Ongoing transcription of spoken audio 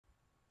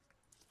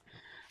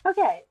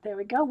Okay, there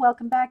we go.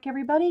 Welcome back,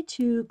 everybody,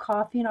 to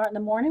Coffee and Art in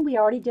the Morning. We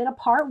already did a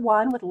part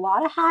one with a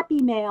lot of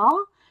happy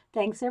mail.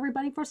 Thanks,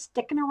 everybody, for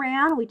sticking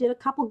around. We did a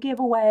couple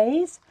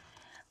giveaways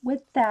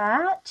with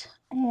that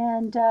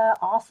and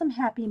awesome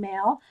happy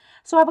mail.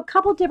 So I have a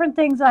couple different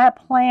things that I have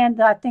planned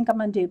that I think I'm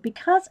going to do.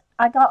 Because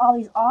I got all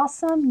these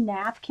awesome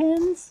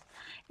napkins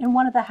in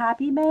one of the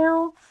happy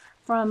mail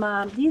from,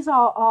 these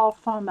are all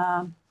from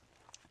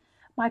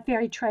My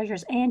Fairy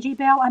Treasures Angie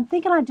Bell. I'm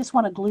thinking I just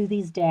want to glue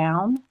these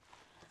down.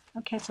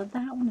 Okay, so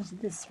that one is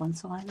this one.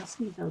 So I just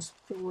need those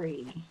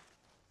three.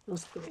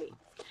 Those three.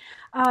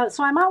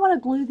 So I might want to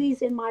glue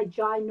these in my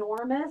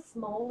ginormous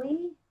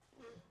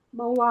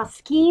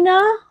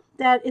Moleskine.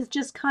 That is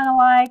just kind of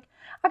like,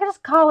 I can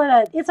just call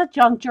it it's a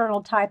junk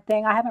journal type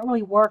thing. I haven't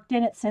really worked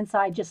in it since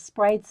I just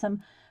sprayed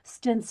some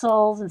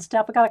stencils and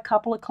stuff. I got a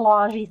couple of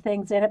collage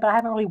things in it, but I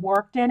haven't really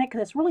worked in it because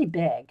it's really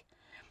big.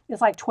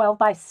 It's like 12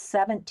 by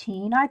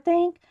 17, I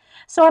think.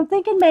 So I'm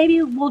thinking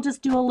maybe we'll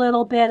just do a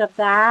little bit of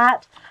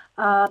that.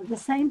 The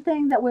same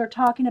thing that we're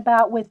talking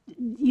about with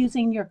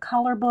using your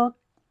color book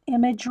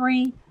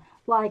imagery,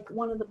 like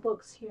one of the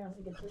books here. Let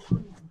me get this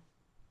one.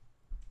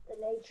 The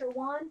nature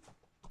one.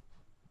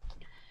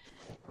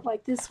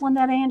 Like this one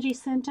that Angie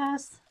sent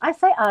us. I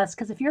say us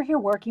because if you're here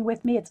working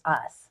with me, it's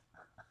us.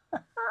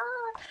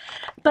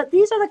 But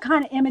these are the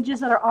kind of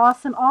images that are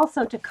awesome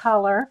also to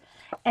color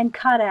and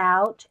cut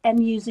out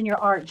and use in your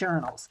art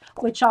journals,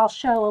 which I'll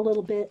show a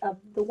little bit of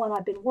the one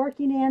I've been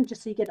working in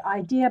just so you get an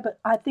idea, but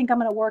I think I'm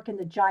going to work in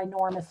the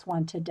ginormous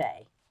one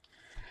today.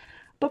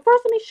 But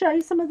first, let me show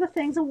you some of the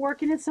things I'm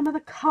working in, some of the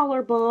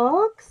color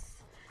books.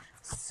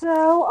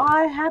 So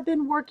I have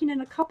been working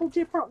in a couple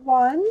different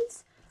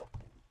ones.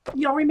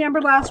 You'll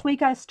remember last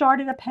week I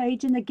started a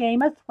page in the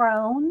Game of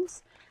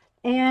Thrones,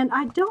 and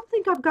I don't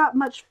think I've got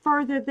much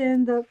further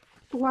than the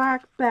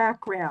black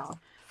background.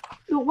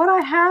 But what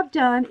I have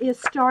done is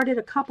started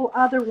a couple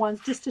other ones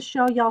just to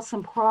show y'all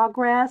some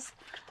progress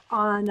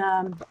on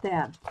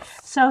them.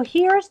 So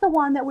here's the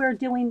one that we were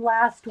doing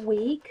last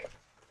week.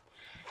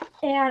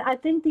 And I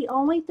think the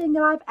only thing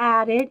that I've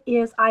added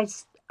is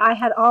I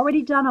had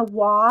already done a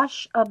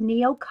wash of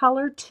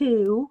Neocolor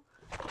 2.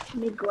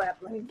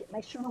 Let me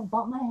make sure I don't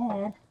bump my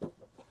head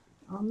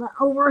on the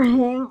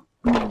overhang.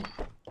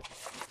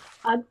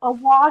 A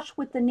wash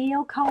with the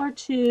Neocolor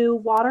 2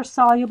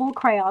 water-soluble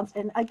crayons.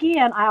 And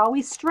again, I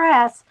always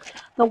stress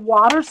the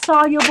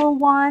water-soluble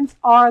ones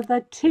are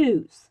the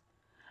 2s.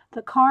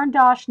 The Caran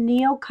d'Ache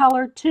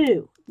Neocolor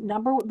 2.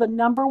 The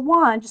number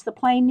 1, just the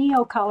plain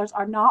Neocolors,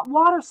 are not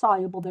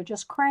water-soluble. They're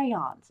just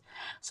crayons.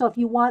 So if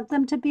you want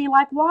them to be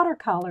like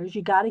watercolors,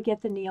 you got to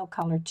get the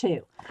Neocolor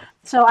 2.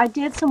 So I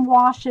did some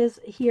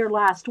washes here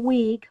last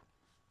week.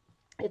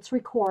 It's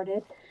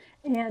recorded.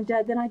 And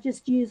then I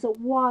just use a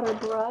water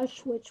brush,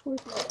 where's my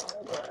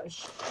water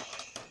brush?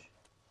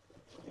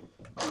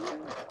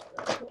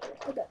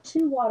 I got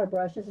 2 water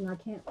brushes and I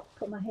can't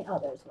put my hand, oh,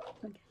 there's one.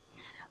 Okay.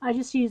 I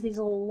just use these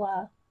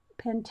little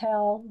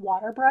Pentel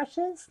water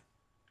brushes.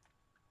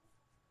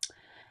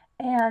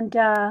 And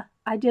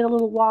I did a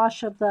little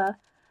wash of the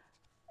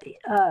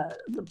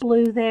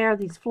blue there,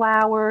 these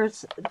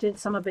flowers, did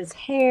some of his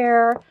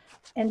hair.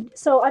 And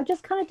so I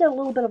just kind of did a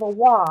little bit of a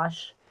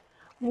wash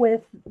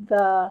with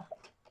the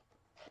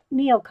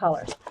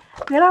Neocolors.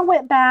 Then I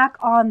went back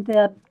on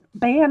the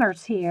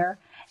banners here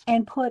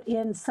and put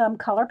in some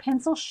color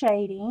pencil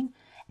shading.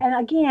 And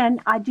again,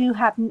 I've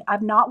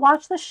not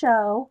watched the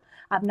show.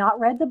 I've not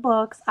read the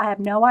books. I have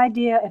no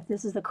idea if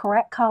this is the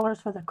correct colors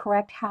for the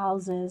correct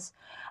houses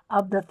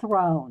of the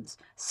thrones.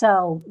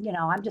 So, you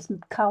know, I'm just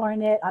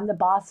coloring it. I'm the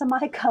boss of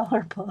my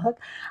color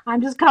book.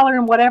 I'm just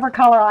coloring whatever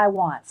color I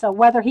want. So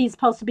whether he's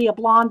supposed to be a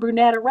blonde,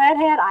 brunette, or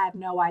redhead, I have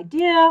no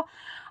idea.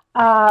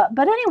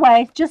 But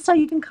anyway, just so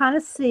you can kind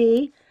of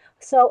see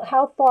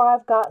how far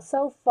I've got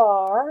so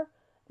far.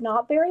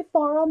 Not very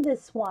far on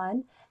this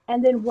one.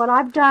 And then what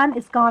I've done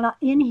is gone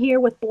in here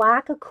with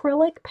black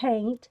acrylic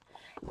paint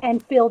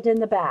and filled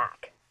in the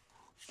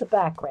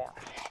background.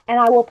 And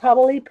I will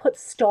probably put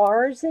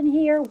stars in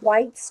here,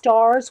 white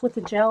stars with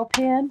a gel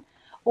pen,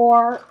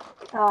 or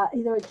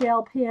either a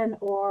gel pen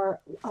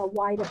or a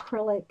white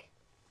acrylic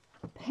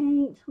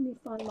paint. Let me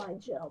find my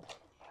gel pen.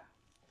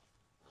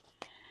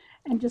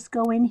 And just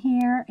go in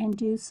here and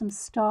do some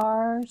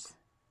stars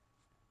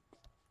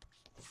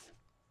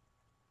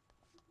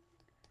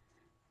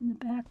in the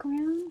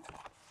background.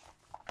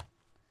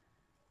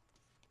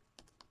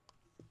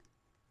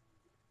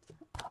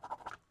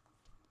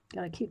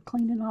 Got to keep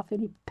cleaning off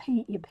any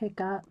paint you pick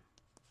up.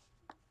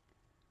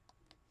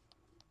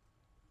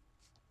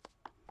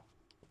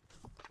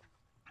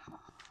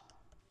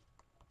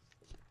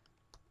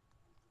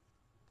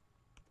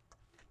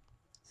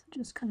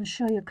 Just kind of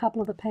show you a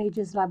couple of the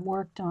pages that I've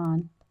worked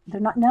on.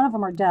 None of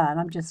them are done.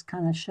 I'm just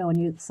kind of showing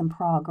you some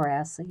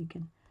progress so you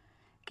can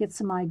get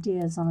some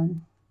ideas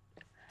on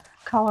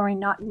coloring,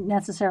 not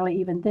necessarily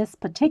even this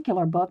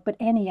particular book, but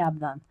any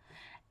of them.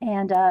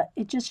 And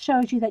it just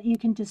shows you that you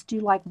can just do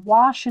like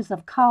washes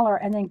of color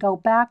and then go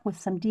back with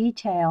some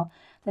detail,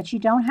 that you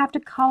don't have to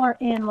color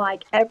in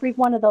like every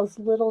one of those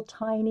little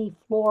tiny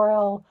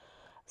floral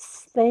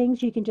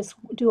things, you can just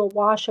do a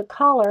wash of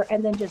color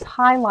and then just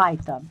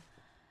highlight them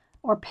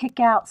or pick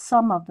out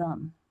some of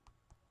them.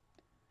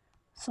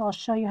 So I'll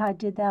show you how I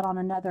did that on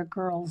another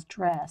girl's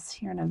dress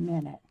here in a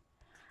minute.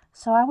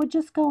 So I would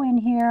just go in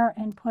here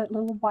and put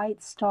little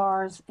white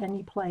stars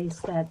any place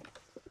that,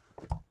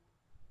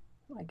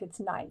 like it's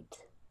night.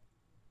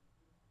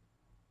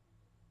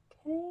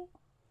 Okay.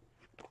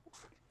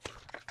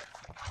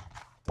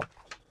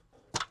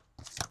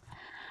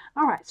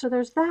 All right, so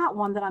there's that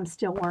one that I'm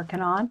still working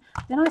on.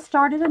 Then I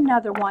started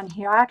another one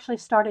here. I actually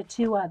started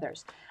 2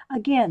 others.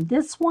 Again,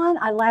 this one,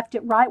 I left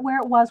it right where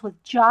it was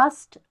with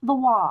just the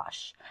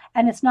wash.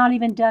 And it's not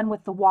even done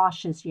with the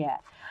washes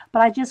yet.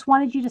 But I just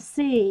wanted you to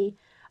see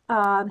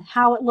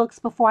how it looks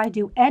before I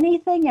do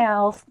anything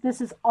else. This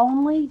is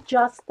only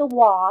just the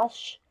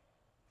wash.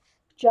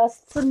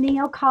 Just some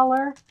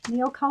Neocolor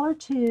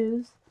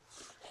 2s.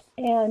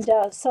 And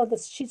so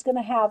she's going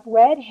to have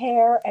red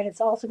hair, and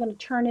it's also going to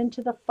turn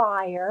into the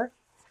fire.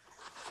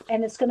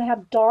 And it's going to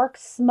have dark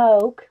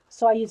smoke,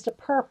 so I used a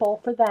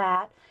purple for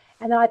that.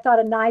 And then I thought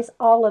a nice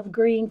olive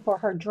green for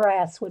her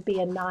dress would be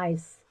a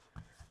nice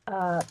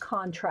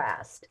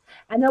contrast.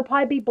 And there'll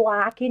probably be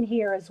black in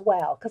here as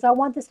well, because I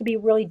want this to be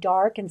really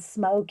dark and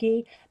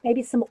smoky.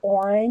 Maybe some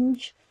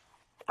orange.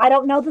 I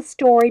don't know the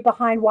story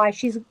behind why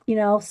she's,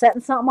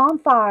 setting something on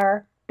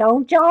fire.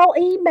 Don't y'all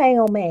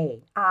email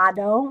me. I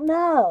don't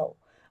know.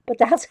 But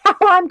that's how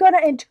I'm going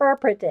to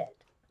interpret it.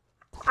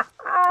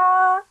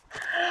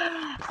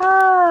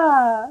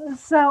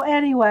 So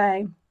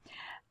anyway,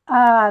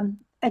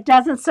 it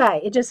doesn't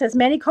say. It just says,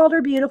 many called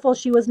her beautiful.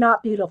 She was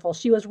not beautiful.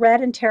 She was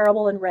red and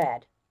terrible and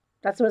red.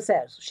 That's what it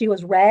says. She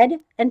was red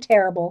and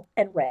terrible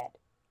and red.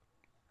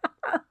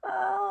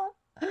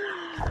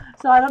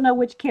 So I don't know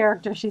which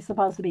character she's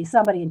supposed to be.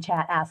 Somebody in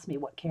chat asked me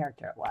what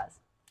character it was.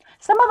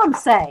 Some of them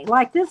say,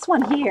 like this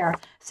one here,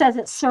 says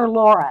it's Sir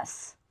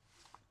Loras.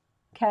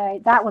 Okay,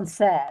 that one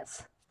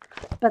says.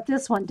 But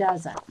this one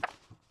doesn't.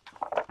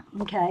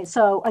 Okay,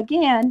 so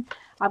again,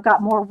 I've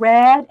got more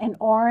red and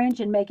orange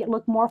and make it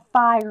look more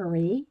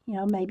fiery.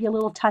 Maybe a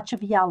little touch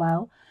of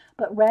yellow.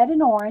 But red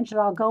and orange,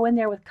 and I'll go in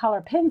there with color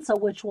pencil,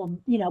 which will,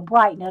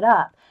 brighten it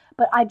up.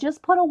 But I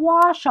just put a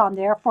wash on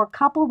there for a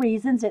couple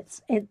reasons.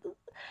 A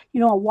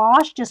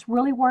wash just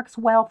really works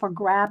well for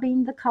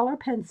grabbing the color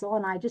pencil,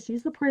 and I just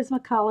use the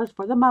Prismacolors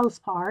for the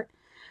most part.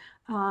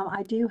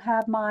 I do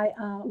have my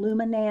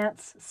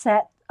Luminance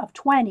set of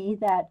 20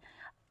 that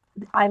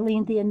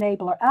Eileen the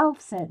Enabler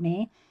Elf sent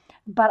me,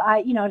 but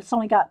it's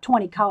only got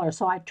 20 colors,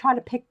 so I try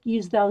to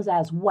use those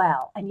as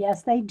well. And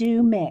yes, they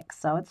do mix,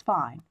 so it's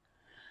fine.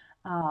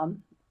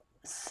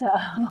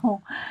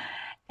 So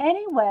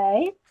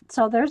anyway,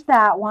 so there's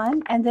that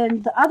one, and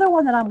then the other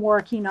one that I'm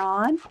working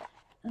on.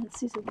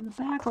 Let's see, is it in the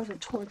back or is it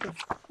toward the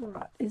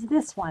front? Is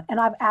this one. And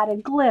I've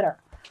added glitter.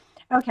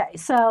 Okay,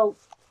 so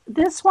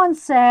this one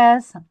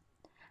says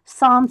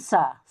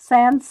Sansa.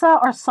 Sansa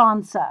or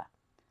Sansa?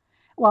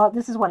 Well,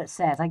 this is what it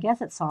says. I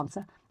guess it's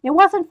Sansa. It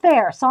wasn't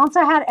fair.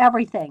 Sansa had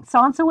everything.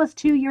 Sansa was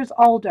 2 years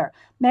older.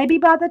 Maybe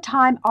by the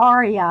time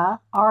Arya,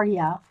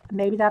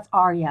 maybe that's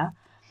Arya,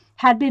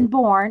 had been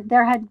born,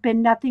 there had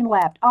been nothing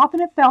left. Often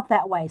it felt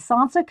that way.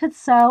 Sansa could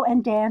sew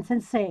and dance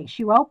and sing.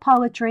 She wrote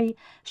poetry.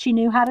 She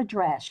knew how to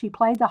dress. She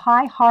played the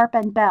high harp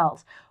and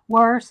bells.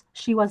 Worse,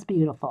 she was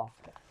beautiful.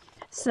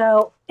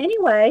 So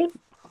anyway,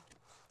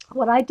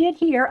 what I did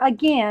here,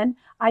 again,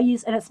 I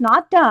used, and it's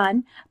not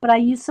done, but I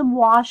used some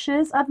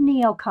washes of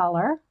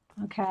Neocolor,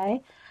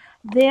 okay?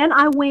 Then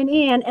I went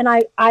in and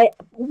I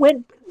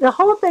went, the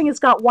whole thing has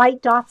got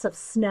white dots of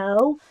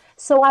snow,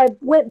 so I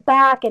went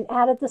back and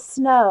added the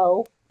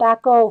snow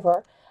back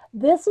over.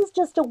 This is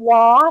just a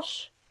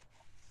wash.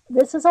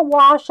 This is a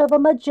wash of a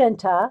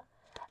magenta.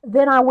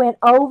 Then I went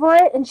over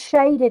it and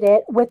shaded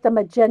it with the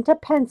magenta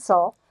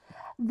pencil.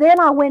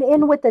 Then I went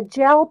in with the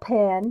gel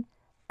pen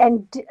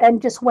and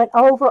just went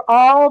over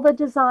all the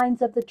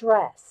designs of the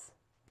dress.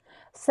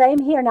 Same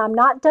here. Now I'm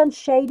not done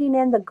shading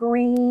in the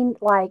green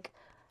like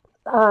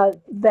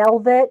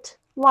velvet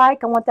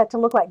like. I want that to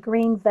look like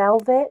green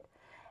velvet.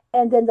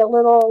 And then the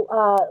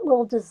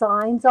little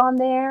designs on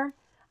there.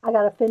 I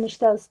got to finish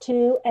those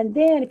too. And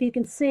then, if you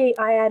can see,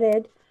 I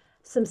added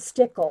some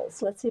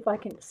stickles. Let's see if I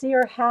can see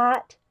her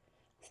hat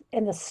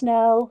in the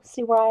snow.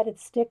 See where I added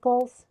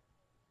stickles?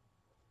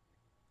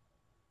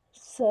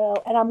 So,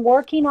 and I'm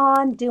working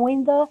on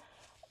doing the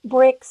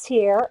bricks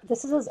here.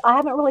 I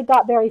haven't really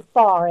got very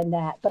far in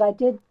that, but I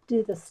did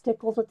do the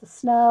stickles with the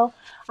snow.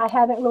 I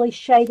haven't really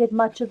shaded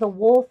much of the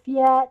wolf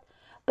yet,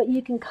 but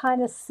you can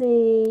kind of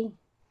see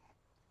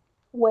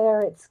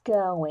where it's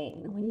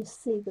going when you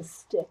see the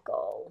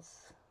stickles.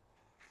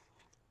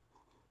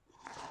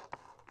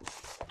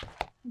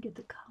 Get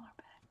the color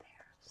back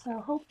there. So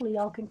hopefully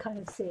y'all can kind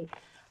of see.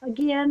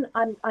 Again,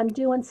 I'm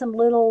doing some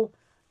little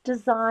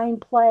design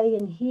play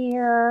in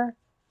here.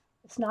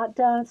 It's not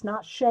done, it's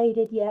not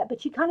shaded yet,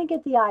 but you kind of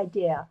get the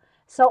idea.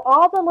 So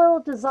all the little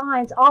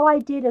designs, all I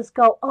did is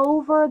go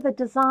over the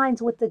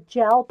designs with the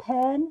gel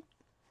pen.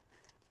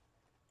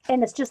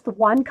 And it's just the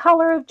one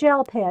color of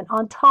gel pen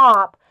on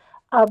top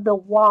of the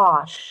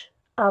wash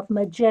of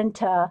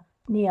magenta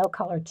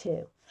Neocolor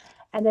too.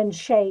 And then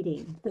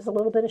shading. There's a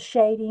little bit of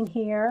shading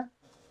here.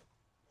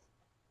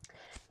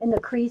 In the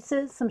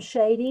creases, some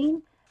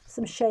shading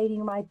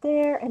right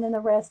there, and then the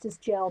rest is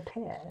gel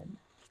pen.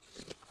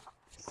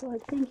 So I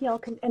think y'all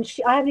can, and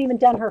I haven't even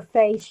done her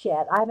face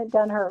yet. I haven't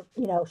done her,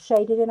 you know,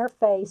 shaded in her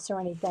face or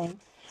anything.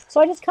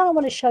 So I just kind of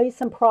want to show you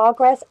some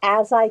progress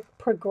as I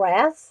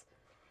progress,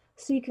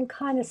 so you can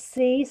kind of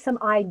see some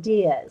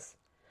ideas.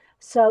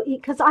 So,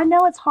 because I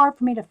know it's hard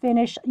for me to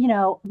finish, you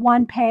know,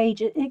 one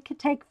page. It could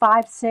take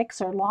 5, 6,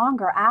 or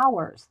longer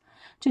hours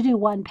to do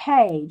one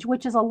page,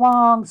 which is a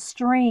long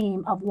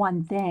stream of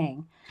one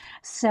thing.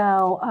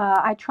 So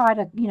I try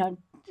to, you know,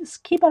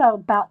 just keep it at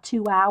about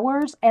 2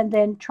 hours and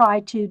then try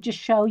to just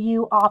show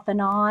you off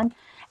and on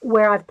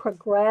where I've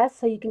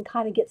progressed so you can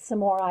kind of get some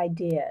more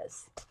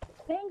ideas.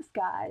 Thanks,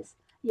 guys.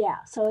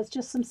 Yeah, so it's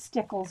just some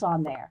stickles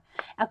on there.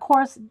 Of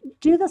course,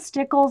 do the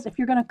stickles if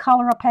you're going to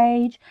color a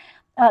page.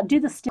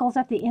 Do the stickles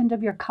at the end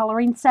of your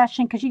coloring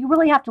session, because you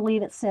really have to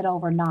leave it sit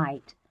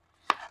overnight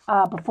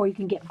before you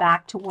can get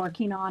back to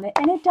working on it.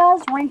 And it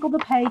does wrinkle the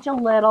page a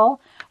little,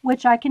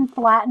 which I can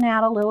flatten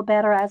out a little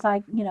better as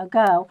I, you know,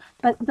 go.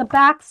 But the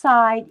back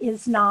side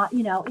is not,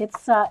 you know,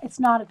 it's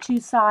not a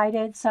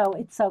two-sided, so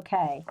it's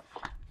okay.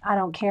 I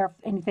don't care if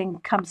anything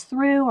comes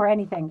through or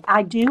anything.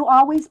 I do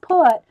always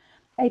put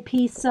a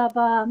piece of,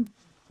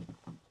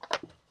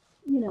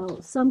 you know,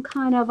 some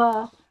kind of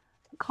a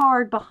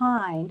card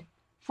behind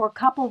for a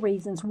couple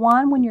reasons.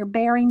 One, when you're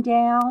bearing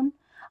down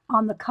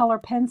on the color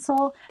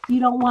pencil, you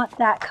don't want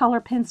that color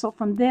pencil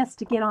from this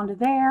to get onto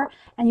there,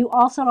 and you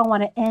also don't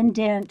want to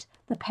indent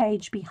the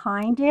page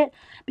behind it,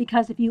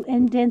 because if you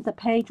indent the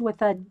page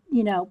with a,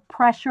 you know,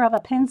 pressure of a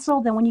pencil,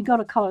 then when you go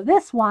to color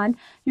this one,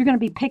 you're going to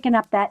be picking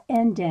up that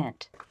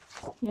indent,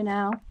 you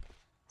know.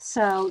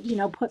 So, you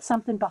know, put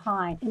something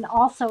behind. And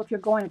also, if you're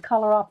going to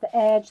color off the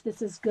edge,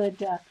 this is good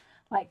to,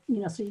 like, you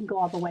know, so you can go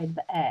all the way to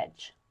the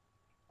edge.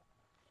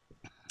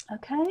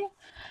 Okay,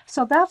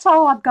 so that's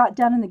all I've got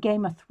done in the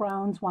Game of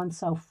Thrones one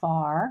so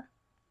far.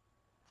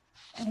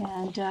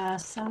 And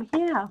so,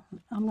 yeah,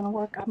 I'm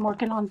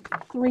working on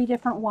 3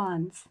 different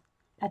ones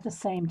at the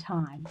same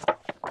time.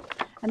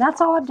 And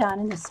that's all I've done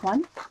in this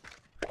one.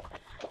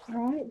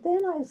 All right,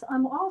 then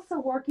I'm also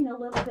working a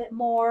little bit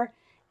more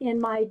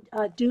in my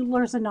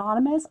Doodlers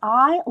Anonymous.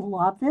 I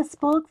love this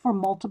book for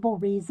multiple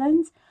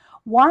reasons.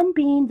 One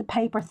being the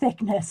paper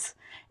thickness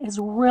is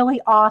really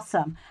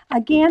awesome.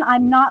 Again,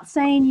 I'm not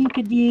saying you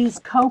could use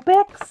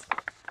Copics,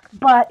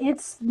 but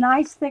it's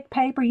nice thick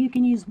paper. You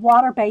can use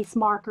water-based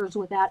markers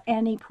without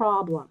any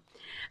problem.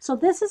 So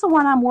this is the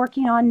one I'm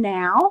working on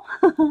now.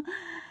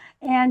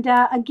 And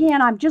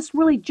again, I'm just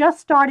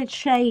started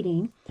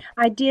shading.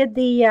 I did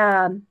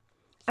the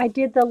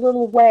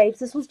little waves.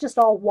 This was just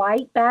all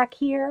white back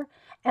here,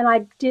 and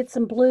I did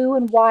some blue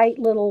and white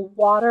little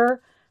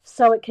water.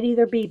 So it could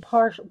either be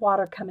partial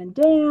water coming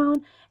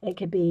down, it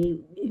could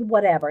be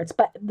whatever. It's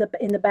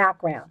in the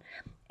background.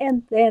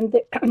 And then,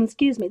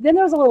 excuse me, then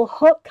there's a little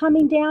hook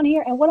coming down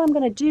here. And what I'm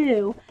going to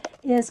do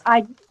is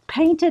I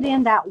painted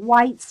in that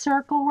white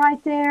circle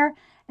right there.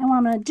 And what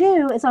I'm going to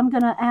do is I'm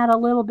going to add a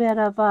little bit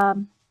of,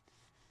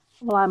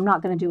 well, I'm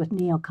not going to do with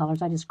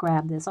Neocolors. I just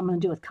grabbed this. I'm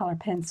going to do it with color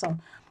pencil.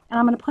 And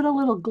I'm going to put a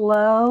little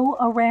glow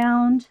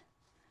around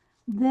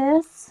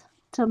this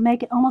to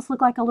make it almost look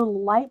like a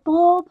little light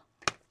bulb.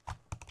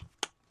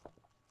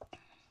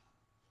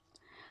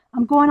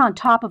 I'm going on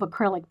top of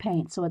acrylic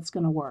paint, so it's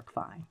going to work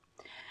fine.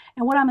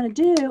 And what I'm going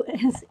to do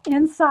is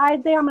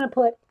inside there, I'm going to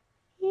put,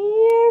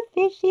 here,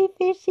 fishy,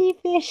 fishy,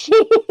 fishy.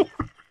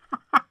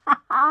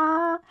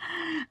 I'm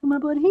going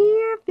to put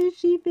here,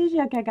 fishy,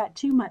 fishy. Okay, I got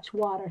too much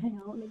water. Hang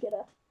on, let me get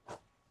a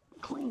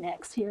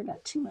Kleenex here. I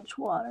got too much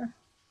water.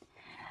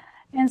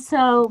 And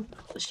so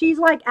she's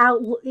like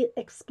out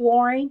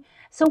exploring.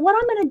 So what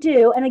I'm going to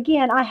do, and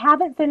again, I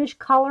haven't finished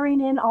coloring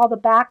in all the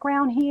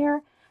background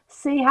here.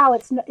 See how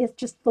it's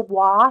just the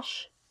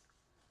wash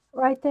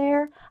right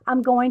there?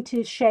 I'm going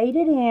to shade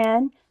it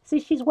in. See,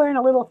 she's wearing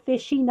a little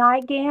fishy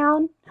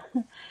nightgown.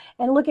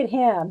 And look at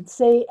him.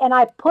 See, and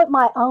I put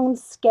my own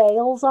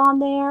scales on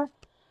there.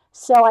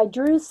 So I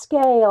drew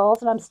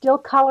scales, and I'm still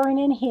coloring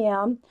in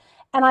him.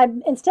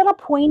 And instead of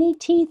pointy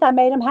teeth, I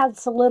made him have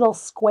some little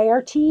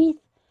square teeth.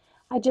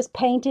 I just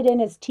painted in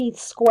his teeth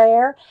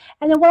square.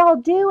 And then what I'll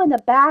do in the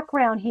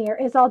background here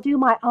is I'll do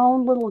my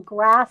own little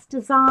grass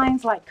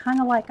designs, like kind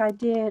of like I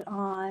did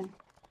on,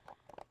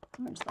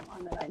 where's the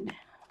one that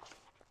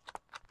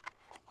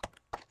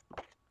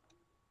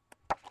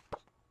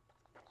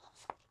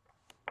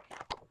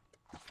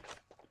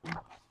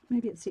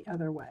maybe it's the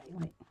other way.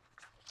 Wait.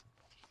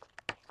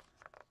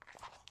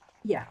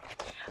 Yeah.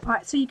 All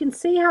right, so you can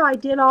see how I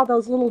did all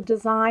those little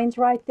designs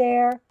right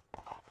there.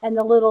 And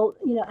the little,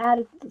 you know,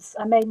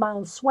 I made my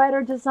own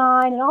sweater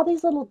design and all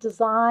these little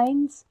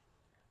designs,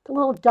 the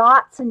little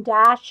dots and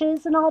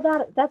dashes and all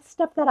that. That's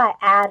stuff that I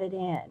added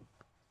in.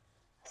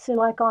 See,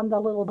 like on the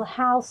little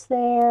house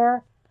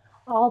there,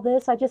 all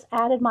this, I just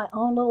added my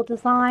own little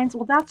designs.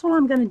 Well, that's what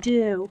I'm going to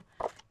do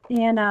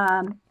in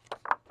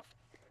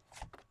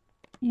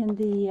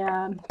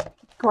the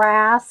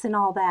grass and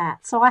all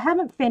that. So I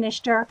haven't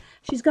finished her.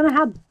 She's going to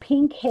have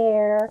pink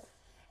hair.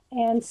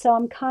 And so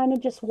I'm kind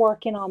of just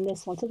working on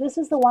this one. So this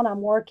is the one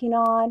I'm working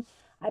on.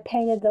 I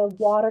painted the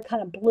water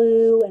kind of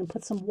blue and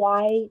put some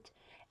white.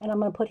 And I'm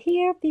going to put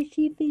here,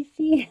 fishy,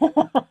 fishy.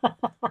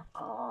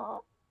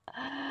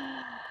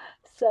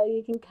 So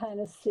you can kind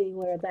of see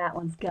where that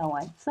one's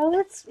going. So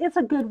it's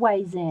a good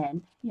ways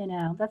in, you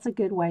know, that's a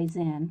good ways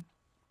in.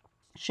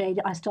 Shade,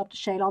 I still have to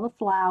shade all the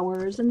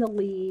flowers and the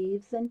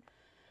leaves and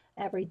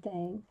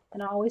everything.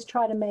 And I always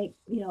try to make,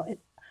 you know, it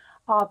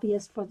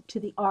obvious to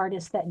the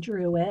artist that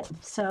drew it.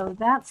 So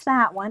that's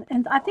that one.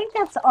 And I think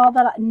that's all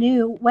that I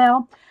knew.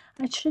 Well,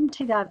 I shouldn't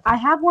take that. I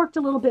have worked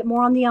a little bit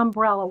more on the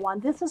umbrella one.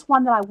 This is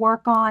one that I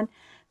work on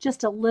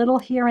just a little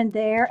here and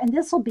there. And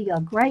this will be a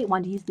great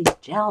one to use these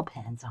gel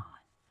pens on,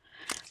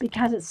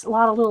 because it's a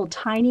lot of little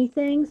tiny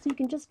things. You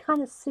can just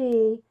kind of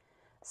see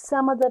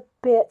some of the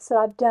bits that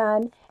I've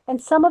done.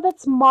 And some of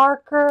it's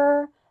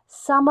marker.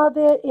 Some of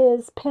it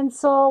is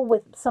pencil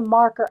with some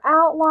marker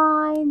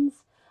outlines.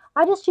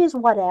 I just use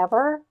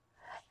whatever.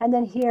 And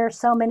then here,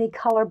 so many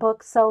color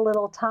books, so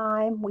little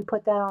time. We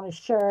put that on a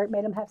shirt,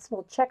 made them have some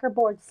little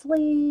checkerboard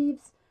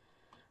sleeves.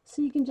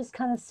 So you can just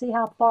kind of see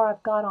how far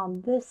I've got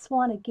on this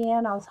one.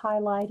 Again, I was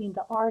highlighting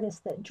the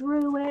artist that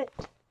drew it.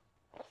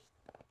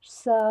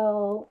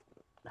 So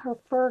her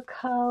fur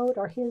coat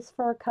or his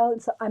fur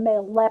coat. So I made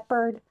a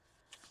leopard,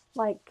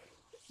 like,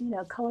 you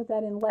know, colored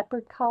that in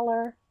leopard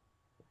color.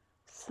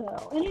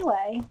 So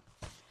anyway,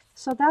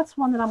 so that's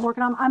one that I'm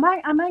working on.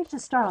 I might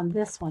just start on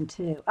this one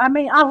too. I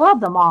mean, I love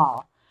them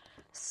all.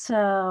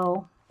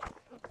 So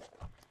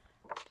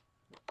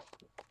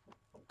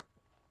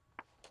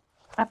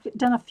I've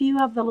done a few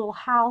of the little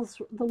house,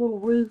 the little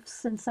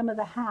roofs and some of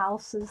the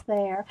houses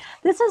there.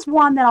 This is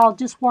one that I'll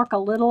just work a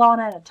little on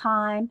at a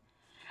time.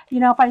 You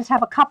know, if I just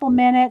have a couple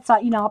minutes,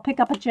 you know, I'll pick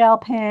up a gel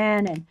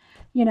pen and,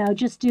 you know,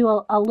 just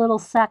do a little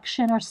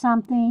section or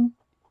something,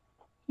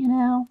 you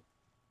know,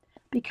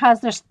 because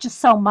there's just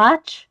so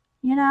much,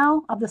 you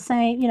know, of the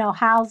same, you know,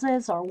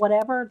 houses or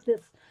whatever.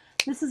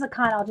 This is a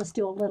kind I'll just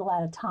do a little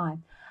at a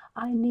time.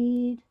 I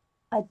need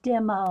a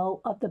demo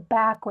of the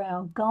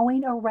background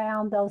going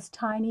around those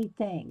tiny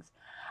things.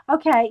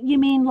 Okay, you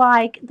mean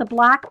like the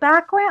black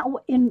background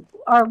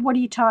or what are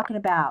you talking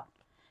about?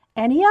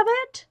 Any of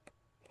it?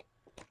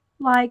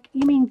 Like,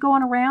 you mean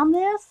going around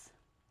this?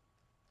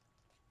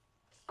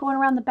 Going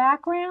around the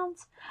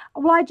backgrounds?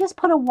 Well, I just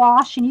put a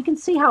wash, and you can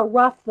see how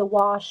rough the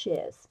wash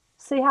is.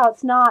 See how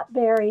it's not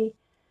very,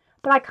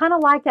 but I kind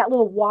of like that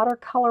little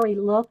watercolory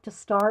look to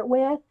start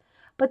with.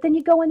 But then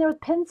you go in there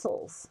with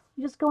pencils.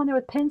 You just go in there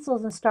with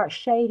pencils and start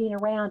shading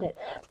around it.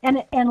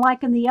 And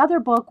like in the other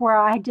book where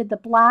I did the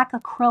black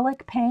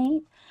acrylic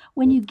paint,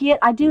 when you get,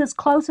 I do as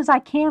close as I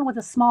can with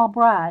a small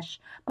brush,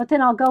 but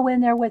then I'll go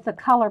in there with a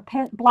color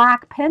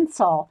black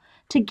pencil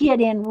to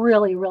get in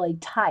really, really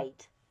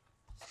tight.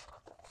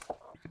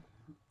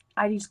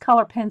 I use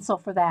color pencil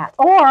for that.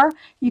 Or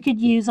you could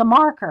use a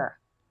marker,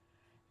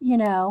 you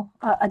know,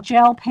 a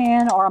gel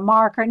pen or a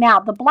marker. Now,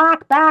 the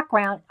black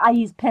background, I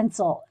use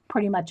pencil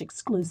pretty much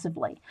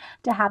exclusively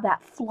to have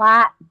that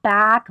flat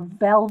back,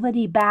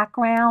 velvety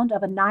background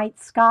of a night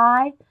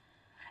sky.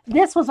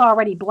 This was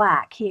already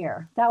black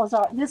here.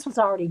 This was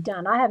already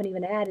done. I haven't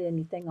even added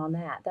anything on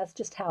that. That's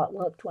just how it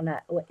looked when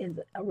in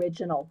the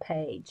original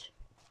page.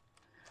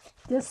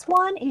 This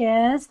one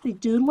is the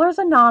Doodlers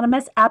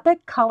Anonymous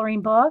Epic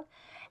Coloring Book,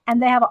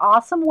 and they have an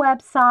awesome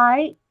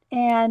website,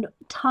 and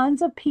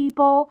tons of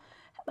people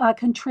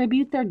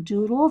contribute their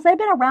doodles. They've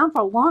been around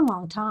for a long,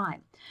 long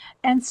time.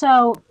 And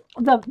so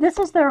this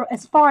is their,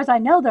 as far as I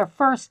know, their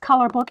first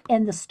color book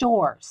in the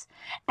stores.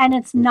 And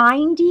it's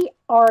 90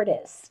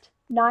 artists,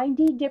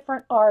 90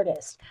 different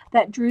artists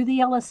that drew the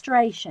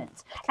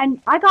illustrations.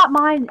 And I got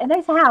mine, and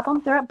they have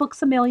them. They're at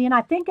Books A Million,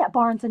 I think at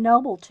Barnes &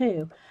 Noble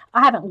too.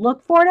 I haven't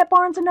looked for it at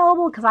Barnes &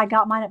 Noble because I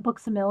got mine at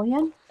Books A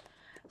Million.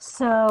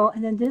 So,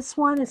 and then this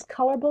one is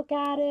Color Book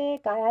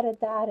Addict. I added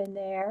that in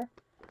there.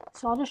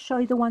 So I'll just show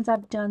you the ones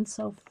I've done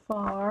so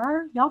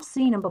far. Y'all have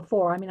seen them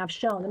before. I mean, I've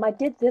shown them. I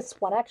did this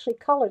one. I actually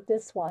colored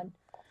this one.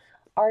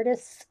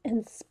 Artists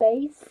in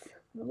Space,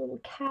 the little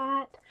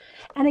cat.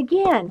 And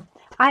again,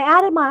 I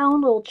added my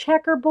own little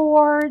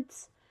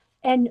checkerboards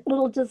and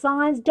little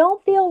designs.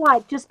 Don't feel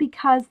like just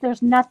because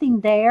there's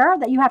nothing there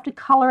that you have to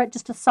color it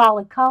just a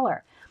solid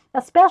color.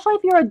 Especially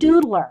if you're a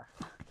doodler.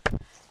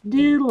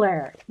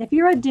 If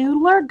you're a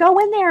doodler, go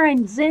in there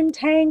and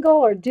Zentangle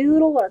or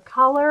doodle or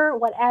color,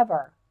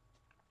 whatever.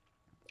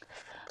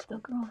 The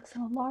girl has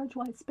some large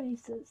white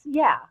spaces.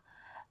 Yeah.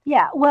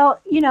 Well,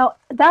 you know,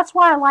 that's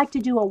why I like to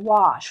do a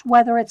wash,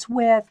 whether it's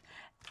with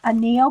a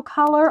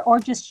Neocolor or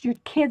just your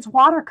kids'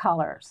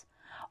 watercolors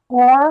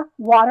or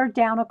watered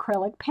down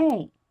acrylic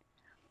paint,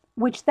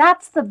 which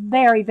that's the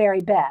very,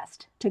 very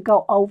best to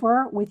go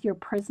over with your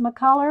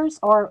Prismacolors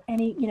or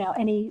any, you know,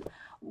 any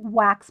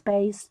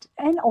wax-based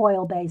and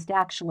oil-based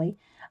actually,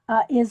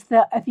 is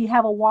if you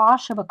have a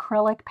wash of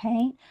acrylic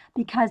paint,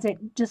 because it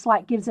just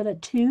like gives it a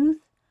tooth.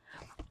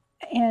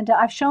 And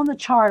I've shown the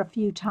chart a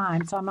few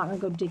times, so I'm not going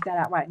to go dig that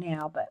out right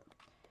now, but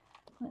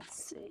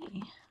Let's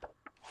see.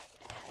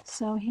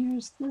 So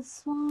here's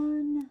this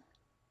one.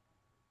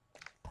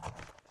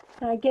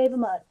 And I gave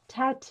him a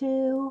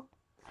tattoo.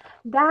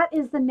 That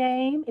is the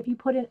name. If you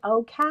put in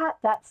OCAT,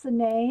 that's the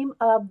name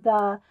of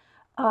the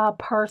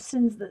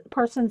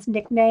person's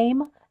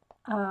nickname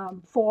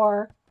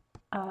for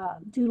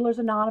Doodlers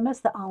Anonymous,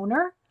 the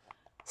owner.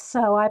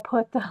 So I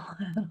put the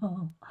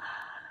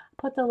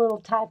little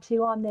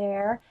tattoo on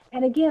there.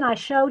 And again, I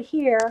showed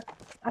here,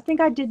 I think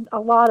I did a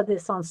lot of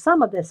this on,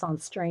 some of this on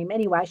stream.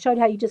 Anyway, I showed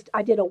how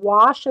I did a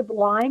wash of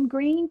lime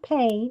green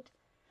paint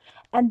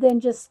and then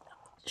just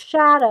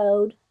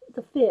shadowed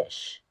the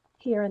fish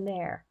here and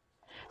there.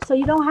 So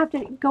you don't have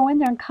to go in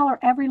there and color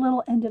every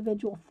little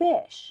individual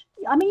fish.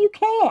 I mean, you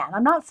can.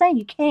 I'm not saying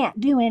you can't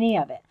do any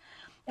of it.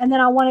 And then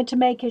I wanted to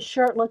make his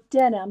shirt look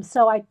denim,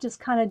 so I just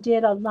kind of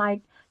did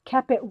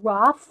kept it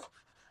rough,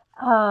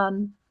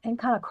 and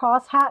kind of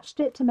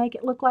cross-hatched it to make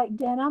it look like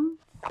denim.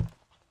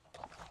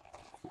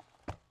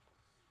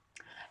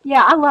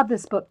 Yeah, I love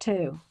this book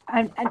too.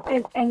 And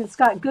it's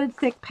got good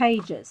thick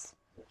pages.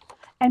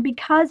 And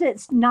because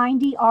it's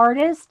 90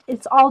 artists,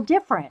 it's all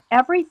different.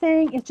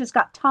 Everything, it's just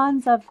got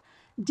tons of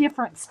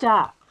different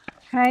stuff.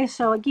 Okay,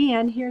 so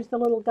again, here's the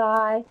little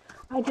guy.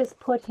 I just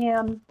called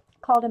him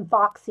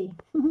Foxy.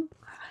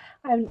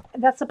 And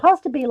that's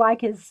supposed to be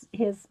like his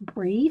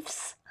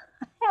briefs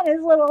and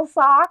his little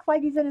socks,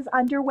 like he's in his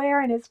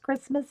underwear and his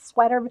Christmas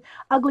sweater,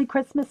 ugly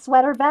Christmas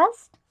sweater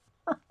vest.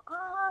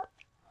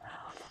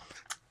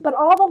 But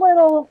all the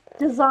little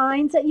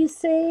designs that you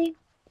see,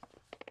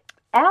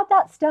 add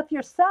that stuff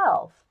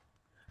yourself,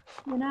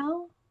 you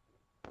know?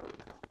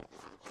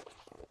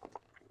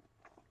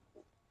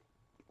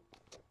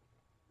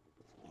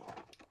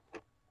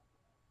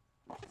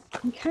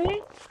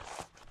 Okay,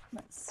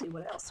 let's see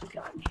what else we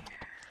got in here.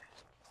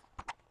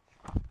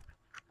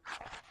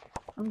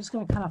 I'm just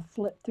going to kind of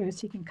flip through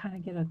so you can kind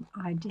of get an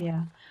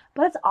idea.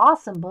 But it's an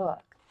awesome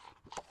book.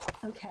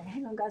 Okay,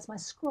 hang on, guys. My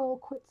scroll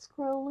quit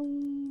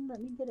scrolling.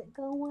 Let me get it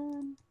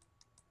going.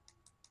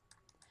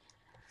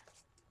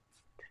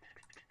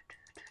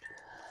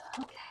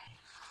 Okay.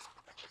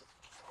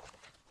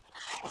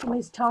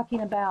 Somebody's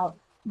talking about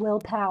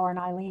willpower and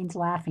Eileen's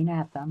laughing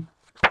at them.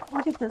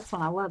 Look at this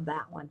one. I love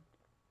that one.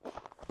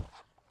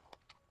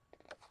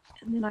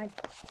 And then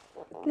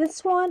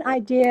this one I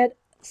did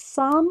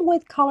some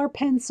with color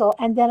pencil,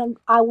 and then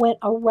I went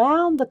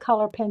around the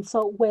color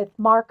pencil with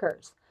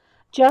markers.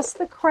 Just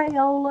the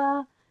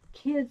Crayola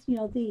kids, you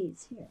know,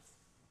 these here.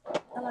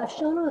 And I've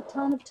shown them a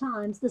ton of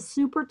times. The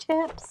super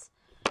tips,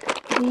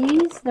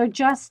 these, they're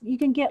just, you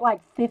can get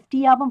like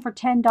 50 of them for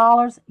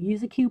 $10.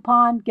 Use a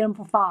coupon, get them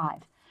for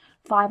 $5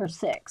 or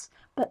 $6.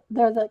 But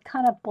they're the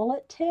kind of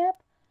bullet tip.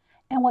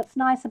 And what's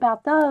nice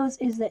about those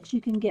is that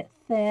you can get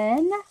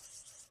thin,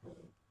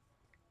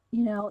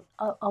 you know,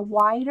 a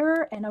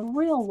wider and a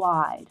real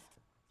wide.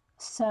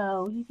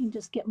 So you can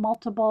just get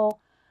multiple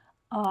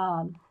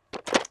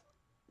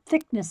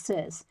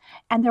thicknesses.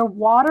 And they're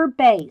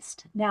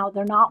water-based. Now,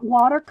 they're not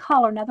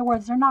watercolor. In other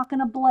words, they're not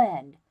going to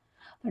blend.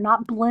 They're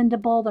not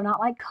blendable. They're not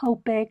like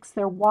Copics.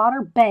 They're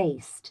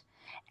water-based.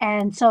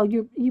 And so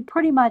you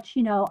pretty much,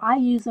 you know, I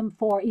use them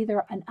for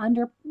either an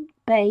under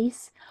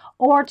base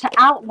or to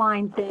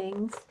outline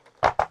things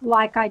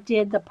like I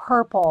did the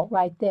purple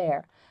right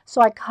there.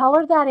 So I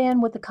colored that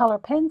in with the color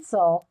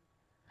pencil,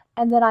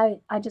 and then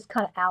I just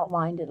kind of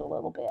outlined it a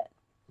little bit.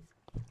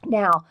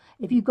 Now,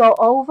 if you go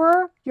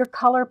over your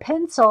color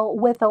pencil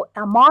with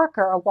a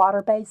marker, a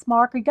water-based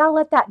marker, you got to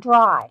let that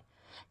dry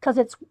because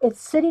it's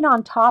sitting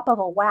on top of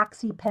a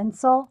waxy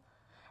pencil,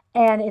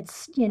 and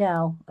it's, you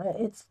know,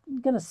 it's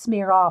going to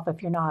smear off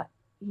if you're not,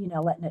 you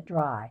know, letting it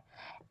dry.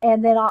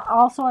 And then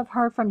I've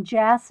heard from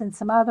Jess and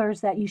some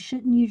others that you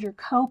shouldn't use your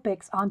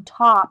Copics on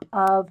top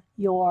of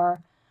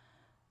your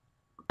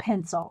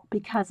pencil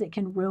because it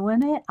can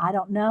ruin it. I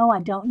don't know.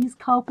 I don't use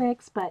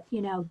Copics, but,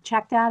 you know,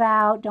 check that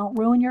out. Don't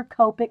ruin your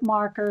Copic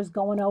markers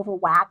going over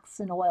wax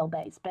and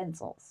oil-based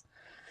pencils.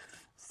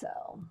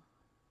 So,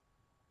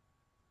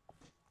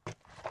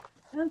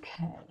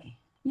 okay.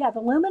 Yeah,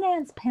 the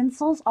Luminance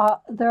pencils,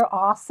 they're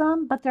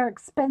awesome, but they're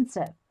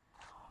expensive.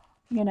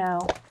 You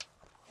know,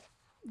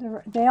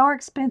 they are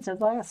expensive.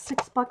 They're like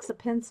 $6 a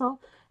pencil.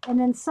 And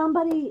then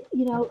somebody,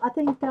 you know, I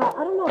think I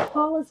don't know if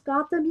Paula's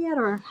got them yet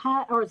or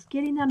is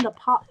getting them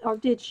or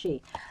did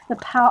she?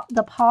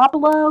 The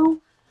Pablo,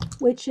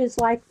 which is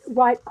like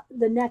right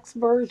the next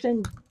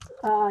version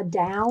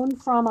down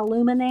from a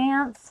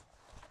Luminance.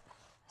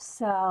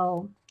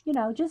 So, you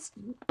know, just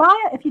buy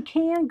it if you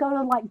can. Go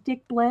to like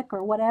Dick Blick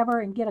or whatever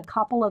and get a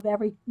couple of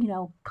every, you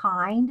know,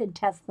 kind and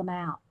test them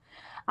out.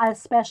 I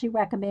especially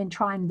recommend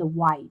trying the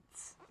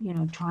whites, you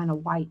know, trying a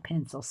white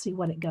pencil, see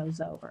what it goes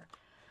over.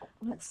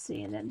 Let's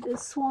see, and then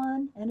this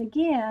one, and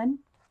again,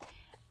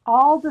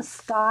 all the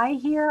sky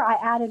here, I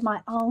added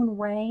my own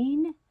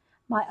rain,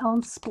 my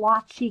own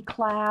splotchy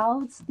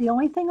clouds. The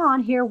only thing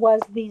on here was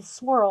these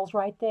swirls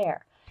right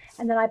there.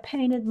 And then I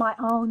painted my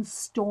own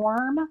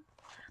storm.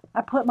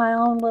 I put my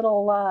own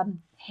little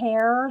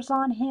hairs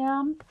on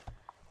him.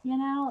 You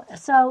know,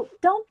 so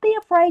don't be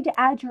afraid to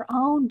add your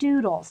own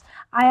doodles.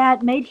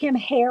 Made him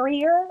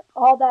hairier,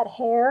 all that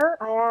hair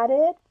I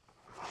added.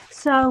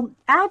 So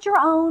add your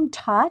own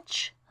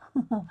touch.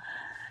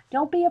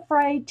 Don't be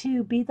afraid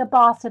to be the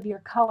boss of your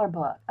color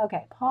book.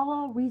 Okay,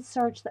 Paula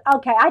researched.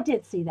 Okay, I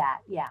did see that.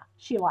 Yeah,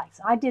 she likes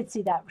it. I did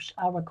see that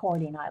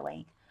recording,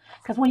 Eileen.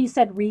 Because when you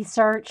said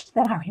researched,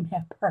 then I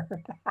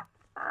remembered.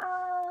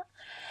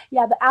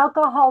 Yeah, the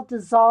alcohol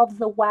dissolves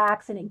the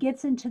wax and it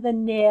gets into the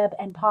nib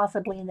and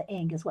possibly in the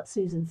ink, is what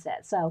Susan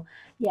said. So,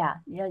 yeah,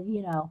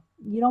 you know,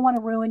 you don't want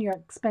to ruin your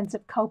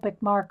expensive Copic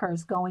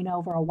markers going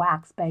over a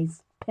wax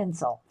based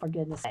pencil, for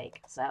goodness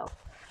sake. So,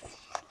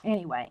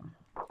 anyway,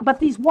 but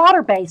these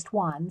water based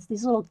ones,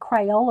 these little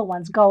Crayola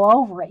ones, go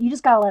over it. You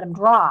just got to let them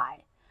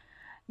dry,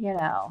 you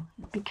know,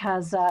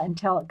 because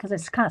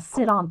it's kind of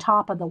sit on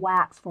top of the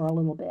wax for a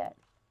little bit.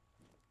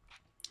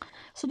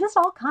 So just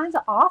all kinds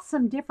of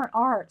awesome different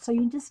art. So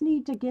you just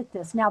need to get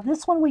this. Now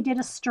this one we did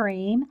a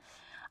stream.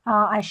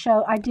 I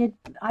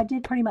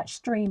did pretty much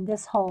stream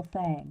this whole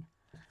thing.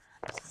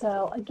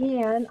 So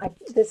again,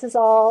 this is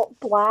all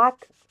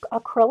black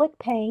acrylic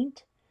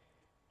paint,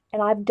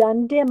 and I've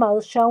done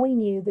demos showing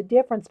you the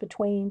difference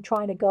between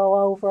trying to go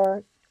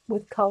over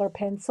with color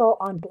pencil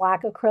on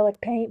black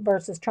acrylic paint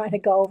versus trying to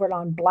go over it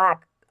on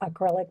black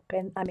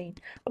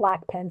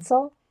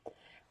pencil.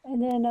 And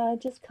then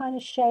just kind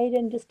of shade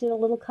and just did a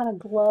little kind of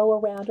glow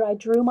around her. I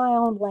drew my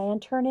own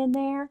lantern in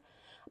there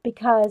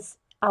because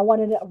I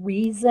wanted a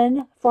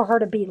reason for her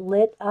to be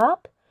lit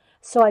up.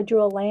 So I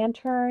drew a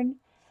lantern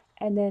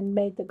and then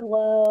made the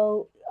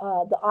glow.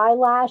 The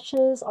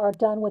eyelashes are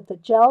done with the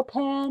gel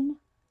pen.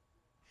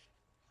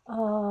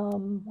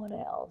 What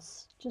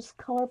else? Just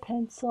color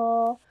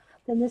pencil.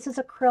 Then this is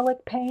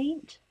acrylic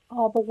paint,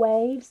 all the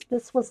waves.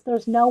 This was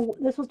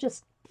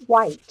just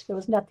white. There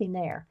was nothing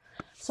there.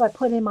 So I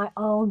put in my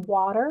own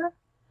water.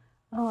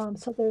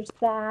 So there's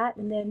that,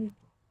 and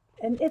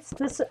it's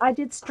this. I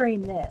did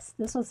stream this.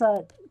 This was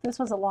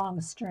a long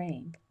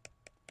stream.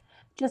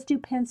 Just do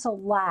pencil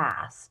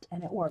last,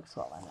 and it works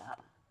well enough.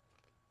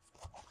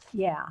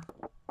 Yeah,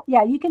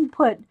 yeah. You can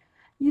put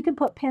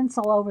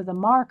pencil over the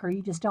marker.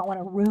 You just don't want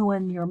to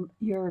ruin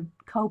your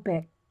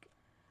Copic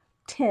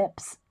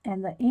tips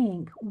and the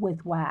ink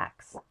with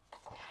wax.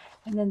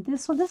 And then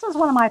this was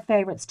one of my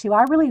favorites too.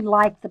 I really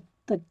like the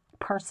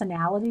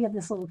personality of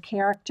this little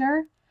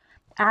character,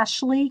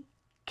 Ashley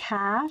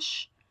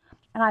Cash.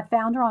 And I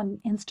found her on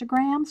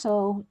Instagram.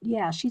 So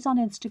yeah, she's on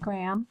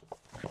Instagram.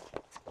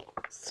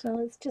 So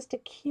it's just a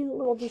cute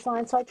little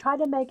design. So I tried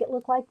to make it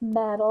look like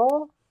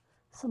metal,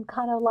 some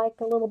kind of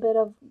like a little bit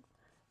of,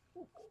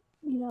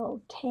 you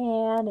know,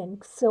 tan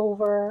and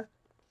silver.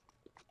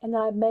 And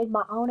then I made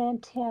my own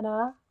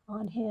antenna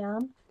on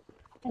him.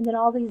 And then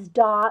all these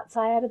dots,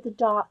 I added the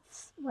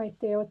dots right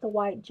there with the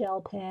white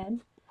gel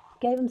pen.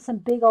 Gave him some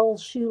big old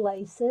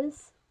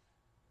shoelaces.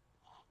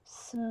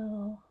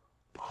 So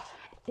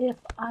if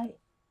I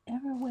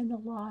ever win the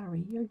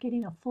lottery, you're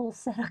getting a full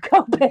set of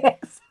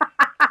Copics.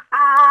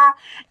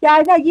 Yeah,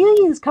 I know you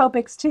use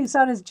Copics too.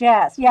 So does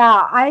Jess.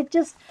 Yeah, I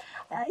just,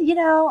 you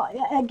know,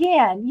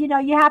 again, you know,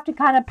 you have to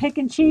kind of pick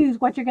and choose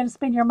what you're going to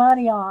spend your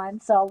money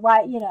on. So,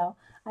 right, you know,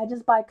 I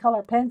just buy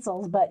color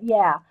pencils. But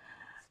yeah,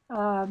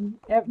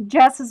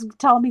 Jess has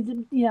told me,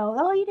 that, you know,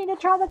 oh, you need to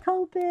try the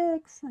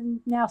Copics. And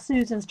now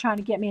Susan's trying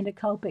to get me into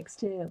Copics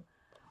too.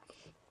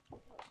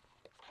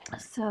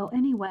 So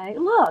anyway,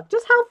 look,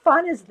 just how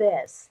fun is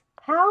this?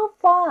 How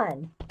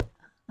fun.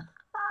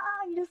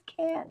 You just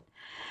can't.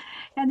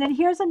 And then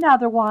here's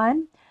another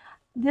one.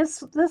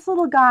 This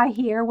little guy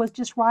here was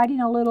just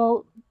riding a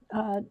little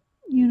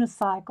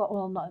unicycle.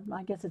 Well, no,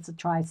 I guess it's a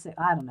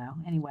tricycle. I don't know.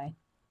 Anyway,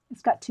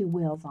 it's got two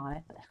wheels on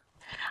it.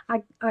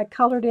 I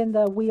colored in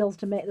the wheels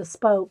to make the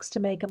spokes to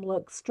make them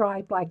look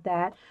striped like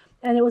that.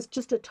 And it was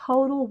just a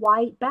total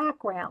white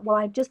background. Well,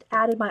 I just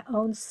added my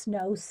own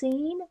snow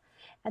scene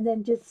and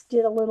then just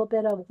did a little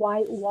bit of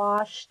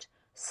whitewashed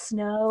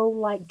snow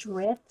like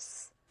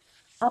drifts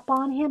up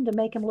on him to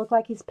make him look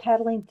like he's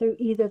pedaling through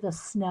either the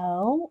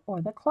snow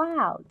or the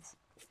clouds.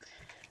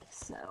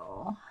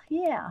 So,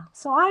 yeah.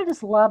 So I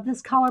just love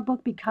this color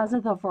book because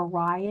of the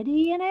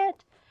variety in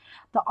it.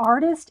 The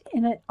artists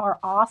in it are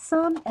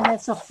awesome, and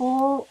it's a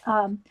full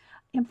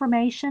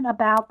information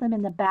about them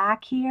in the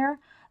back here,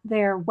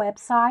 their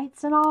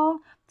websites and all.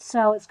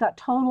 So it's got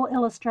total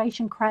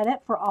illustration credit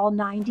for all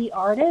 90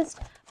 artists.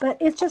 But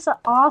it's just an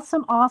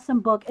awesome, awesome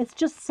book. It's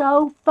just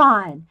so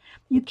fun.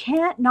 You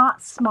can't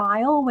not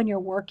smile when you're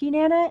working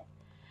in it.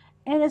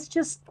 And it's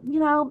just, you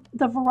know,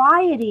 the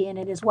variety in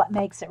it is what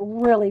makes it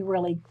really,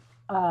 really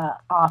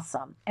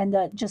awesome. And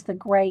just the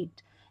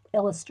great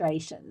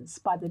illustrations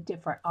by the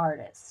different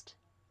artists.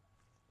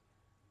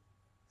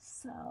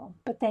 So,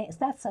 but thanks.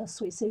 That's so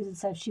sweet. Susan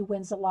says she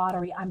wins the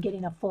lottery. I'm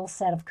getting a full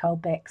set of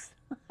Copics.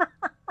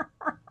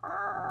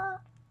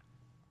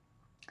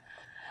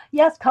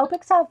 Yes,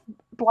 Copics have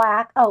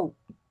black. Oh,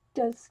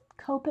 does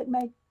Copic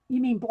make, you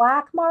mean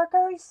black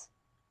markers?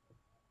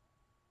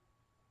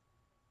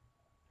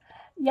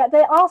 Yeah,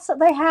 they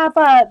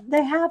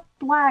have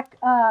black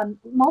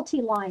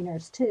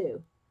multi-liners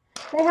too.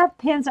 They have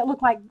pens that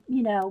look like,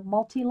 you know,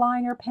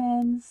 multi-liner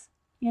pens,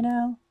 you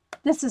know.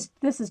 This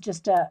is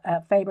just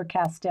a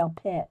Faber-Castell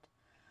Pitt,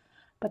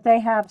 but they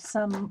have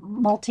some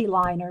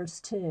multi-liners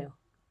too.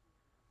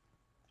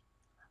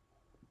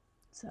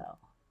 So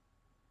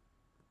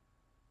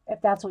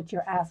if that's what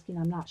you're asking,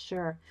 I'm not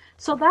sure.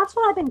 So that's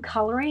what I've been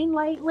coloring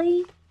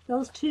lately,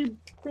 those two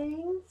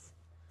things.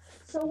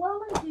 So what I'm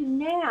going to do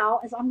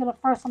now is I'm going to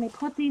first, let me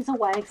put these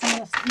away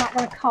because I'm not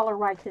going to color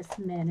right this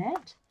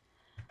minute.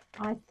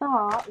 I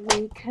thought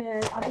we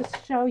could, I'll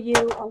just show you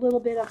a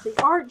little bit of the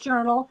art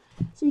journal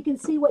so you can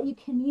see what you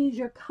can use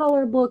your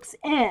color books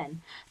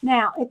in.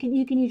 Now,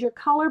 you can use your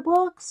color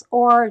books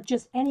or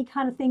just any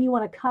kind of thing you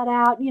want to cut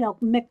out, you know,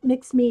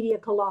 mixed media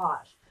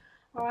collage.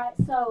 All right,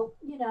 so,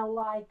 you know,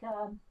 like,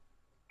 let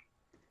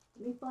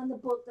me find the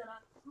book that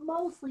I'm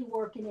mostly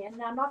working in.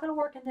 Now, I'm not going to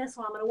work in this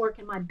one. I'm going to work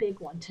in my big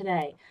one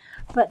today.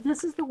 But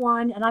this is the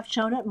one, and I've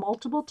shown it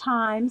multiple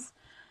times,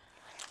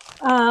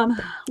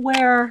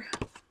 where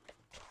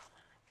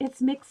it's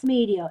mixed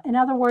media. In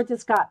other words,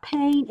 it's got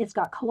paint, it's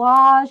got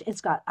collage,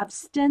 I've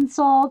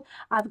stenciled,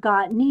 I've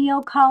got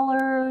Neo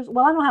colors.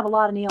 Well, I don't have a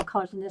lot of Neo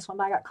colors in this one,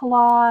 but I got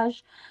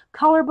collage,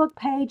 color book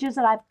pages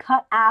that I've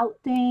cut out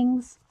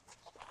things.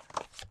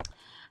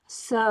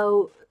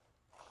 So,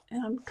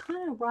 and I'm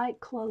kind of right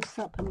close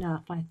up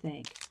enough, I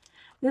think.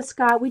 This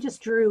guy, we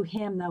just drew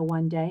him though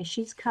one day.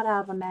 She's cut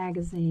out of a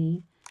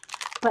magazine.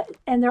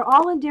 And they're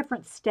all in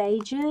different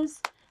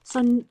stages.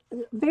 So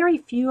very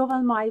few of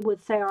them I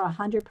would say are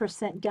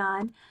 100%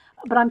 done,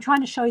 but I'm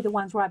trying to show you the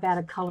ones where I've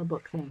added color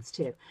book things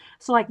too.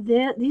 So like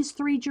these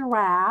three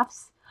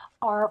giraffes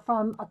are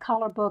from a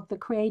color book, the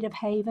Creative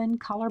Haven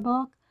color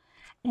book,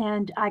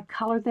 and I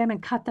colored them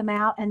and cut them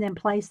out and then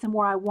placed them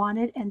where I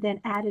wanted and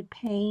then added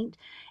paint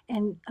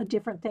and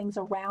different things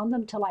around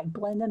them to like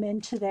blend them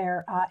into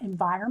their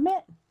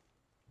environment.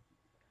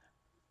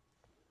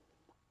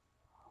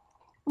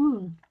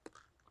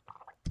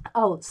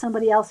 Oh,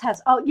 somebody else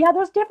has. Oh, yeah,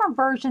 there's different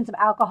versions of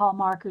alcohol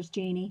markers,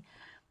 Jeannie.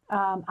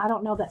 I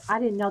don't know that, I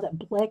didn't know that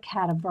Blick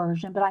had a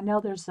version, but I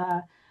know there's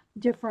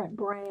different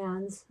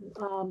brands.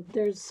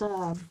 There's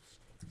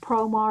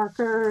Pro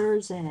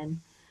Markers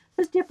and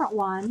there's different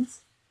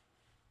ones.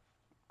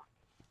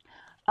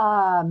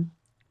 Um,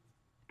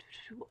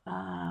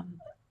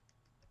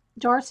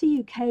 Darcy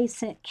UK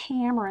sent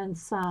Cameron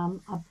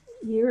some a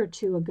year or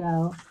two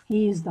ago.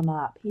 He used them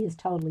up. He has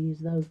totally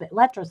used those. But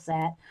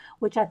Letraset,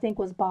 which I think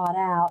was bought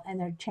out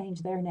and they've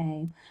changed their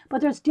name.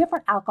 But there's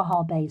different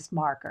alcohol-based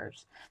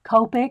markers.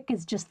 Copic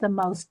is just the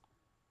most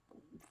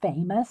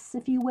famous,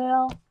 if you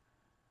will.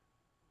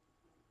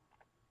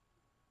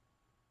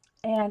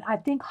 And I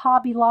think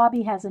Hobby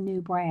Lobby has a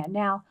new brand.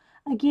 Now,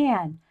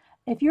 again,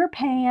 if you're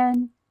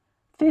paying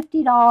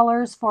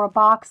 $50 for a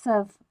box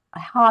of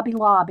Hobby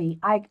Lobby,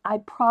 I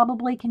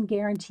probably can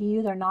guarantee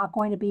you they're not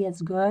going to be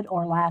as good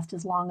or last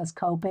as long as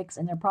Copics,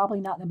 and they're probably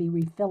not going to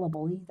be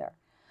refillable either.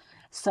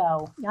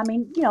 So, I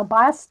mean, you know,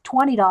 buy a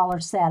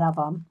 $20 set of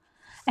them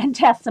and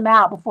test them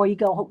out before you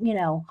go, you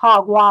know,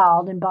 hog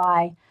wild and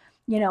buy,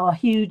 you know, a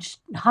huge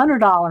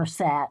 $100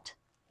 set,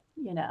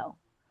 you know.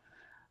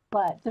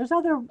 But there's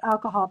other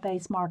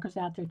alcohol-based markers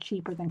out there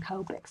cheaper than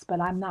Copics,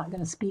 but I'm not going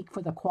to speak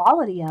for the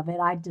quality of it.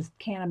 I just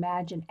can't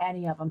imagine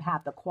any of them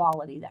have the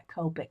quality that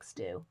Copics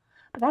do.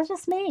 But that's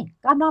just me.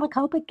 I'm not a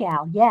Copic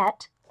gal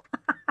yet.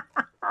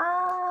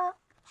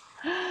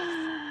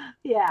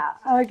 Yeah,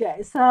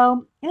 okay.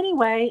 So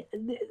anyway,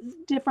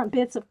 different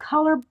bits of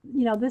color.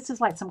 You know, this is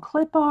like some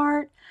clip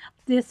art.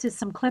 This is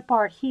some clip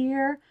art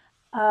here.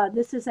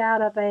 This is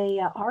out of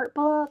a art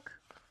book.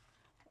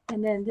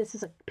 And then this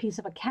is a piece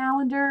of a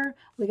calendar.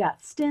 We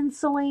got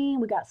stenciling,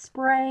 we got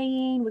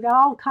spraying, we got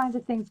all kinds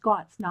of things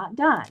going. It's not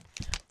done.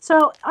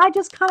 So I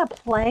just kind of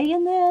play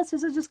in this.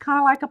 This is just kind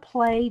of like a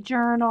play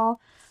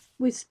journal.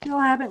 We still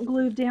haven't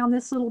glued down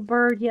this little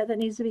bird yet that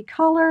needs to be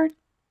colored.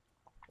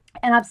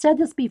 And I've said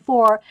this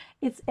before,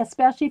 it's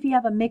especially if you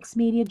have a mixed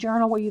media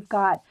journal where you've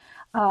got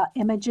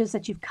images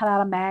that you've cut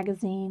out of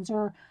magazines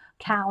or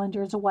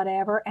calendars or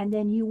whatever, and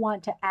then you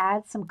want to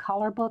add some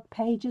color book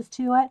pages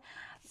to it.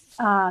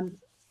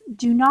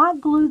 Do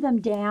not glue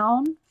them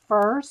down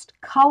first,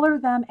 color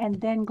them, and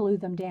then glue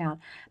them down.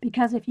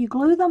 Because if you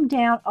glue them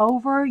down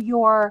over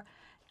your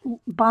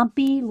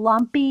bumpy,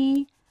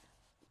 lumpy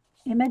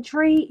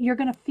imagery, you're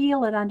going to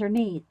feel it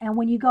underneath. And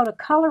when you go to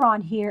color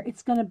on here,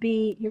 it's going to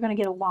be, you're going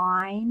to get a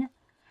line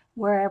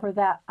wherever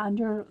that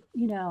under,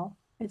 you know,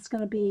 it's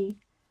going to be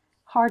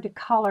hard to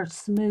color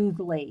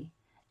smoothly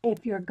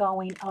if you're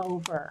going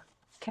over.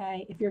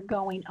 Okay, if you're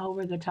going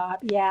over the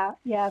top. Yeah,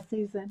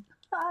 Susan.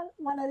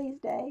 One of these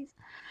days.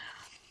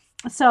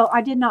 So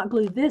I did not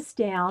glue this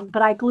down,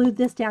 but I glued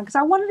this down because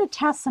I wanted to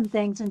test some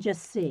things and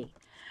just see.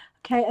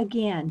 Okay,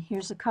 again,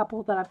 here's a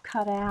couple that I've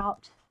cut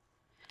out.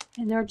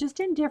 And they're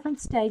just in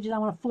different stages. I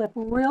want to flip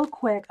real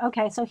quick.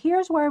 Okay, so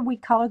here's where we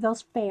colored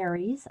those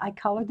fairies. I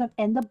colored them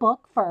in the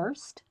book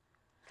first.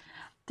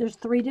 there's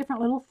 3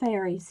 different little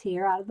fairies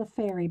here out of the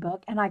fairy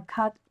book, and I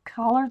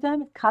colored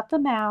them, cut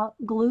them out,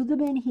 glued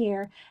them in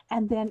here,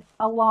 and then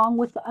along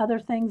with the other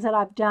things that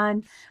I've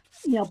done,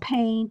 you know,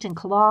 paint and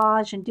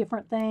collage and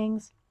different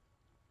things,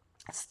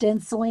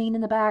 stenciling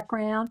in the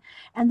background,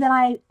 and then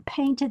I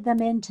painted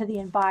them into the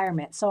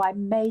environment. So I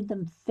made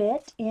them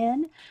fit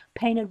in,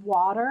 painted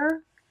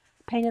water,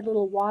 painted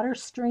little water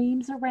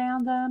streams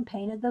around them,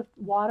 painted the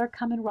water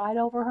coming right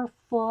over her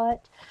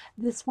foot.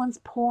 This one's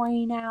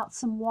pouring out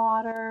some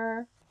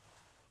water.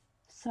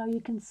 So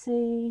you can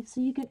see, so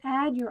you can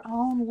add your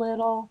own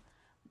little,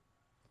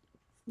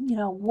 you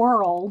know,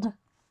 world,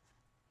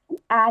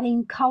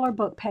 adding color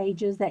book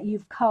pages that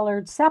you've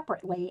colored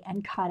separately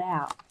and cut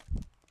out.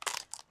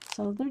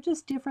 So they're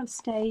just different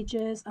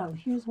stages. Oh,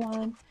 here's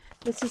one.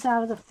 This is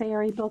out of the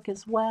fairy book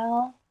as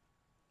well.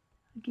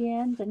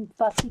 Again, then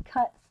fussy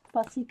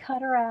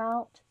cut her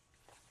out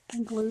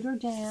and glued her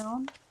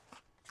down.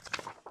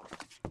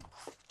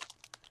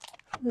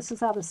 This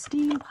is out of the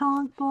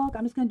steampunk book.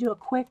 I'm just going to do a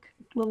quick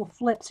little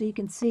flip so you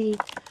can see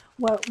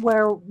what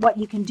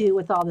you can do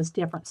with all this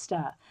different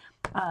stuff.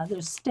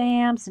 There's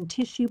stamps and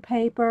tissue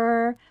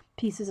paper,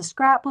 pieces of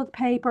scrapbook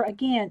paper.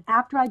 Again,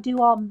 after I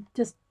do all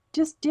just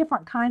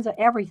different kinds of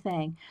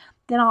everything,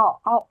 then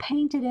I'll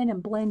paint it in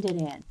and blend it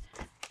in.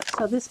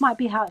 So this might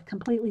be how it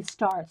completely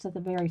starts at the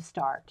very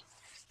start.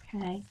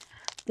 Okay.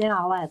 Then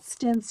I'll add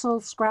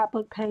stencils,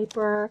 scrapbook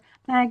paper,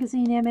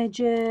 magazine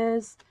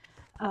images,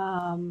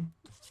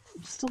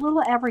 just a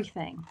little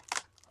everything.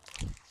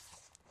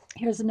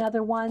 Here's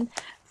another one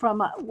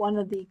from one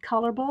of the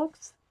color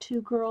books.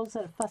 2 girls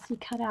that are fussy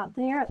cut out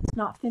there. It's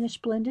not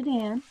finished blended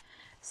in.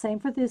 Same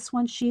for this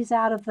one. She's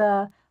out of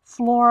the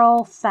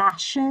Floral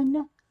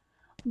Fashion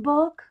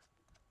book.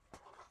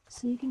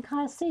 So you can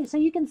kind of see. So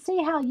you can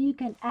see how you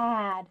can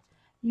add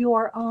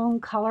your own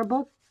color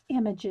book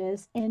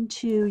images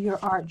into your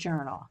art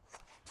journal.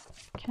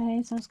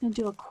 Okay, so I'm just going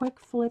to do a quick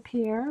flip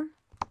here.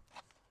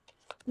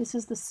 This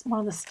is one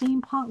of the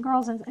steampunk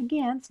girls, and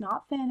again, it's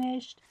not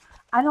finished.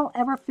 I don't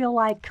ever feel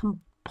like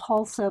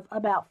compulsive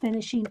about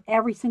finishing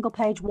every single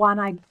page.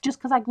 Just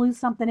because I glue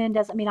something in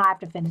doesn't mean I have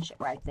to finish it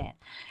right then.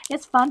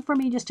 It's fun for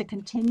me just to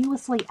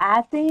continuously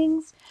add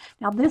things.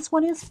 Now this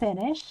one is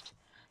finished.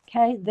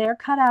 Okay, they're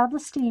cut out of the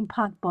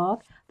steampunk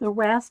book. The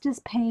rest is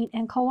paint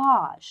and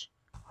collage.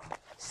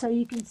 So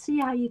you can see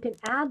how you can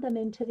add them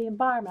into the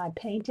environment. I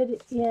painted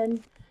it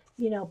in,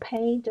 you know,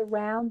 paint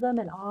around them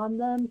and on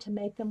them to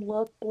make them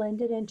look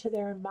blended into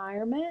their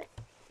environment,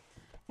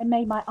 and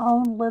made my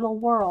own little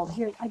world.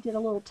 Here, I did a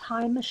little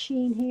time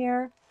machine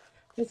here.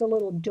 There's a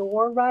little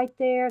door right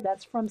there.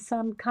 That's from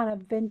some kind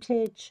of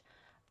vintage,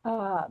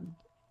 not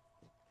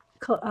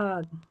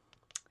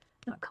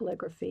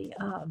calligraphy,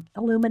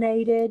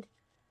 illuminated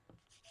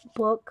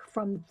book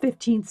from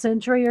 15th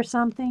century or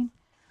something.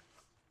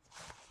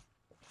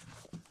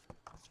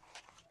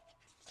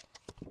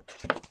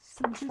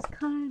 So just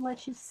kind of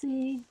let you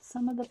see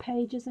some of the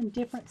pages in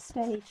different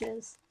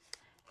stages.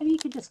 And you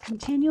can just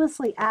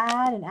continuously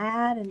add,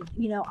 and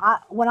you know,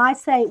 when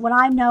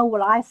I know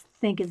what I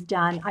think is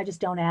done, I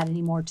just don't add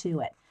any more to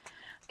it.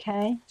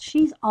 Okay,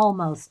 she's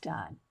almost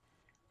done.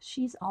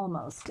 She's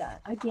almost done.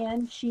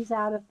 Again, she's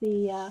out of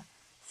the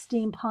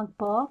steampunk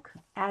book.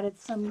 Added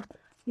some,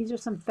 these are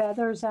some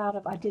feathers out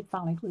of, I did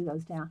finally glue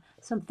those down.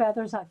 Some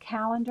feathers,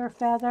 calendar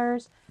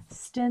feathers,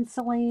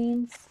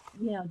 stencilings,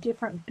 you know,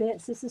 different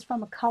bits. This is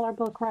from a color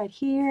book right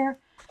here.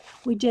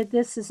 We did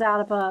this is out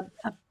of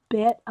a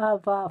bit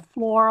of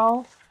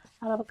floral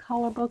out of a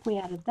color book. We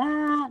added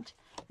that.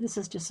 This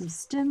is just some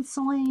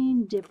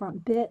stenciling,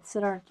 different bits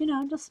that are, you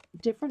know, just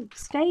different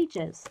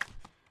stages.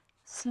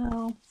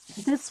 So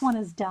this one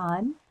is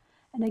done.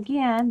 And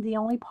again, the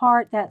only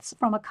part that's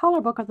from a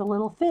color book are the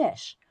little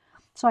fish.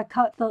 So I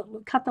cut the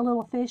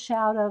little fish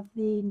out of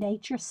the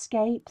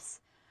Naturescapes,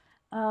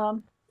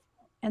 and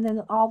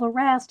then all the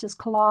rest is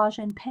collage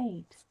and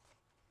paint.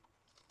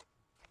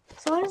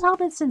 So I just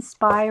hope it's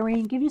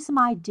inspiring, give you some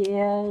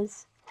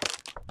ideas,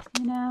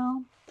 you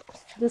know.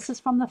 This is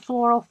from the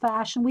Floral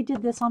Fashion. We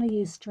did this on a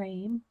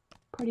Ustream.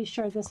 Pretty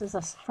sure this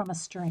is from a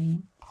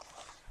stream.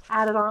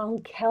 Added our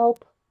own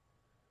kelp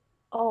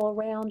all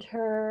around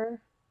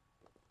her.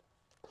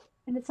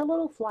 And it's a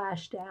little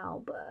flashed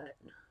out, but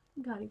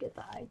you got to get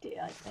the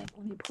idea, I think.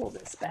 Let me pull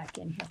this back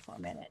in here for a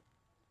minute.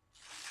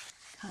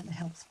 Kind of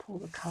helps pull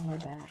the color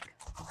back.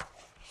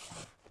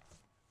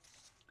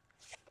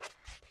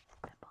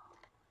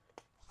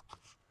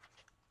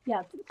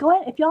 Yeah, go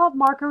ahead. If y'all have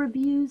marker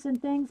reviews and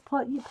things,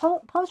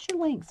 post your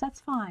links. That's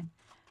fine.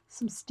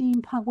 Some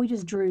steampunk. We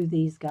just drew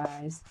these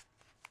guys.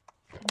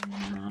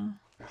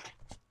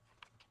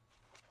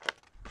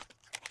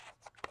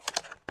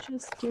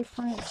 Just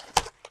different.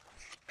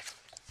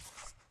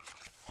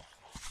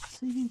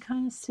 So you can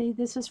kind of see,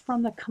 this is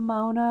from the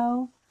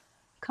Kimono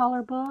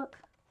color book.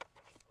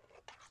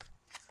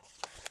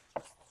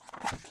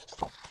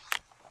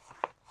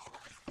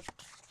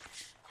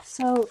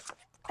 So,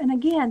 and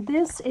again,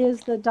 this is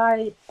the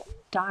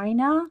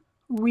Dinah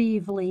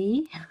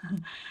Reevely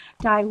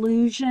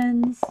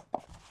Dylusions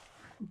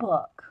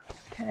book.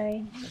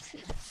 Okay, let's see.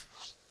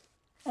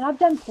 And I've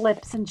done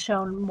flips and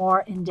shown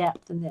more in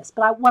depth than this.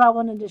 But what I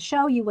wanted to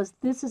show you was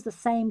this is the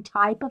same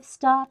type of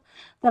stuff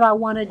that I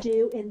want to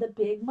do in the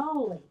Big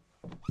Moly.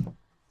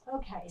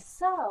 Okay,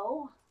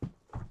 so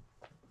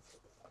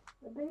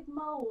the Big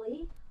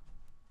Moly,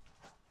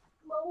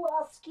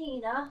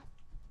 Moleskine.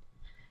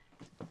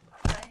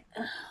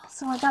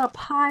 So I got a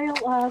pile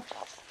of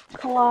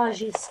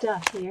collage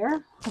stuff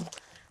here.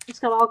 It's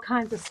got all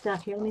kinds of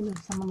stuff here. Let me move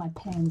some of my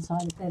pens so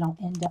they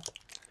don't end up,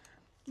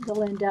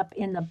 they'll end up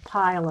in the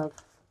pile of.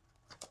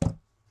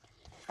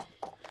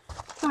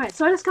 All right,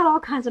 so I just got all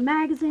kinds of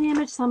magazine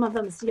images. Some of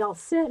them y'all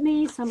sent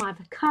me, some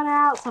I've cut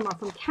out, some are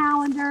from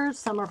calendars,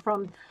 some are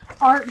from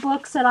art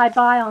books that I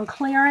buy on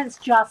clearance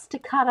just to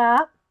cut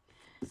up.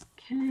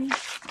 Okay.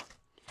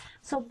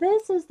 So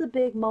this is the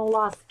Big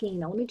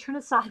Moleskine. Let me turn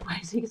it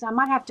sideways because I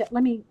might have to,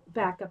 let me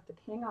back up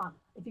hang on.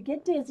 If you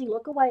get dizzy,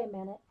 look away a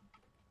minute.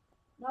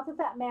 Not that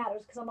that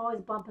matters because I'm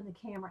always bumping the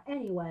camera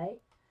anyway.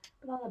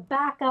 But I'm going to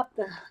back up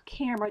the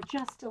camera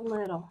just a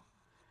little.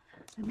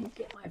 Let me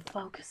get my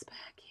focus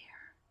back here.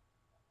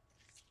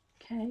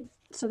 Okay,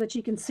 so that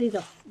you can see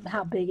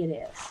how big it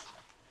is.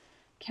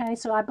 Okay,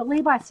 so I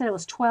believe I said it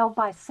was 12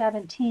 by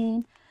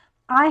 17.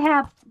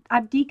 I've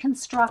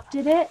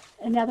deconstructed it.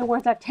 In other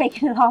words, I've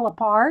taken it all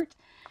apart.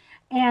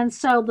 And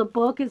so the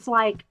book is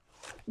like,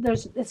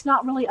 it's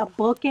not really a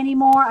book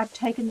anymore.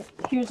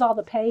 Here's all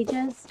the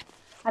pages.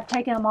 I've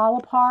taken them all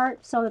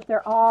apart so that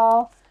they're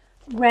all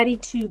ready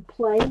to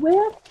play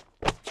with.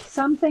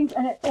 Some things,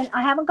 and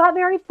I haven't got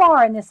very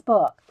far in this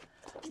book.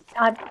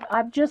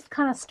 I've just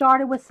kind of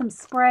started with some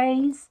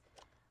sprays,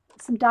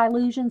 some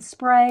Dylusion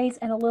sprays,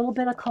 and a little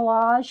bit of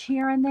collage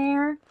here and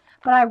there.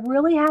 But I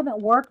really haven't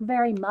worked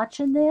very much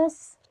in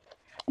this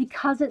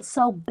because it's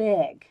so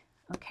big,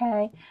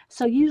 okay?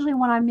 So usually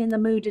when I'm in the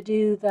mood to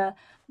do the,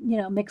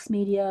 mixed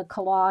media,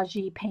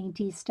 collage-y,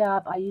 painty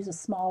stuff, I use a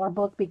smaller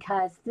book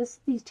because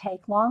these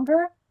take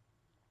longer.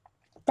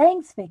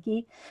 Thanks,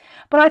 Vicki.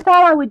 But I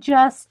thought I would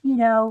just,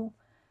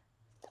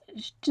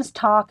 just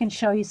talk and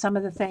show you some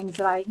of the things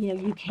that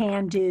you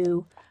can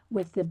do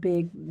with the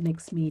big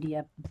mixed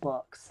media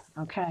books.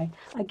 Okay,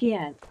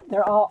 again,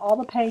 they're all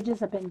the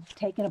pages have been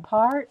taken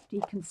apart,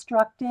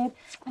 deconstructed,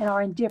 and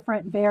are in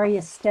different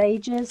various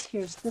stages.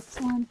 Here's this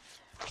one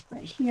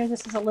right here.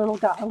 This is got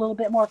a little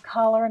bit more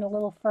color and a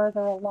little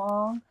further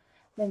along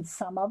than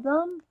some of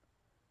them,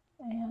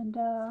 and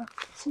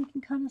so you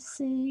can kind of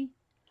see.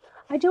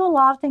 I do a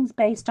lot of things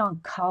based on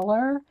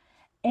color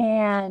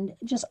and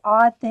just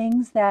odd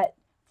things that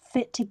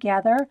fit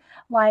together.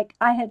 Like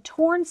I had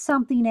torn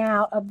something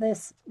out of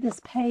this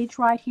page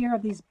right here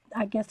of these,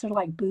 I guess they're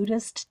like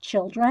Buddhist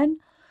children,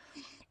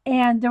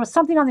 and there was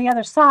something on the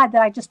other side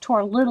that I just tore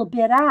a little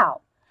bit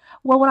out.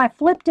 Well, when I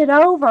flipped it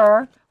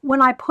over,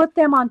 when I put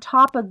them on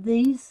top of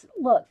these,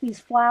 look, these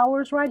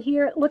flowers right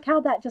here, look how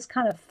that just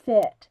kind of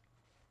fit.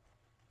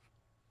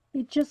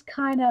 It just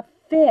kind of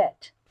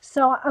fit.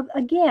 So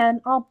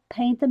again, I'll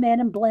paint them in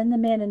and blend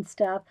them in and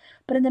stuff.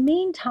 But in the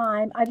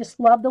meantime, I just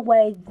love the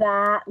way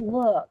that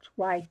looked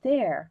right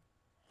there.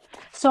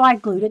 So I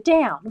glued it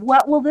down.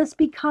 What will this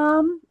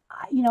become?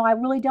 I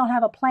really don't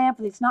have a plan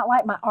for this. It's not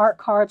like my art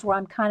cards where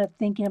I'm kind of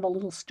thinking of a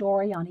little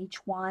story on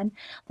each one.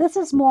 This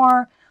is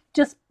more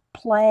just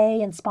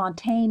play and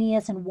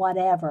spontaneous and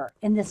whatever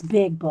in this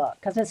big book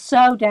because it's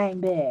so dang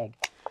big.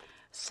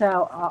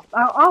 So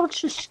I'll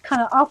just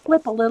I'll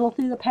flip a little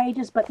through the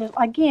pages, but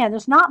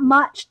there's not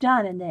much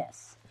done in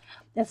this.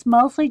 It's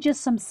mostly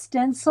just some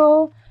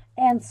stencil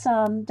and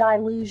some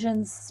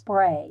Dylusion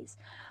sprays.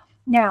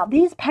 Now,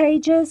 these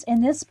pages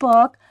in this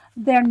book,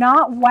 they're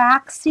not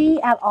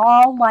waxy at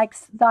all like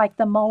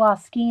the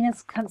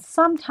Moleskines can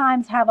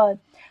sometimes have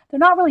they're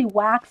not really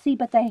waxy,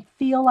 but they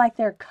feel like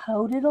they're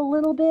coated a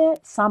little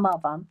bit. Some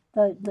of them,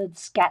 the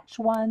sketch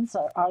ones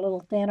are a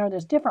little thinner.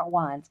 There's different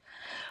ones.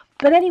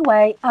 But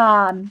anyway,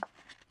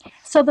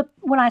 so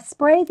when I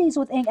spray these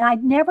with ink, and I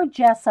never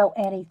gesso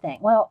anything.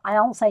 Well, I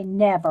don't say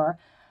never.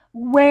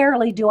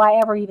 Rarely do I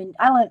ever even,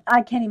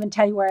 I can't even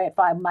tell you where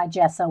my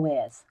gesso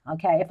is.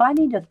 Okay, if I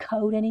need to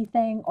coat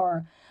anything,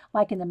 or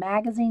like in the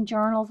magazine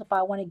journals, if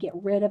I want to get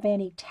rid of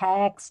any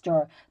text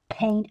or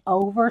paint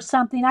over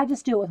something, I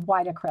just do it with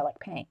white acrylic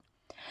paint.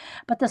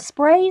 But the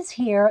sprays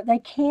here, they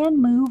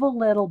can move a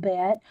little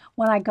bit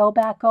when I go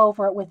back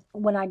over it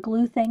when I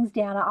glue things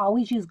down. I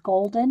always use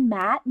golden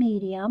matte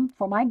medium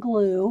for my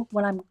glue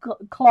when I'm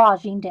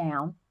collaging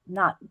down,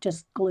 not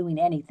just gluing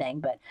anything,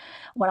 but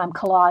when I'm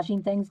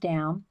collaging things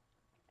down,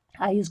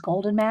 I use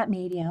golden matte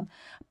medium.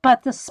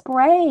 But the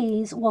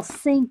sprays will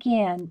sink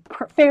in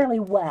fairly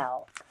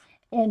well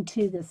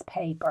into this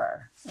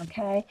paper,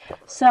 okay?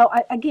 So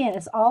again,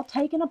 it's all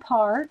taken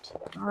apart,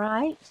 all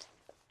right?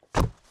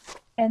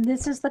 And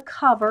this is the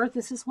cover.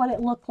 This is what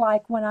it looked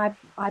like when I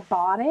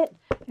bought it.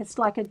 It's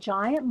like a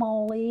giant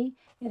moly.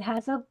 It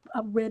has a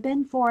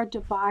ribbon for a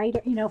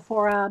divider,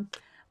 for a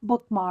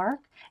bookmark.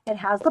 It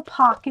has the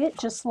pocket,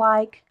 just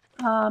like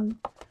a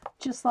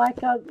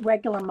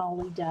regular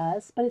moly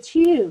does, but it's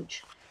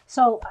huge.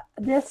 So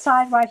this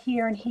side right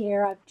here and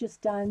here, I've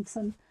just done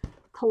some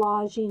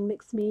collaging,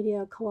 mixed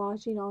media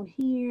collaging on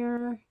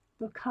here.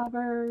 the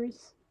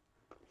covers.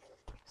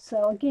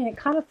 So again, it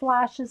kind of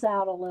flashes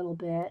out a little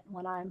bit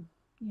when I'm,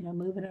 you know,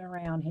 moving it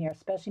around here,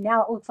 especially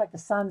now it looks like the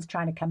sun's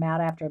trying to come out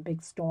after a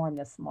big storm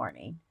this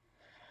morning.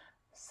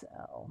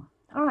 So,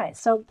 all right.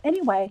 So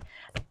anyway,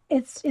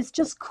 it's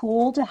just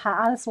cool to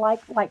have. It's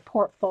like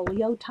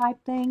portfolio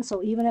type thing.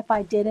 So even if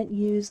I didn't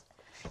use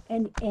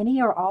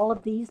any or all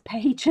of these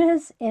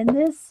pages in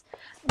this,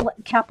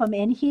 kept them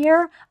in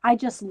here, I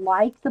just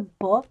like the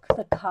book,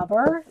 the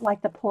cover,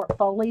 like the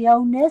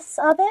portfolio-ness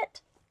of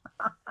it.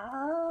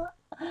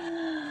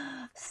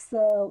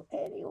 So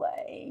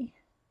anyway,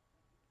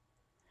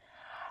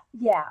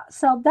 yeah,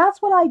 so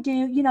that's what I do.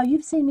 You know,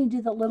 you've seen me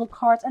do the little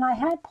cards, and I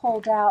had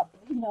pulled out,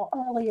 you know,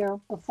 earlier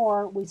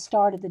before we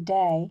started the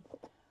day,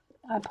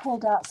 I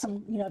pulled out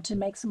some, you know, to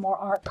make some more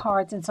art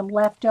cards and some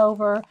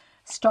leftover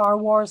Star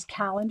Wars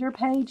calendar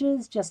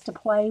pages just to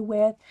play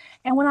with.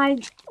 And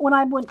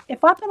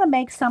if I'm going to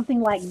make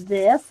something like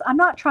this, I'm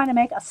not trying to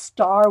make a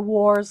Star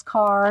Wars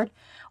card.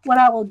 What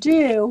I will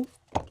do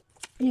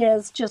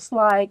is just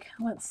like,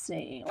 let's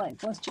see,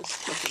 like, let's just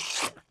skip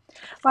this.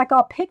 Like,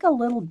 I'll pick a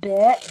little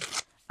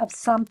bit of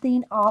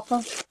something off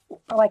of,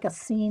 like a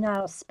scene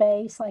out of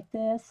space like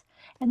this.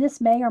 And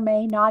this may or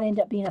may not end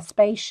up being a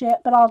spaceship,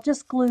 but I'll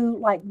just glue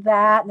like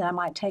that. And then I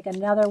might take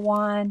another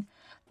one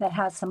that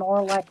has some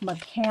more like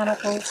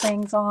mechanical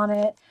things on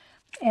it.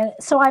 And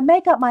so I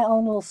make up my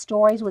own little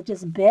stories with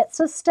just bits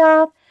of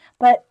stuff.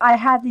 But I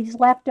had these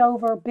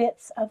leftover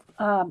bits of,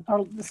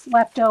 or this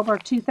leftover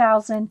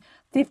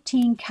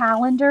 2015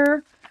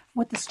 calendar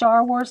with the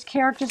Star Wars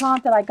characters on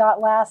it that I got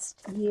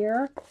last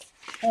year.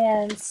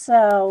 And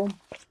so,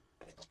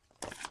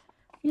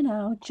 you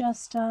know,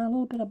 just a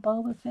little bit of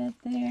Boba Fett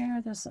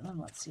there. There's,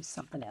 let's see,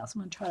 something else.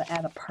 I'm going to try to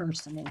add a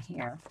person in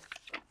here.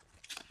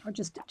 Or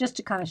just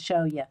to kind of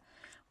show you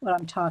what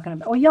I'm talking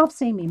about. Well, y'all have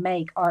seen me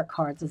make art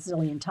cards a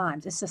zillion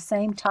times. It's the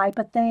same type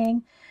of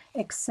thing,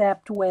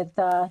 except with,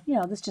 you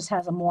know, this just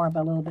has a more of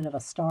a little bit of a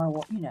Star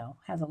Wars, you know,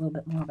 has a little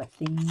bit more of a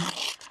theme.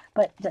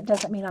 But that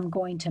doesn't mean I'm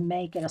going to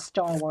make it a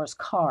Star Wars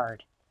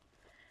card.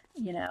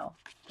 You know,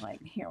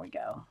 like, here we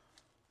go.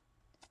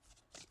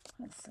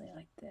 Let's see,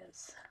 like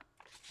this.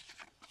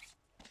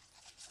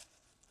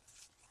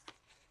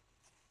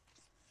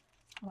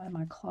 All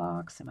my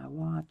clocks and my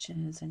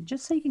watches, and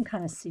just so you can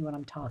kind of see what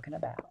I'm talking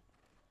about.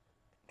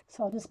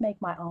 So I'll just make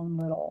my own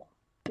little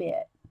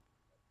bit,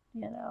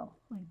 you know,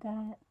 like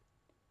that.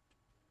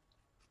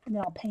 And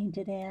then I'll paint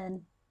it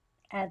in,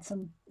 add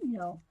some, you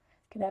know,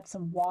 it could have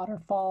some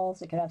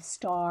waterfalls, it could have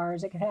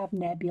stars, it could have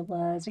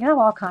nebulas, it could have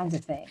all kinds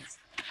of things.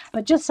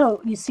 But just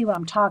so you see what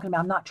I'm talking about,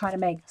 I'm not trying to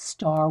make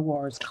Star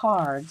Wars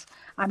cards.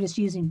 I'm just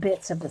using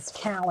bits of this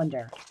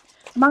calendar.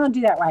 I'm not going to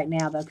do that right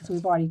now, though, because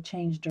we've already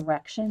changed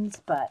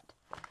directions. But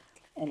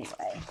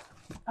anyway,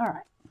 all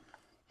right.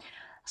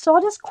 So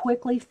I'll just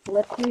quickly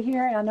flip through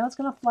here. And I know it's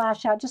going to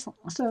flash out just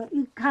so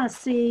you kind of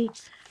see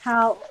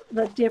how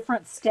the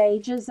different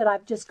stages that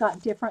I've just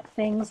got different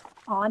things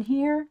on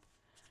here.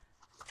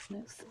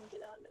 Let's see,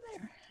 get under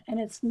there. And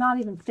it's not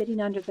even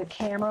fitting under the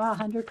camera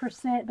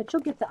 100%, but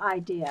you'll get the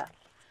idea.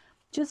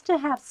 Just to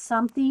have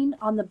something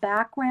on the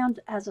background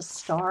as a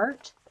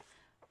start,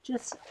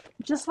 just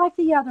like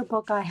the other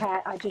book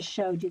I just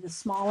showed you, the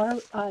smaller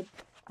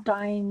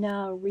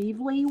Dina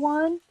Reevely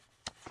one.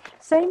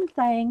 Same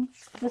thing.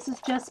 This is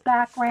just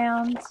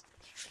backgrounds.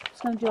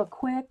 Just going to do a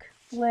quick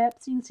flip.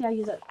 So you can see I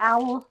use an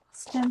owl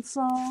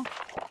stencil.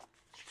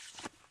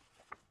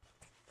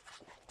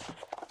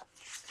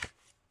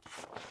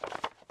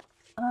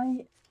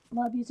 I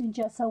love using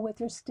gesso with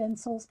your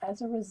stencils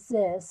as a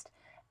resist,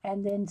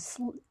 and then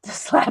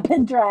slap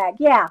and drag.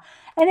 Yeah,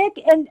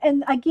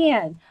 and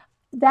again,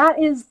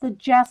 that is the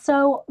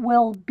gesso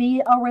will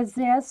be a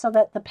resist so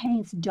that the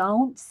paints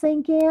don't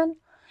sink in.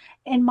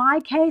 In my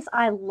case,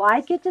 I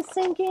like it to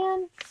sink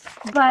in,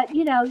 but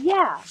you know,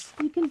 yeah,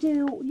 you can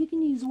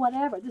use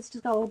whatever. This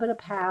just got a little bit of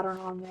pattern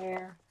on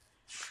there.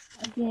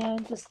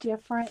 Again, just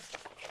different.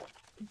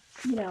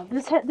 You know,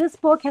 this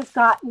book has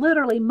got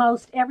literally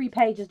most every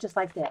page is just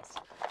like this.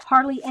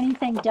 Hardly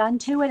anything done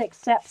to it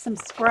except some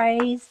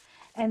sprays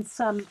and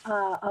some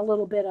a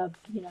little bit of,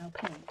 you know,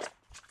 paint,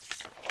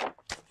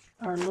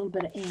 or a little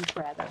bit of ink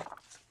rather.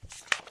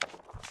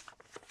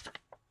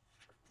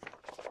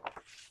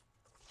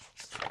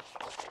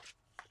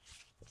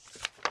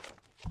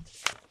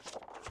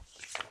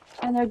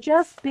 And they're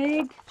just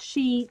big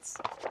sheets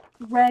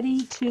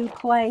ready to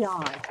play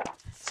on.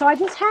 So I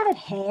just have it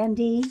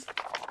handy.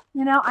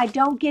 You know, I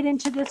don't get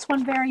into this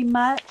one very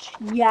much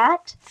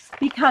yet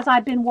because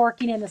I've been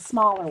working in the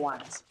smaller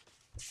ones.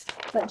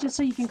 But just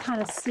so you can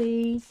kind of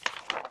see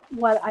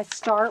what I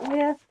start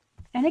with.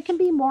 And it can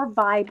be more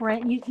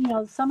vibrant. You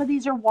know, some of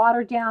these are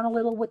watered down a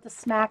little with the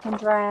smack and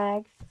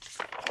drag.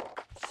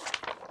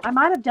 I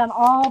might have done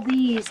all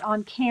these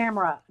on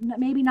camera.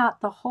 Maybe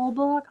not the whole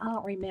book. I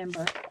don't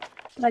remember.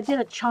 But I did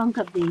a chunk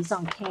of these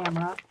on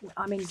camera.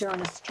 I mean, during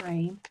the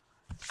stream.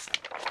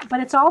 But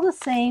it's all the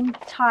same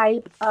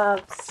type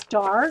of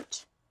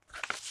start.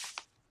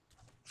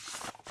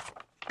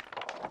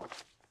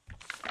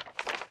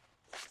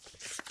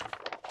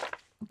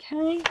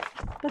 Okay,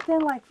 But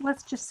then, like,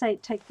 let's just say,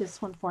 take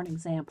this one for an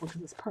example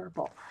because it's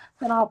purple.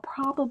 Then I'll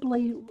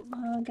probably,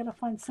 gotta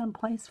find some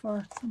place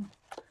for some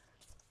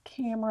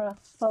camera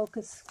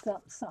focus,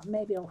 something.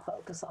 Maybe it'll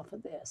focus off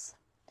of this.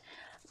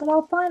 But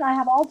I'll find I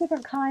have all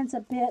different kinds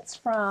of bits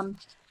from,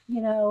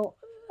 you know,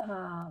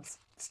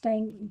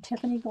 stained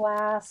Tiffany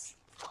glass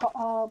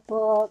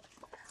book.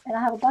 And I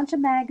have a bunch of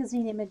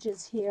magazine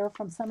images here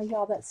from some of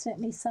y'all that sent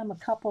me some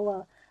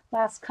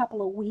last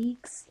couple of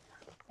weeks.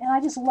 And I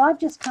just love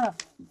just kind of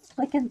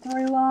flicking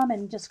through them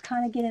and just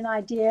kind of getting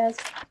ideas.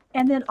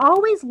 And then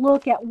always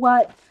look at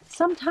what,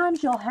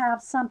 sometimes you'll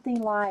have something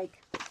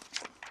like,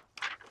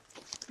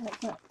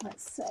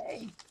 let's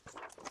say,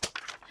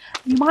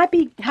 you might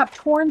have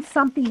torn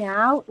something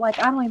out. Like,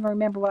 I don't even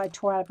remember what I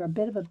tore out of a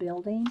bit of a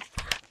building.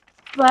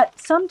 But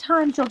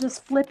sometimes you'll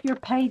just flip your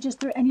pages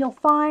through and you'll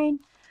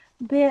find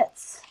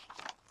bits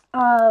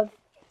of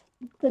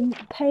the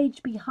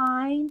page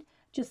behind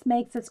just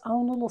makes its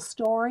own little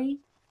story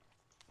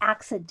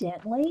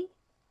accidentally.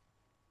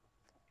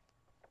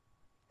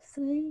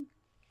 See?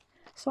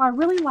 So I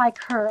really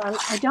like her.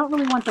 I don't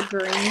really want the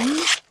green.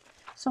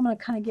 So I'm going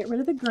to kind of get rid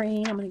of the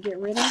green. I'm going to get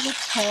rid of the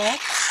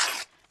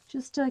text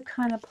just to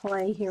kind of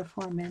play here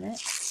for a minute.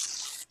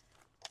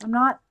 I'm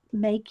not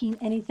making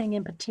anything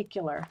in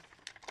particular.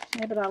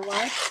 Okay, but I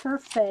like her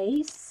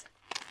face.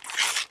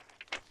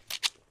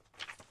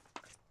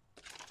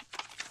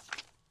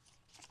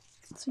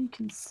 So you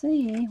can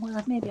see,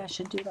 well, maybe I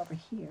should do it over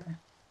here.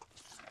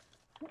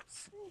 Let's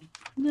see.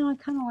 No, I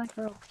kind of like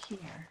her over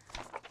here.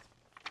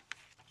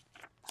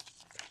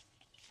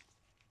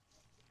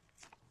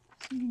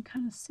 So you can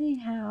kind of see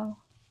how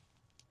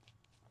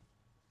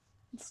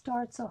it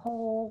starts a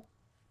whole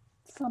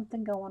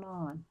something going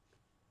on.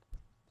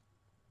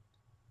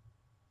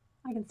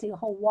 I can see a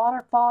whole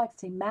waterfall, I can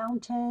see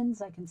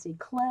mountains, I can see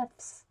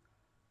cliffs.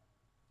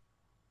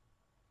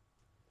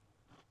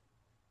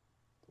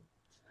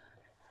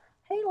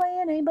 Hey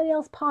Lan, anybody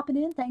else popping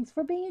in? Thanks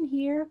for being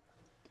here.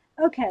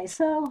 Okay,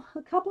 so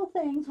a couple of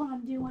things when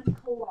I'm doing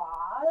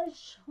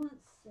collage.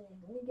 Let's see,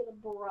 let me get a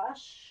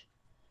brush.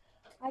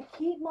 I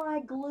keep my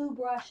glue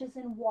brushes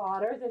in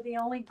water. They're the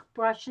only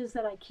brushes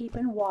that I keep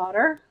in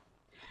water.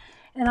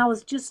 And I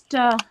was just,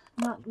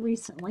 not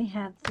recently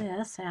had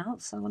this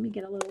out, so let me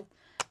get a little,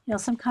 you know,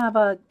 some kind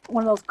of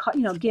one of those,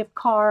 you know, gift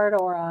card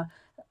or a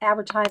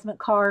advertisement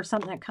card or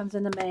something that comes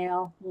in the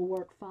mail will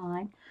work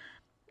fine.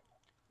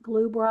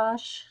 Glue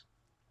brush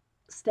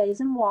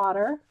stays in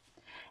water.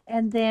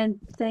 And then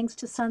thanks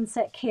to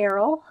Sunset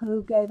Carol,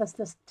 who gave us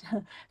this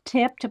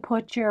tip to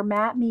put your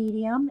matte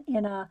medium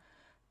in a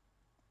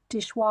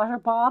dishwater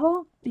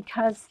bottle,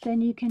 because then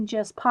you can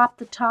just pop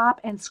the top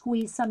and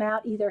squeeze some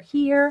out either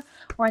here,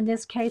 or in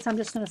this case I'm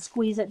just going to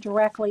squeeze it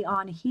directly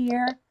on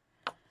here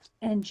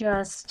and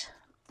just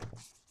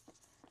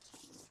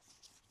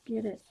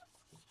get it.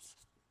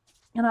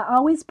 And I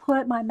always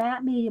put my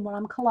matte medium when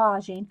I'm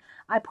collaging,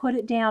 I put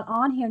it down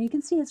on here, and you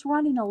can see it's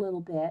running a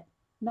little bit.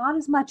 Not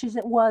as much as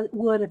it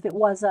would if it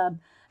was a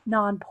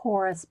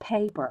non-porous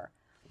paper.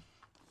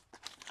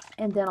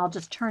 And then I'll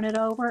just turn it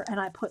over and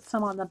I put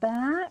some on the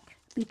back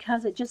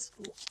because it just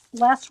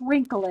less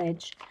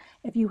wrinklage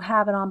if you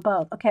have it on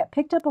both. Okay, I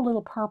picked up a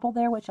little purple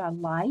there, which I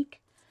like.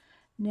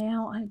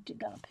 Now I'm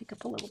gonna pick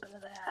up a little bit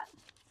of that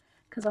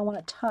because I want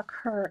to tuck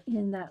her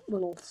in that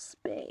little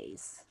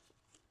space.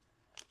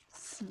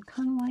 So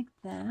kind of like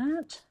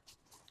that.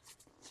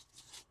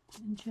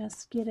 And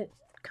just get it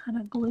kind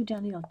of glued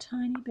down a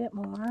tiny bit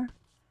more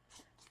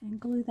and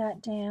glue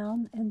that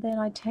down, and then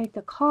I take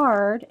the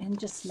card and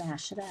just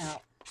smash it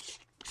out.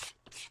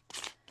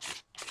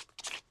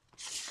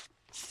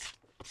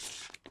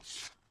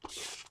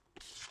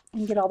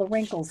 And get all the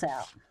wrinkles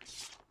out.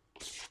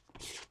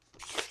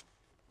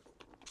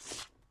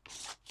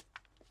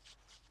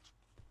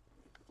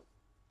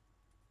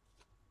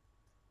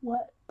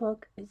 What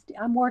book is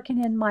I'm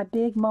working in my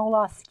big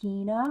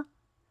Moleskine,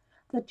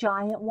 the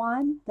giant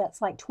one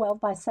that's like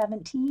 12 by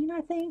 17, I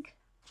think.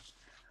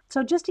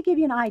 So just to give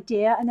you an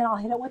idea, and then I'll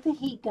hit it with the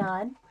heat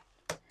gun.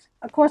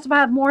 Of course, if I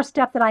have more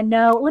stuff that I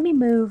know, let me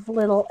move a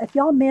little. If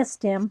y'all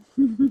missed him,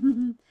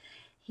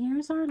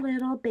 here's our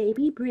little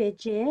baby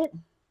Bridget,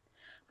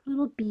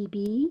 little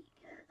BB,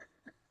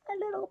 a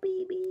little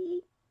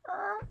BB.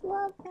 I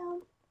love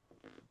him.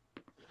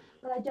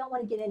 But I don't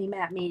want to get any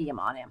matte medium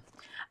on him.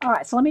 All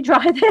right, so let me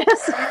try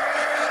this.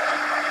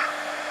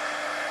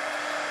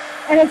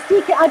 And it's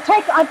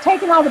I've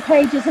taken all the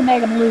pages and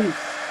made them loose.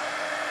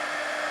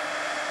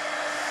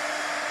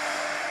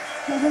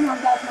 So then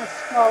I've got my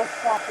scroll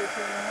stopper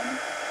in.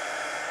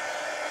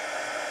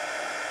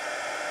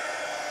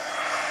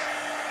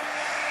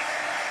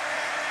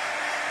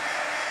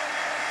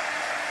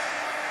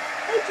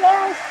 Hey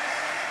Jess,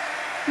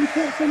 you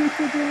can't see me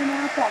figuring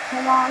out that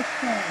collage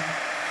thing.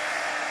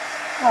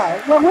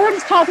 Oh, well, we're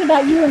just talking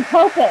about you and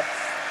Copics.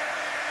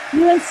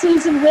 You and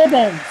Susan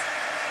Ribbons.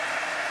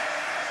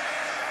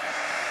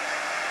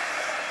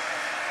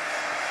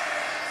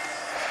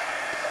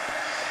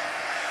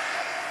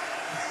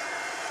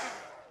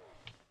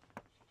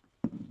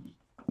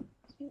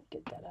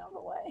 Get that out of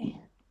the way.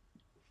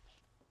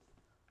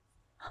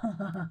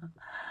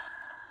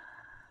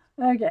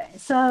 Okay,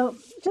 so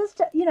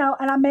just,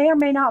 and I may or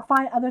may not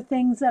find other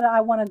things that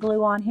I want to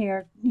glue on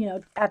here,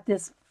 at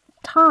this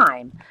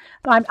time.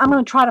 But I'm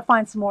going to try to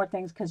find some more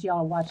things because y'all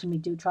are watching me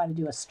try to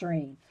do a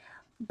stream.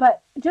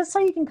 But just so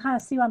you can kind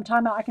of see what I'm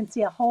talking about, I can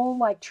see a whole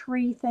like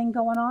tree thing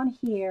going on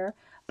here,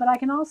 but I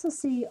can also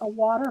see a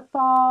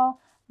waterfall.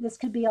 This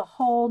could be a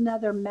whole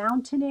nother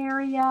mountain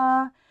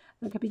area.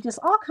 There could be just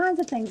all kinds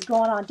of things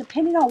going on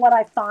depending on what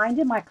I find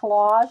in my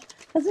collage.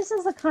 Because this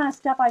is the kind of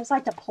stuff I just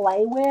like to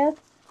play with.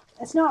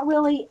 It's not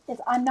really,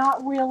 I'm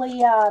not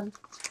really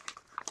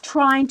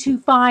trying to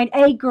find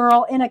a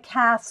girl in a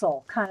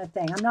castle kind of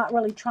thing. I'm not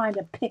really trying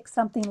to pick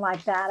something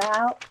like that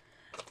out.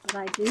 But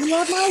I do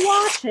love my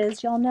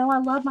watches. Y'all know I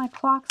love my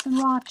clocks and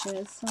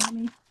watches.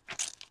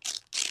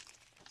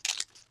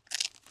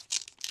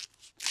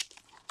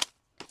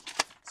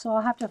 So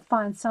I'll have to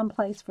find some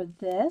place for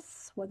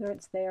this. Whether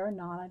it's there or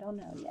not, I don't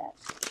know yet.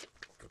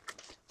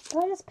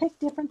 But I just pick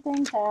different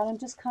things out and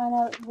just kind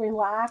of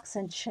relax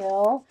and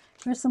chill.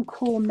 Here's some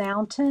cool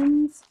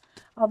mountains.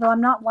 Although I'm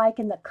not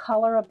liking the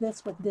color of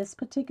this with this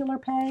particular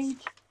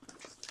page.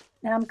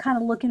 Now I'm kind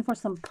of looking for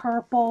some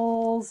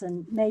purples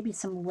and maybe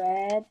some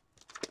red.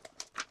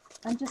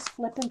 I'm just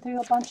flipping through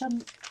a bunch of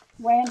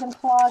random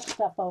collage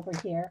stuff over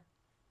here.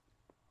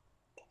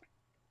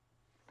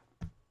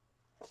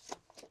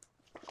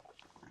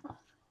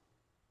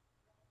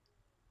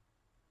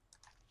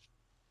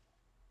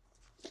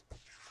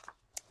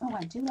 Oh,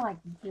 I do like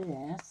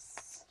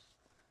this.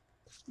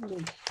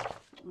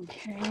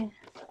 Okay.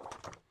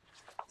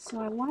 So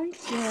I like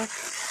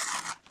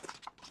this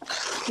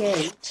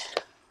gate.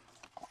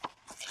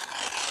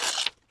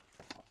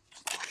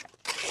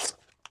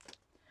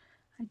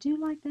 I do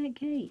like that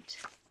gate.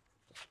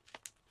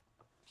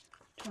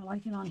 Do I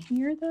like it on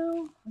here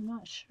though? I'm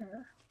not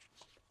sure.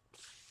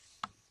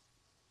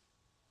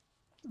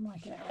 I'm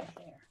liking it right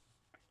there.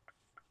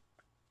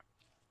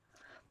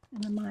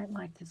 And I might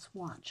like this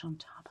watch on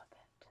top of it.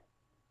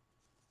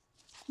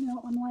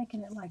 No, I'm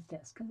liking it like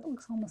this because it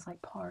looks almost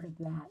like part of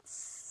that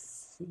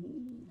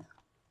scene.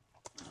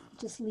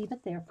 Just leave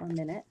it there for a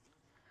minute.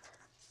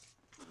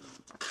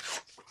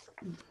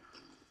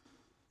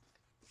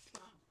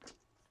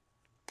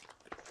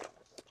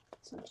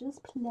 So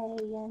just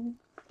playing.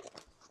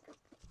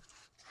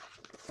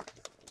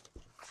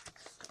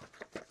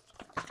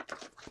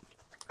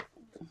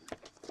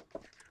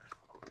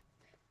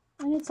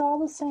 And it's all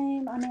the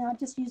same. I mean, I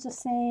just use the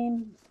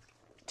same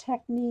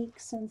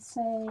techniques and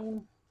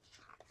same,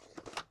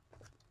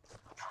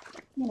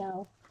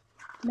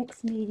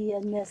 mixed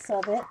media-ness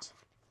of it.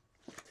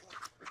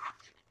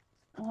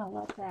 Oh, I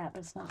love that, but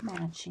it's not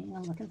matching.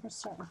 I'm looking for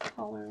certain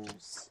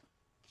colors.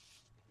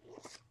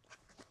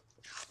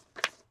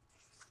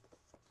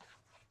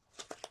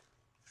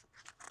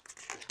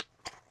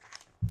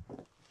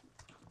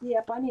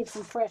 Yep, I need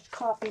some fresh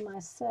coffee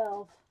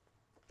myself.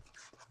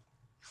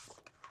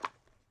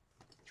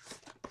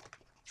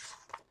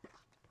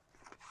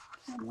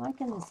 I'm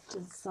liking this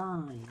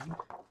design.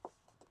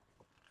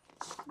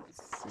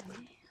 Let's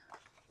see.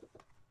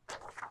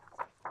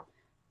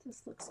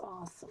 This looks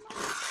awesome.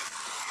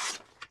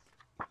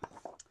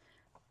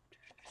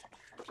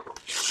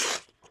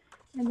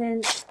 And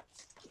then,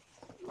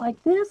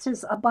 like this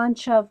is a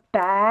bunch of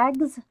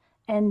bags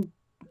and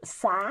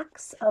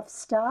sacks of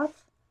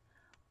stuff.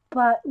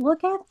 But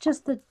look at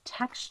just the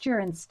texture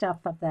and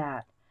stuff of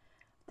that.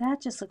 That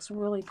just looks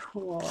really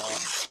cool.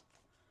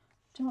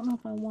 Don't know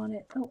if I want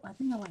it. Oh, I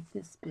think I like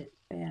this bit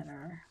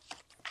better.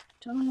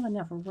 Don't have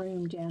enough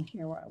room down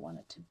here where I want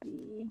it to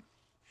be.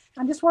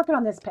 I'm just working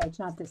on this page,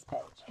 not this page.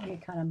 Let me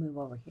kind of move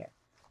over here.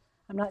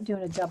 I'm not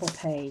doing a double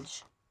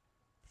page.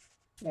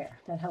 There,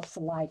 that helps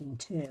the lighting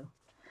too.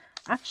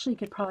 Actually, you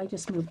could probably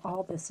just move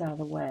all this out of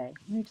the way.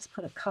 Let me just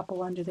put a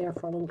couple under there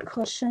for a little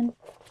cushion.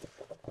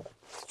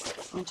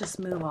 And just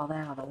move all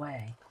that out of the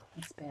way.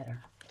 That's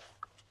better.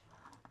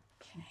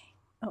 Okay.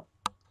 Oh,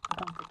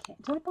 did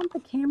I bump the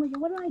camera?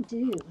 What did I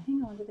do?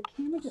 Hang on, did the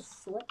camera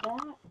just slip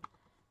back?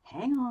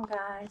 Hang on,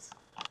 guys.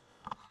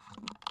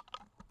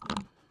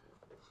 I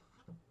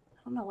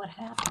don't know what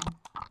happened.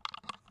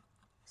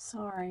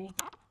 Sorry.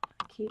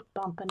 I keep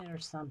bumping it or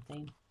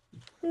something.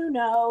 Who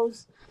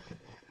knows?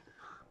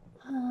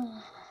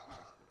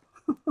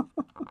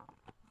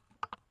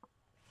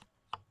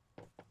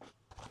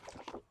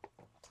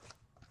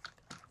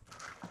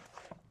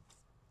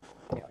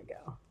 There we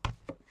go.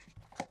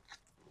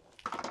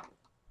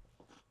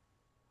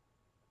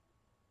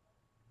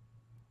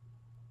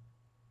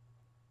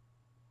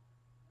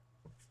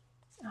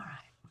 All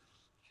right.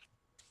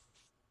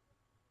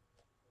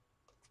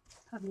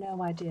 I have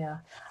no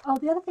idea. Oh,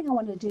 the other thing I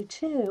wanted to do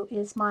too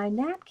is my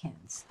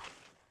napkins.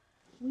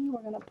 We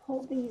were going to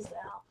pull these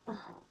out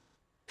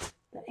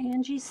that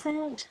Angie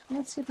sent.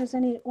 Let's see if there's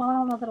any. Well, I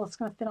don't know that it's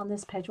going to fit on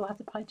this page. We'll have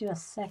to probably do a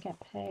second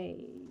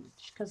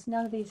page because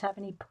none of these have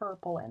any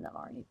purple in them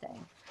or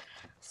anything.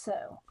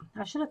 So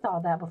I should have thought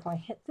of that before I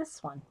hit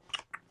this one.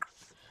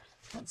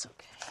 That's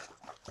okay.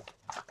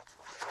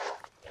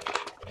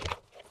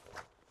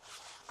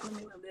 Let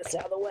me move this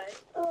out of the way.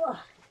 Ugh.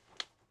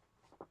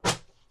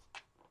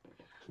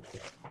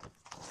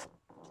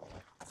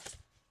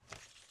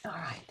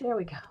 There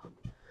we go.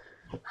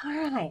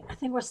 All right, I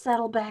think we're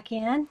settled back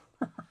in.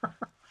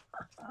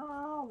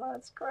 Oh,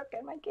 that's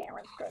crooked. My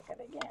camera's crooked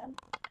again.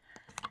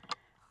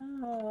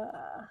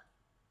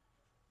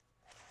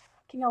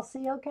 Can y'all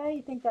see okay?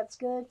 You think that's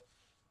good?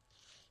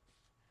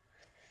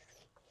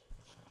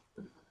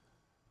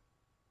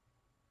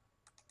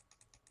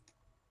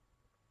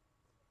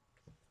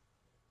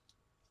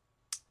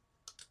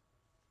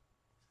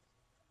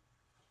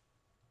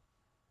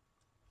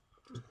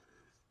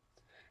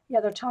 Yeah,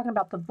 they're talking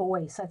about The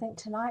Voice. I think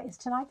is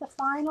tonight the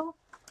final?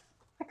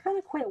 I kind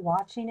of quit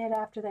watching it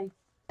after they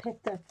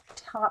picked the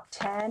top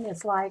 10.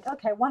 It's like,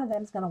 okay, one of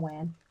them's going to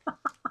win.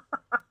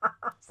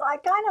 So I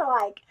kind of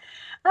like,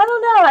 I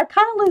don't know, I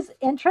kind of lose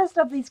interest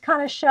of these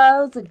kind of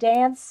shows, the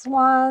dance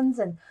ones.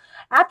 And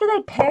after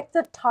they pick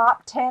the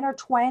top 10 or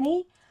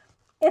 20,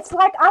 it's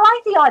like, I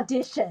like the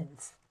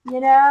auditions, you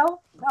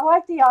know? I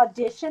like the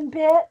audition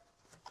bit.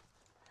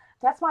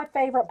 That's my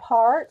favorite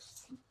part.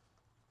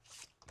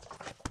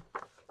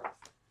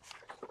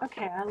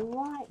 Okay, I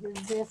like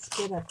this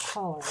bit of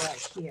color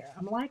right here.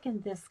 I'm liking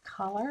this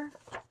color.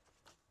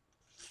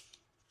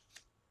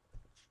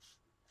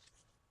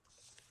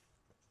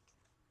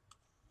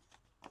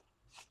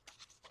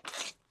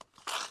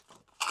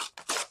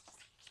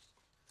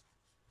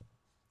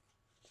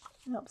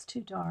 Nope, it's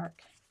too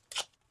dark.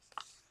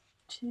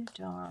 Too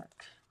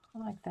dark. I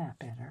like that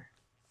better.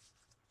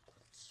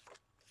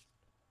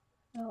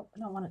 Nope, I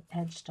don't want it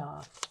edged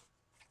off.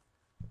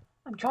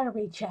 I'm trying to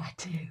reach out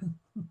too.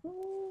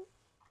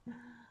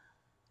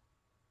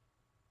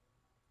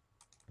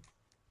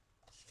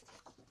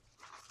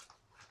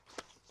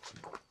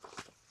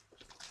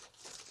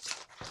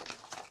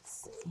 Let's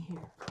see here.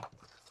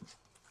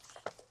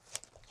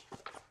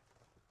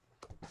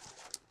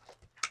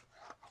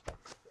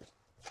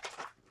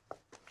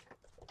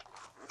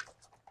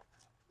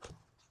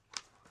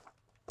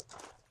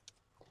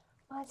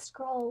 I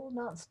scroll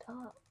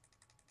nonstop.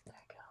 There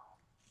you go.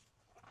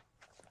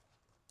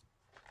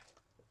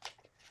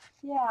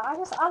 Yeah,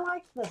 I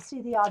like to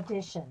see the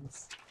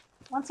auditions.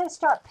 Once I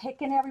start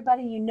picking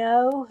everybody, you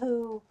know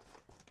who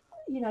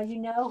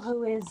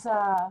is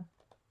the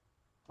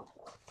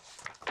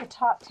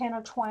top 10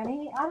 or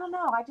 20. I don't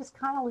know. I just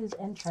kind of lose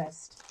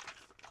interest.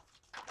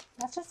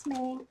 That's just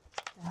me.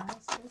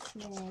 That's just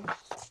me.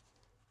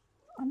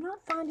 I'm not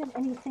finding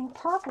anything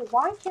purple.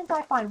 Why can't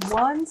I find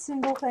one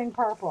single thing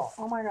purple?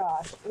 Oh my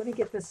gosh. Let me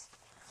get this.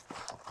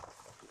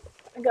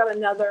 I got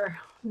another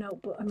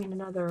notebook.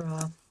 Another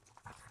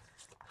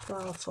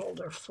file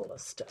folder full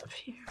of stuff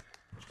here.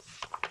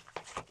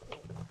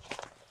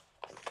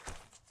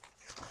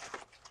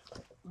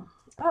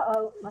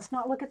 Uh-oh. Let's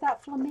not look at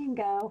that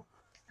flamingo.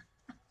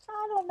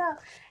 I don't know.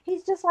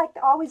 He's just like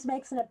always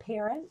makes an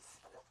appearance.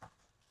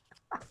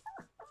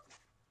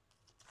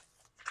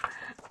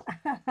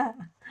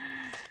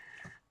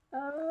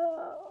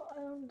 Oh,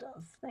 I'm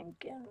just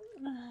thinking.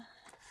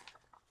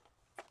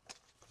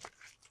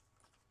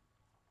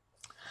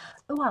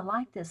 Oh, I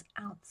like this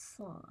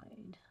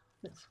outside.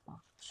 This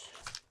watch.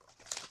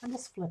 I'm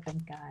just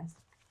flipping, guys.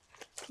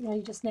 You know,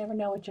 you just never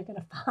know what you're going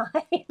to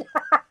find.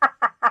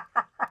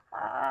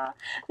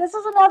 This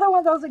is another one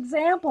of those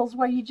examples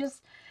where you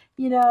just,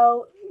 you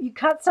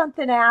cut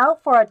something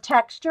out for a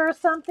texture or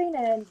something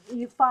and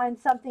you find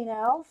something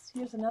else.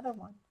 Here's another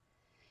one.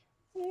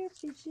 Here,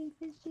 fishy,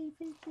 fishy,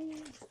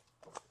 fishy.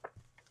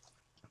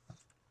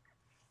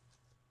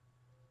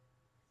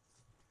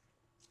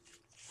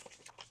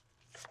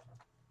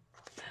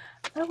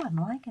 Oh, I'm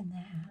liking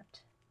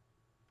that.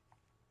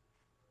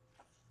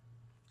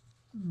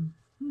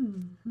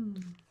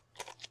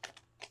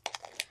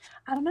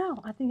 I don't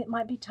know. I think it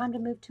might be time to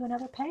move to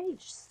another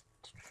page.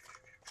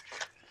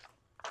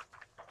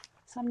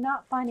 So I'm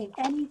not finding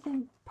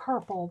anything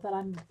purple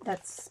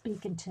that's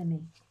speaking to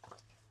me.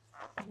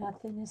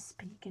 Nothing is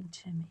speaking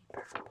to me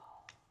purple.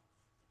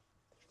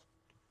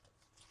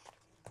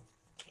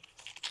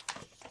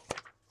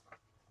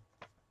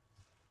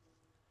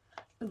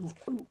 Ooh,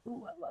 ooh,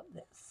 ooh, I love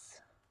this.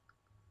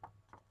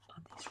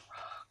 Love these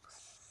rocks.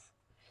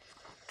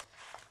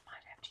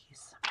 Might have to use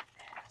some of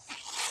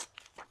this.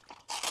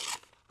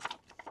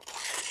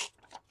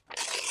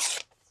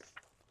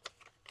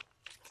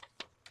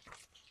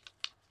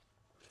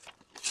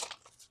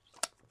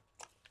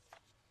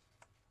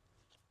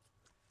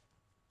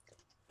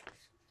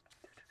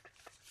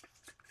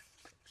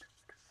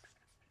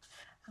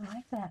 I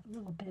like that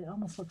little bit. It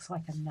almost looks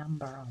like a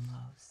number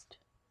almost.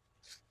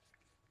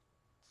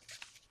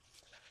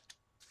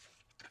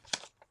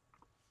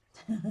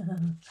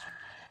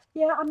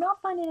 Yeah, I'm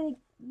not finding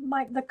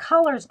the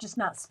color's just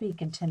not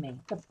speaking to me.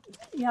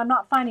 I'm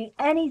not finding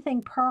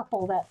anything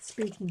purple that's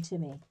speaking to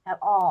me at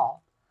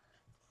all.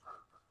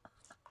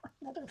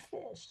 Another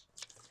fish.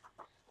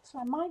 So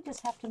I might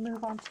just have to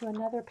move on to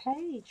another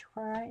page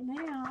for right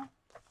now,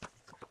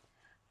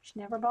 which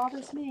never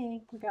bothers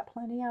me. We got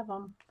plenty of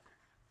them.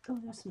 Oh,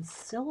 there's some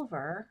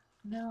silver.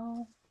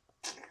 No.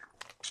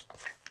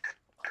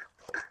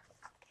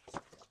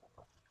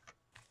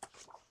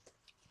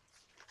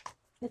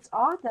 It's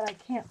odd that I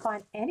can't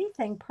find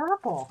anything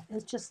purple.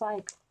 It's just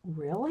like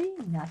Really?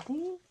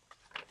 Nothing?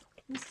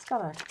 This has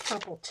got a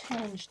purple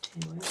tinge to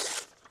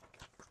it.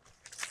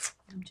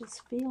 I'm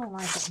just feeling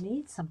like it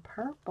needs some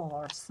purple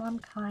or some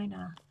kind of...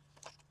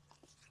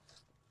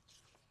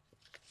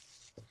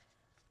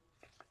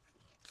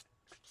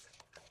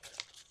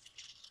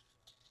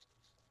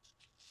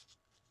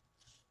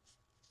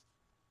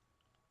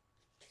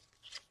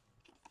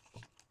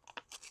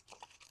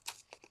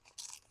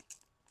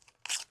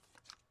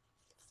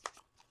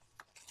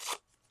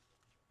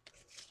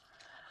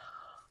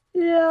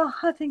 Yeah,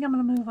 I think I'm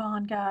going to move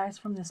on, guys,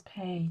 from this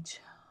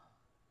page.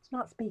 It's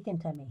not speaking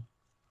to me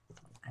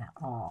at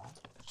all.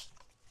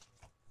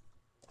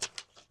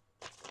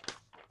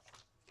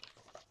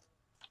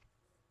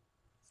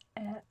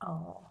 At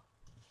all.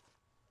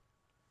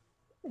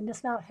 And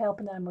it's not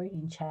helping that I'm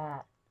reading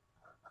chat.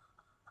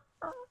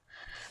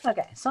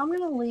 Okay, so I'm going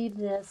to leave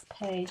this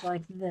page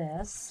like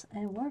this,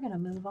 and we're going to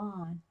move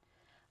on.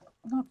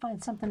 I'm going to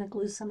find something to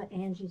glue some of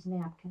Angie's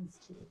napkins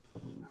to.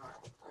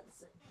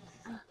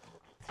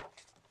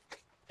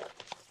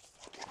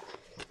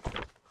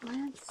 All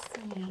right, let's see.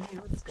 Let's see.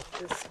 Let's go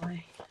this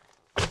way.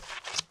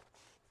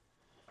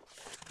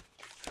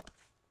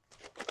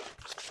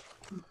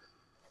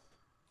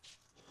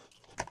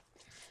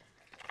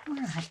 All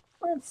right,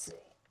 let's see.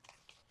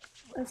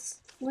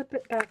 Let's flip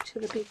it back to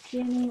the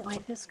beginning.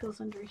 Like this goes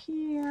under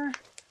here.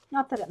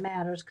 Not that it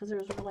matters because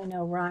there's really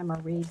no rhyme or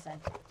reason.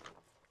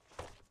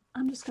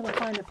 I'm just going to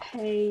find a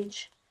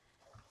page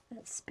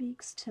that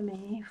speaks to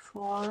me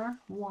for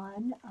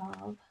one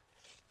of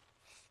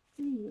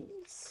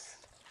these.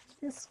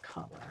 This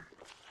color.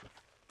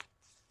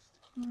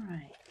 All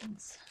right.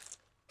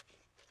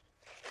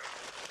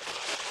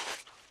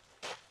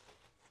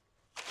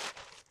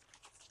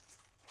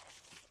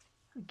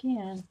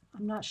 Again,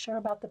 I'm not sure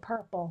about the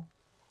purple.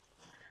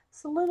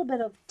 It's a little bit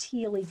of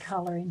tealy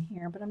color in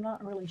here, but I'm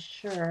not really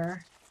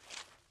sure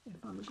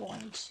if I'm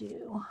going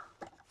to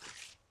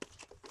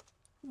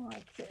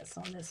like this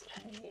on this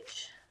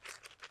page.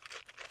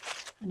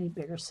 I need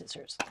bigger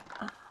scissors.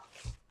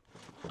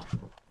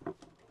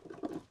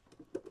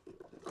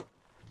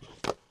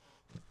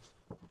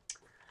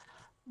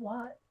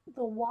 What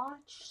the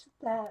watch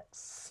that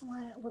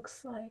slant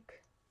looks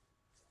like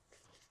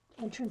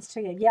entrance to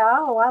it. Yeah,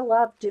 oh, I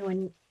love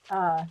doing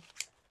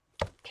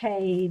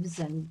caves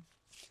and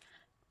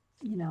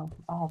you know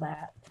all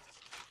that.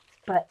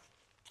 But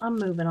I'm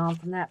moving on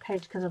from that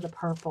page because of the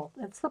purple.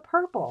 It's the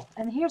purple.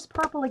 And here's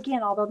purple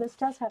again, although this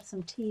does have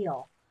some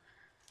teal.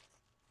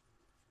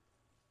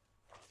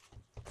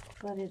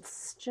 But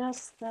it's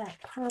just that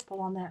purple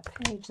on that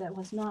page that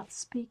was not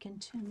speaking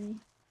to me.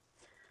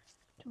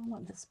 Do I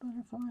want this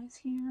butterflies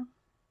here?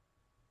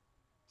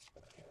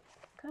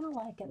 Kind of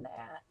liking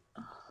that.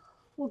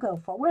 We'll go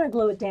for it. We're going to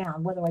glue it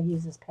down whether I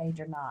use this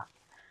page or not.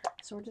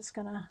 So we're just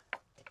going to,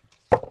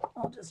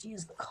 I'll just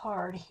use the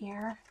card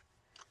here.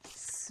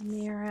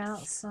 Smear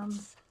out some.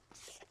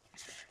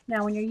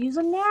 Now when you're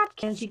using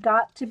napkins, you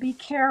got to be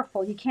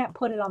careful. You can't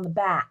put it on the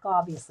back,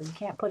 obviously. You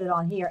can't put it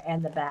on here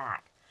and the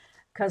back.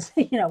 Because,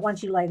 you know,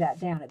 once you lay that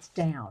down, it's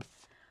down.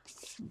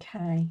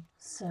 Okay,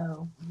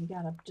 so you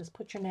got to just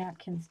put your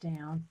napkins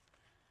down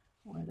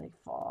where they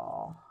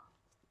fall.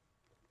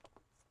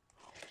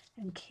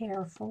 And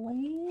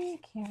carefully,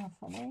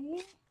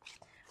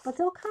 but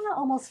they'll kind of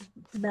almost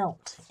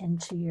melt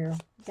into your,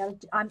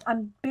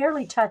 I'm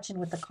barely touching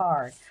with the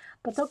card,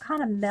 but they'll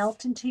kind of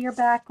melt into your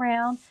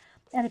background.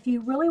 And if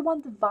you really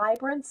want the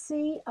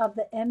vibrancy of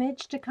the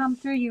image to come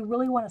through, you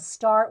really want to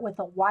start with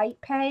a white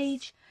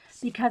page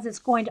because it's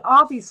going to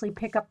obviously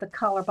pick up the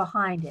color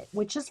behind it,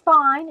 which is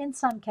fine in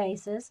some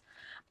cases.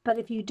 But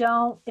if you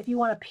don't, if you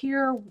want a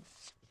pure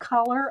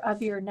color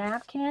of your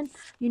napkin,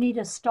 you need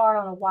to start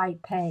on a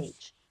white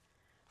page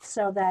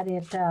so that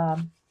it,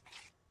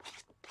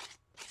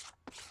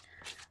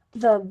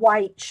 the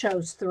white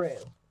shows through.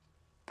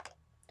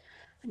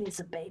 I need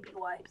some baby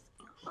wipes.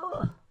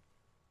 Ugh.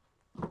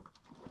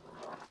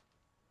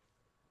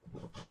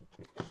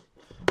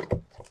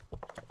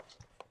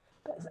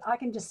 I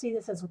can just see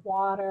this as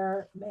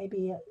water.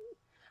 Maybe,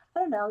 I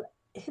don't know,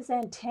 his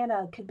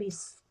antenna could be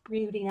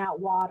spewing out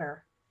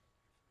water.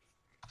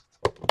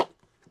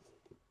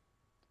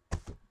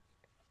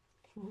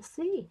 We'll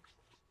see.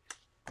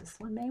 This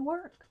one may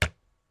work.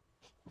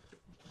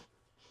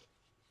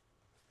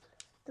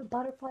 The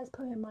butterflies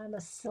put in mind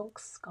a silk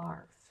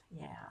scarf.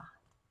 Yeah.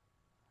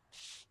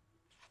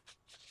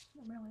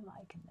 I'm really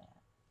liking that.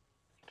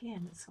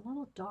 Again, it's a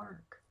little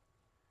dark.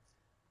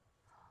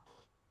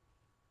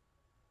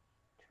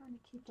 Trying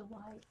to keep the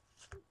light.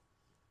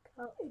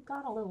 Oh, it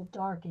got a little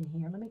dark in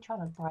here. Let me try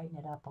to brighten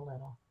it up a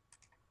little.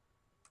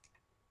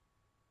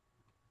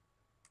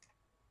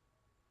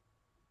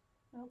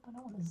 Nope, I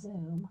don't want to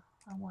zoom.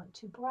 I want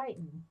to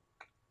brighten.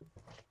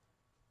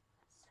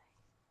 Let's see.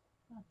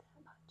 Not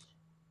that much.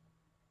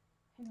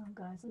 Hang on,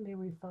 guys. Let me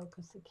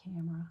refocus the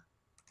camera.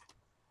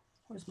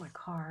 Where's my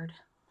card?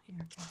 Here.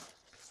 Okay.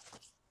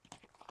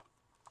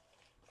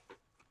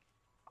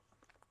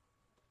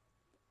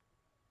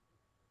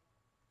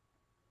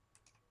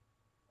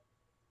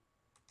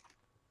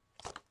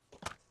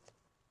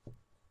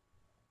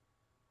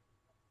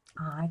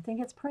 I think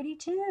it's pretty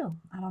too.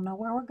 I don't know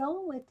where we're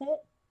going with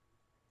it,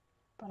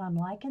 but I'm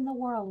liking the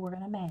world we're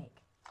going to make.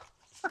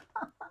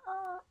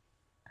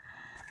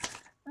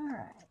 All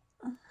right.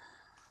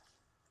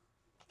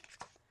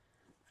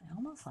 I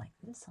almost like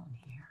this on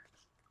here.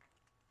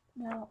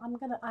 No, I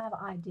have an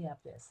idea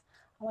of this.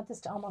 I want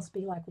this to almost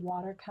be like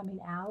water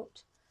coming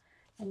out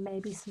and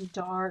maybe some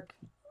dark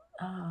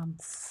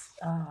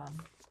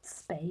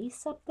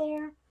space up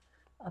there,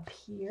 up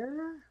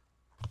here.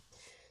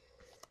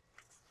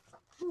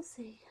 We'll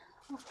see.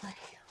 Okay.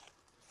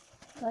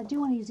 But I do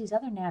want to use these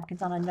other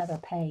napkins on another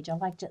page. I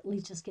like to at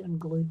least just get them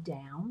glued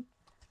down.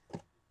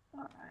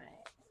 All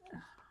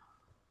right.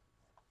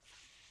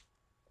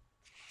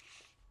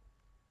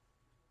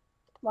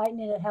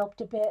 Lightening it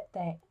helped a bit.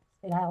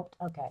 It helped.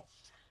 Okay.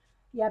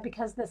 Yeah,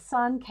 because the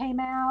sun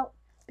came out,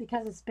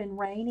 because it's been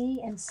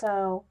rainy, and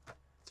so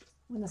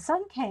when the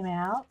sun came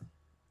out,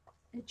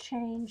 it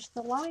changed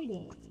the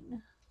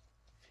lighting.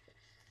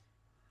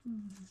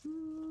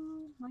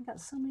 I got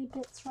so many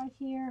bits right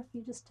here.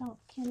 You just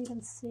can't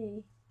even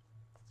see.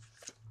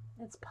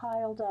 It's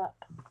piled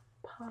up.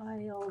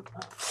 Piled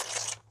up.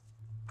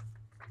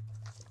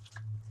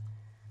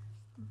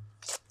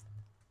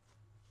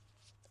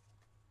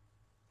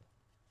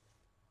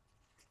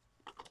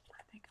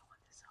 I think I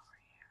want this over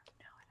here.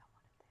 No, I don't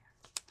want it there.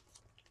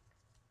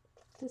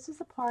 This is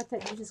the part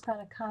that you just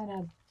gotta kind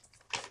of,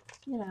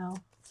 you know,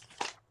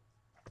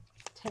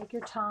 take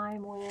your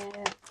time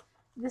with.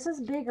 This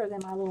is bigger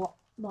than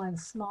my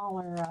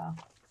smaller,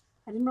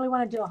 I didn't really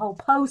want to do a whole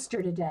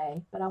poster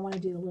today, but I want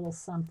to do a little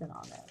something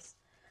on this.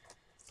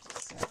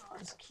 So I'll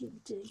just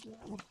keep digging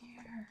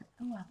here.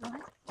 Oh, I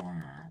like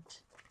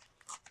that.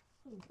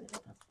 A little bit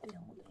of a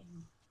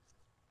building.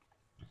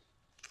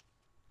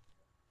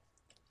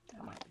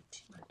 That might be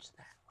too much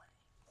that way.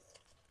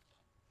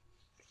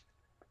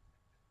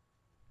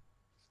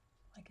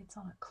 Like it's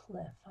on a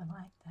cliff. I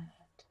like that.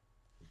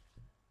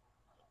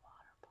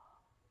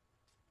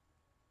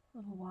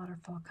 Little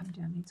waterfall come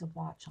down, needs a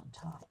watch on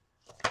top.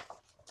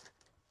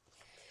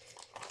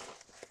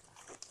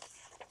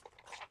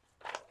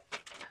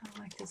 Kind of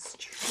like this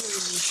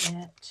tree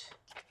bit.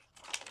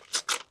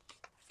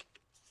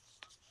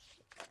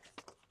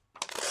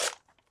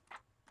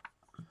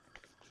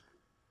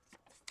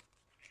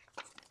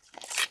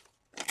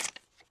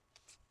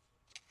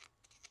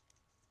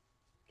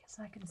 Guess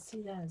I can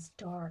see that as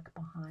dark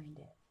behind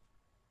it.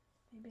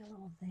 Maybe a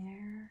little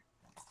there.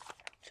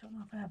 Don't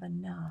know if I have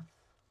enough.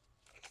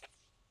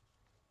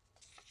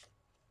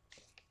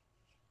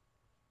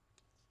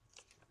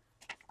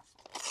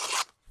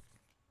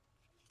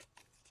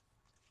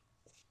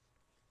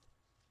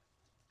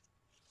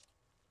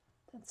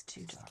 That's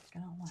too dark. I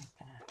don't like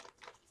that.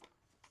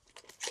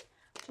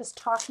 Just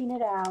talking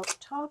it out.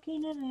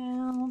 Talking it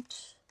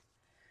out.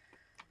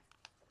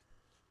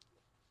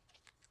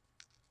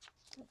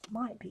 It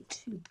might be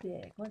too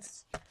big.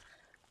 Let's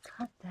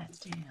cut that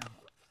down.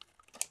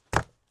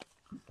 I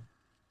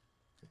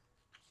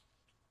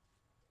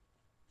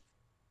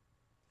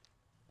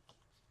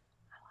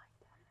like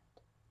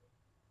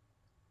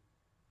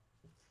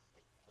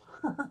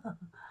that.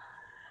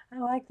 I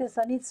like this.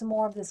 I need some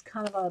more of this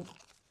kind of a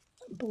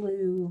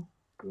blue,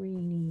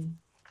 greeny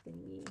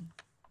thingy.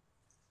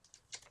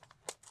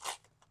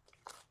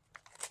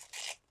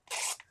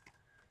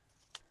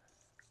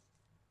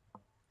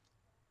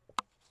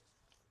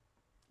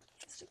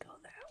 Needs to go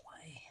that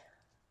way.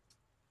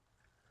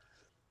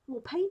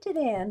 We'll paint it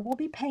in. We'll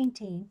be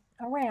painting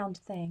around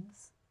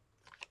things.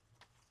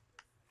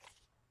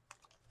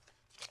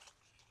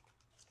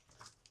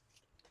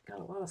 Got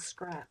a lot of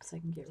scraps I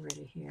can get rid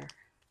of here.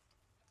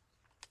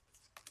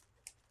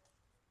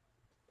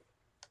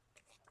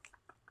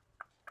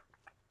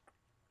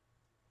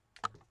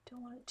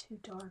 Don't want it too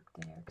dark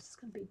there because it's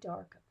going to be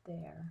dark up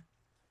there.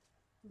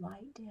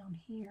 Light down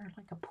here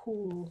like a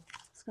pool.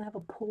 It's going to have a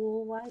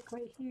pool like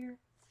right here.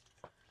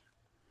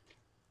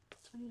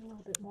 So I need a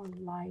little bit more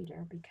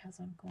lighter because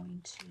I'm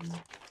going to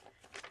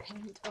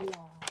paint a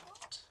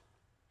lot.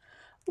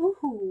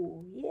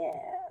 Ooh,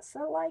 yes,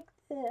 I like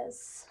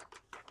this.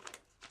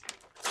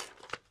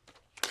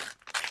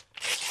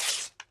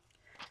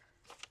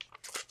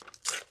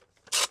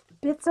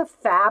 Bits of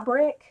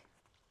fabric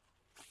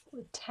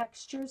with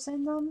textures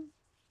in them.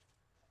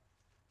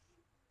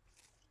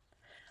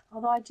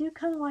 Although I do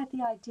kind of like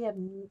the idea of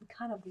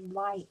kind of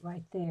light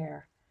right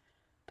there,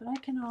 but I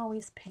can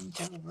always paint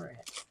over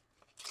it.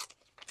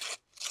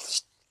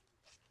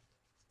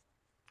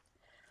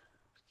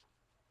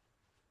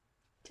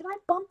 Did I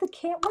bump the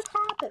camera? What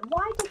happened?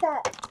 Why did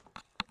that?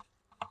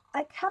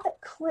 I have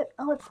it clipped.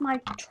 Oh, it's my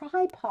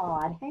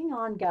tripod. Hang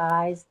on,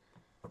 guys.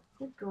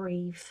 Good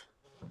grief.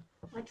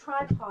 My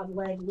tripod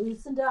leg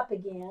loosened up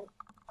again.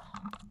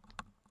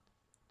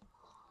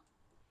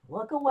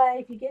 Look away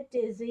if you get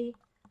dizzy.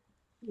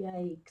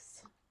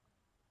 Yikes.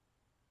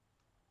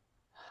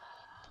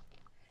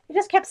 It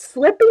just kept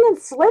slipping and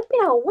slipping.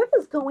 What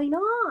is going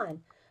on? And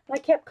I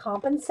kept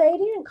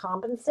compensating and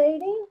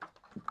compensating.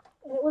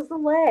 And it was the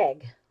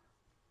leg.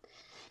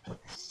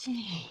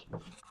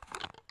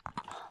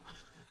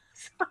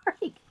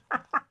 Sorry, guys.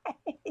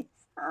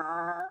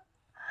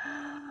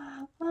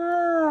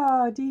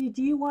 Oh, do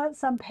you want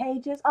some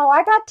pages? Oh,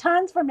 I got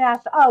tons from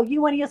National. Oh,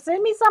 you want to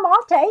send me some?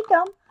 I'll take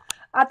them.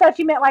 I thought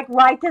you meant like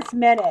right this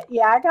minute.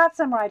 Yeah, I got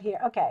some right here.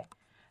 Okay.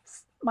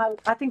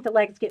 I think the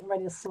leg's getting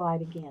ready to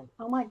slide again.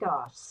 Oh my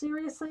gosh.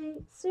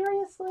 Seriously?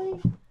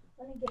 Seriously?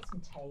 Let me get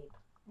some tape.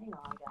 Hang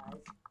on,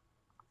 guys.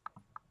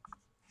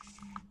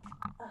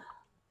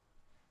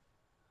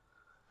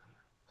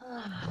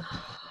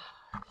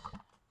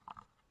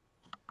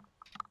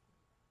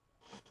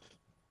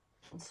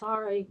 I'm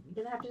sorry. You're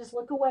going to have to just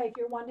look away if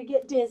you're one to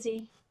get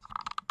dizzy.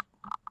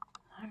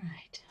 All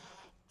right.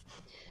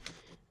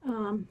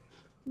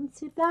 Let's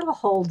see if that'll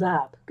hold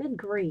up. Good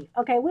grief.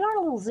 Okay, we are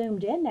a little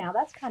zoomed in now.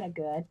 That's kind of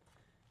good.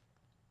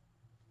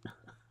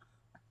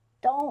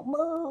 Don't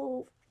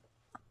move.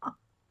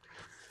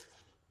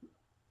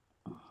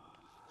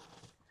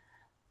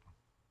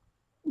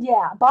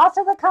 Yeah, boss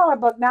of the color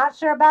book. Not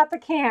sure about the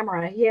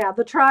camera. Yeah,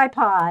 the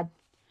tripod.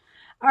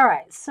 All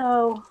right,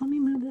 so let me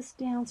move this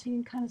down so you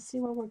can kind of see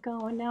where we're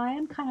going. Now, I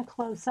am kind of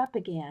close up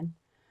again,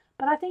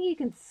 but I think you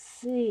can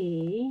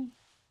see.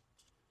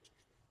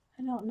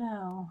 I don't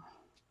know.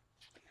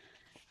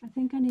 I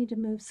think I need to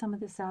move some of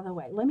this out of the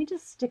way. Let me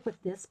just stick with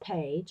this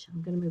page.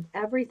 I'm going to move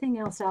everything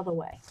else out of the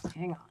way.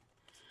 Hang on.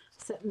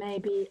 So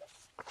maybe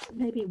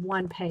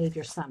one page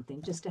or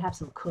something, just to have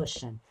some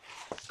cushion.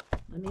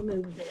 Let me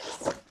move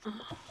this.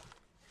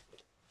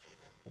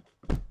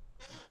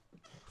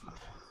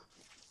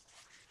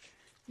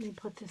 Let me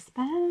put this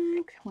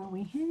back where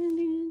we had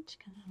it,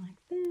 kind of like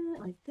that,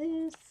 like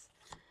this.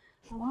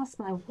 I lost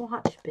my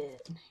watch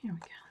bit. Here we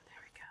go.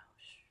 There we go.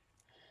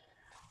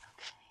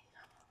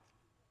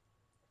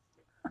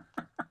 Okay.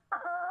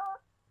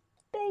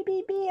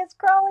 Baby bee is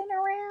crawling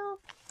around.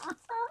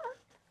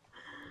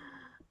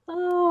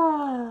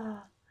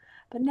 Oh,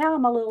 but now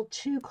I'm a little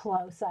too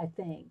close, I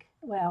think.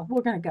 Well,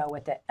 we're going to go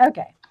with it.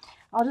 Okay.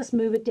 I'll just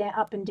move it down,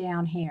 up and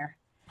down here.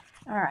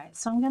 All right.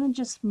 So I'm going to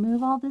just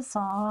move all this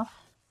off.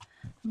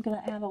 I'm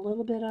going to add a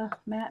little bit of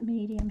matte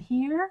medium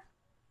here.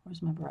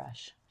 Where's my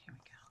brush? Here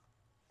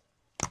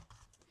we go.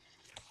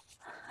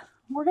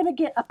 We're going to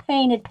get a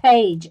painted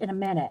page in a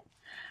minute.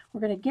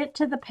 We're going to get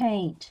to the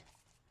paint.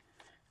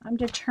 I'm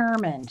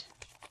determined.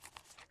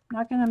 I'm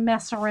not going to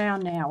mess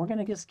around now. We're going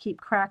to just keep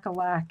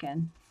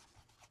crack-a-lacking.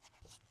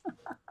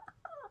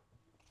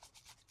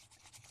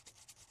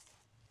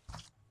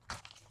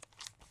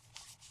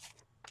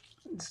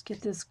 Let's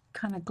get this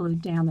kind of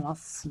glued down, then I'll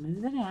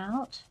smooth it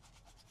out.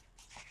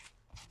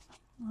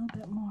 A little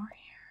bit more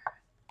here.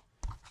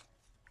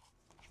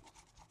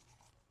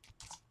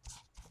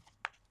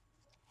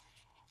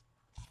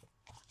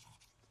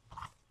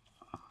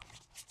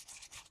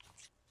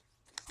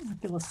 I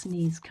feel a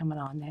sneeze coming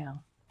on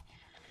now.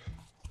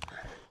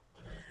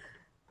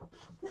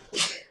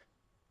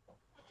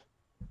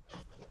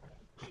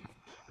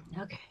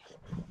 Okay.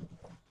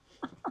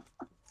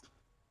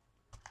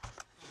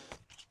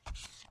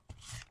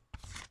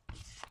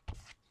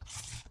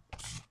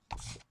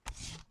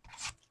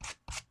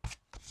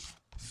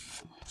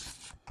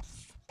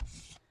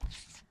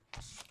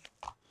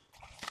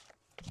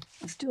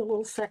 Let's do a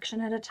little section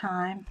at a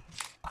time.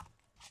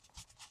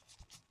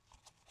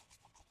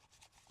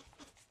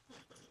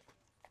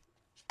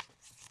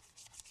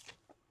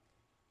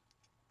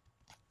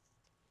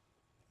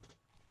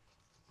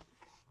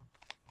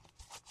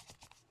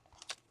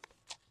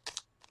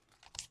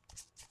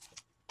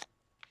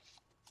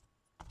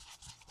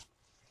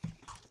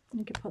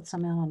 You could put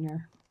some out on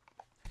your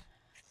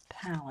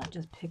palette.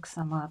 Just pick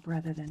some up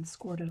rather than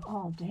squirt it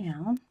all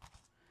down,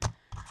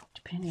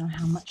 depending on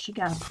how much you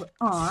got to put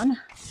on.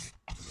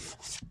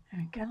 There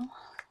we go.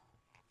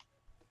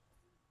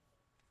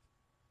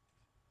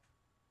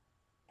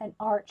 An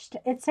arched,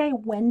 it's a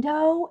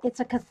window,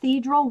 it's a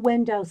cathedral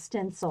window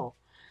stencil.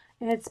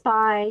 And it's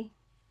by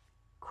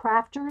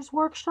Crafters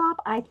Workshop,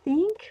 I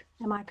think.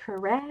 Am I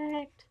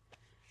correct?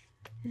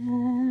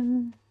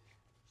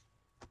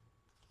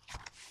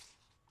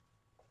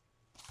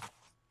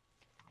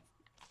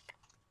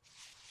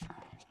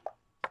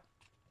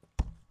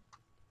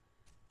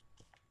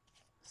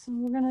 So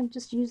we're going to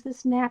just use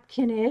this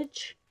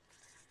napkinage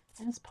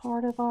as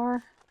part of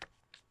our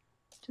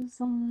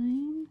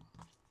design.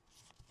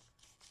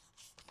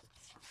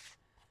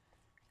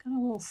 Got a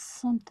little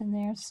something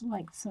there, so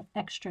like some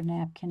extra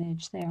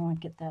napkinage there. I want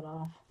to get that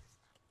off.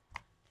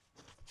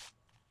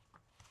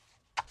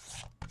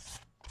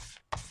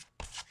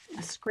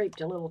 I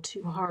scraped a little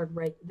too hard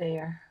right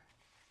there.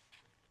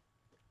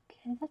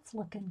 Okay, that's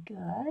looking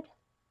good.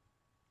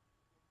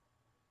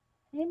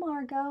 Hey,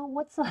 Margot,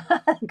 what's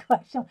the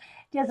question?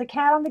 Does a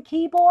cat on the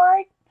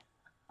keyboard?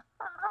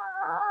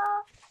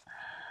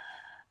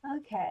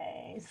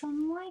 Okay, so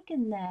I'm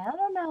liking that. I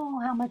don't know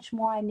how much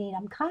more I need.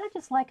 I'm kind of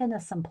just liking the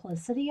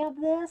simplicity of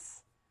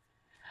this.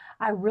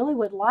 I really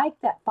would like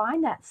that,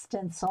 find that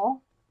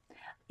stencil.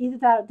 Either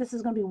that, this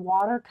is going to be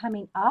water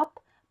coming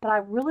up, but I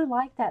really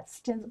like that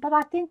stencil. But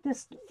I think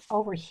this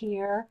over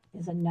here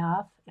is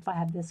enough. If I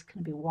have this,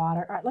 going to be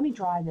water. All right, let me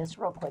dry this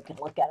real quick and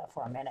look at it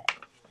for a minute.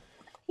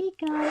 Here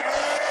you go.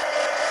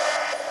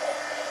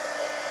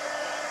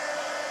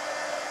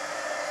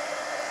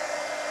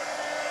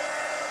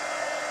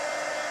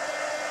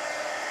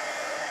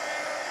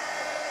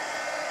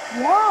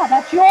 Yeah,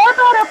 that's your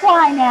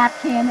butterfly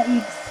napkin that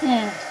you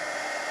sent,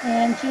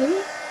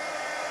 Angie.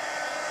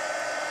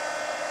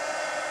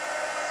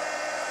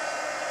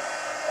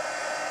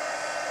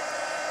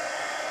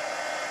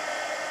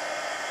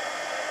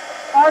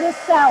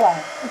 Artist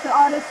Seller. Is it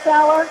Artist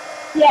Seller?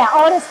 Yeah,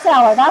 Artist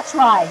Seller. That's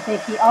right,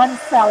 Vicki.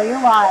 Artist Seller.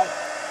 You're right.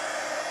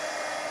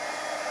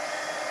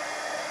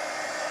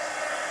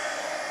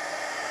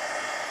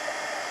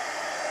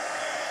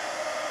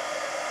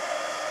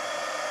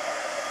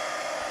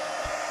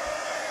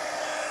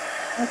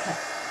 Okay.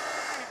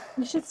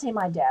 You should see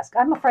my desk.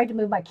 I'm afraid to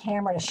move my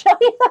camera to show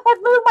you that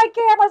I've moved my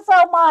camera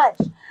so much.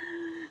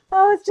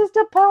 Oh, it's just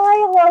a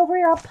pile over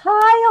here. A pile,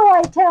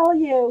 I tell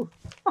you.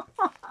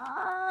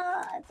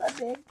 It's a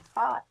big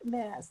hot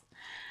mess.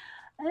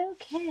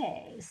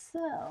 Okay,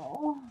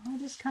 so I'll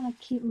just kind of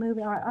keep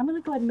moving. All right, I'm going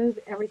to go ahead and move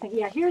everything.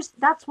 Yeah,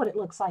 that's what it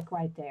looks like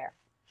right there.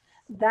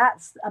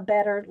 That's a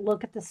better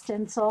look at the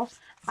stencil.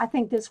 I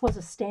think this was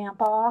a stamp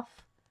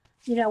off,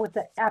 you know, with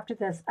the after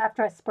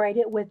I sprayed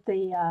it with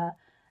the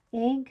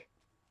ink,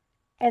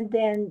 and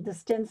then the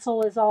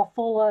stencil is all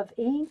full of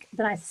ink.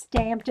 Then I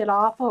stamped it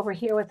off over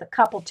here with a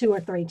couple, 2 or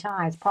 3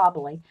 times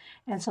probably,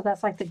 and so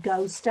that's like the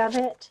ghost of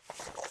it.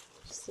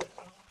 So,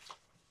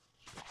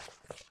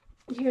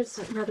 here's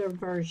another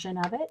version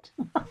of it.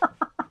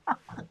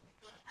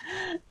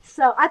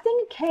 So I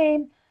think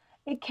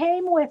it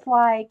came with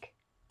like,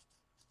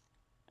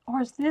 or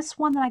is this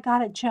one that I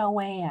got at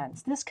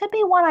Joann's? This could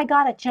be one I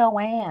got at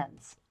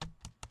Joann's.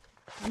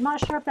 I'm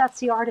not sure if that's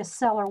the Artist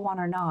Seller one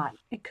or not.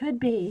 It could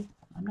be.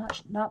 I'm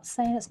not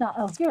saying it's not.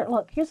 Oh, here,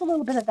 look. Here's a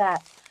little bit of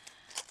that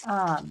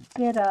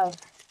bit of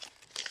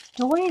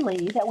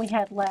doily that we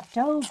had left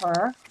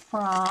over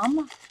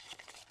from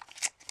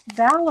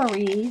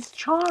Valerie's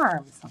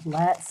Charms.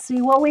 Let's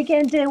see what we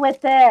can do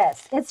with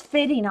this. It's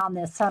fitting on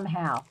this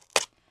somehow.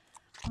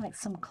 Like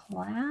some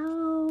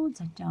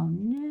clouds. I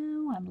don't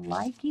know. I'm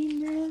liking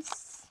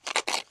this.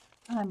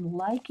 I'm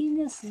liking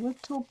this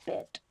little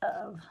bit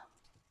of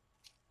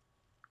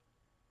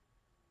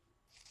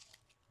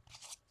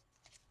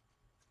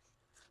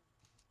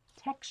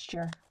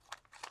texture.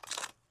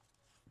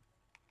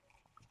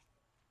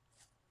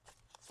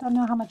 Don't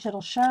know how much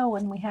it'll show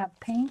when we have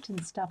paint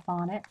and stuff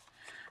on it,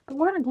 but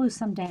we're going to glue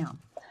some down.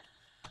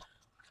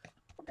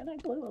 We're going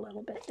to glue a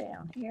little bit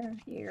down here,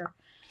 here,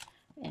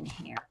 and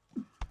here.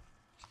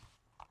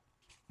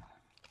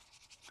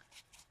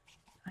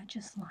 I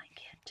just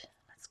like it.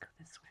 Let's go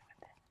this way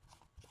with it.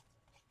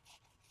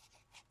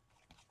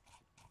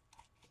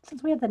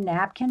 Since we have the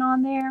napkin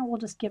on there, we'll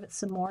just give it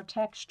some more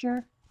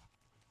texture.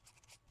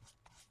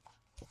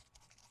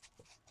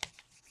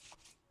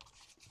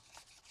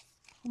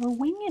 We're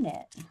winging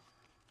it.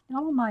 You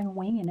don't mind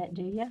winging it,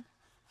 do you?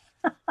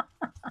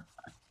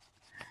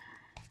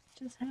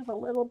 Just have a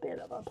little bit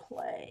of a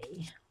play.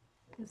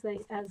 Because they,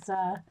 as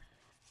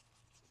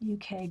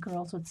UK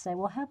girls would say,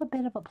 we'll have a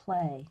bit of a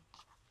play.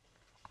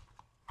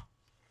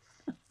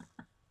 I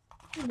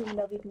don't even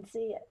know if you can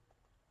see it.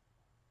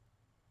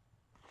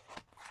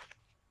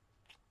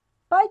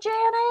 Bye,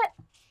 Janet.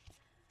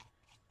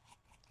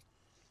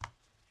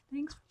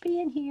 Thanks for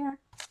being here.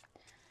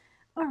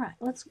 All right,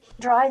 let's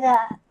dry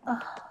that.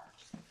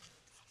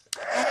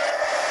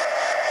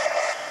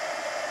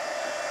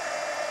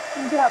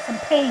 Let me get out some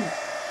paint.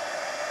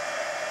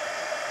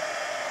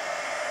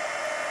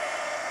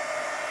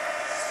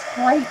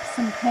 Scrape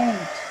some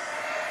paint.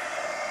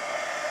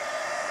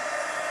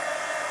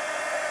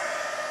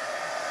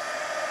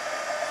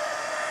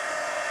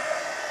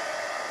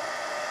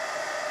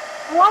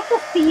 I like the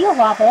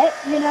feel of it,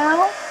 you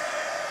know?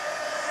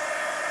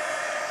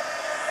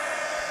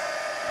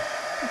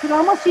 You could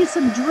almost use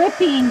some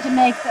dripping to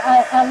make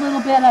a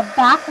little bit of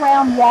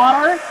background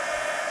water.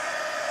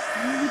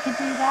 Maybe we could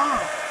do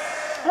that.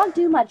 I don't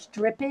do much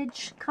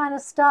drippage kind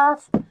of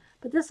stuff,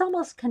 but this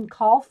almost can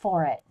call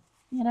for it.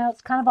 You know,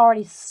 it's kind of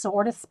already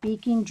sort of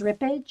speaking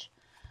drippage.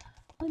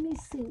 Let me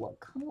see what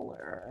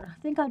color.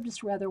 I think I'd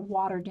just rather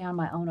water down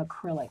my own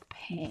acrylic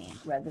paint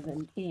rather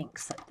than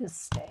inks at this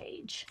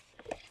stage.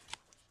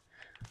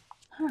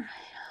 All right,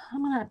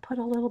 I'm going to put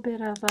a little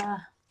bit of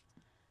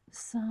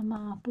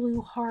some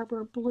Blue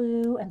Harbor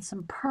blue and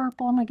some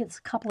purple. I'm going to get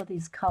a couple of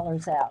these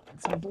colors out.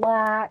 And some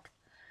black.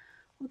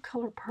 What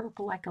color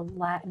purple? Like a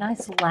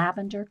nice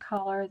lavender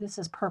color. This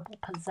is Purple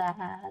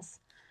Pizzazz.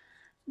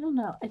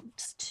 No,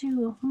 it's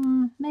too,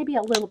 maybe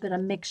a little bit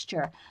of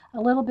mixture. A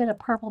little bit of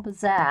Purple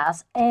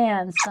Pizzazz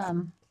and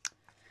some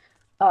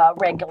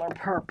regular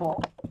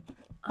purple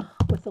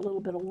with a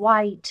little bit of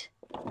white,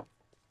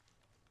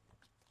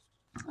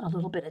 a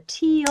little bit of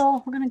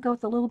teal. We're going to go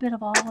with a little bit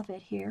of all of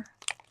it here.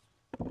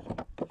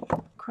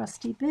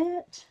 Crusty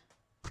bit.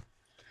 I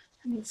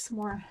need some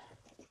more.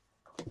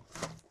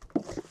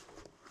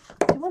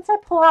 And once I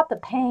pull out the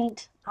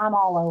paint, I'm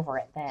all over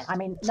it then. I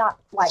mean, not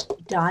like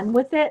done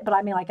with it, but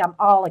I mean like I'm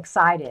all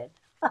excited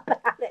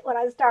about it when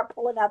I start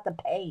pulling out the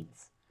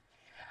paints.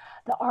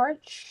 The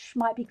arch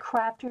might be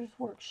Crafter's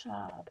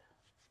Workshop.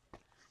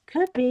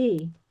 Could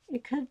be.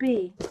 It could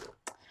be.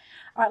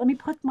 All right, let me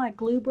put my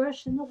glue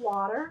brush in the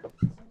water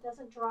so it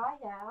doesn't dry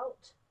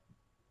out.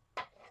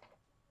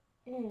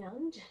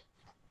 And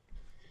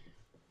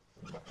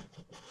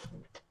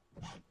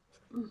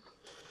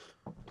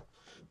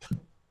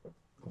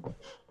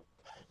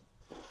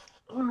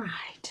all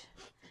right,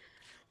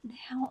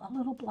 now a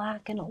little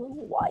black and a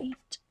little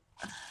white,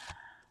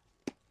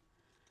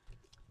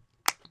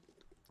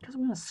 because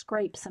I'm going to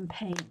scrape some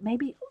paint,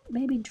 maybe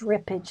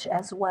drippage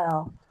as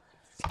well.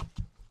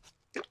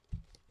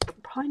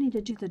 Probably need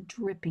to do the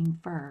dripping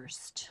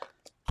first.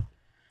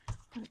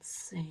 Let's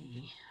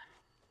see.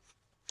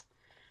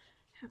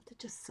 Have to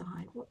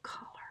decide what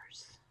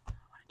colors I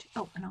want to do.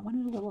 Oh, and I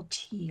wanted a little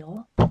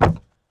teal.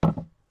 Look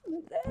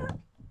at that.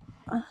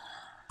 A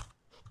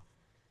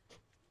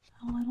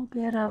little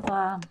bit of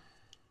a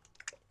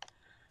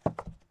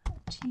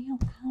teal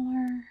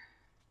color.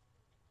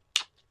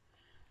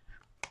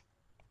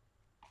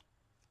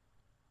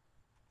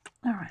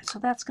 All right, so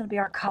that's going to be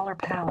our color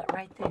palette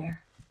right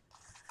there.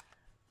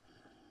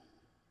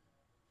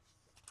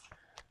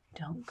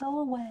 Don't go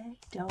away.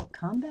 Don't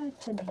come back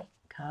to me.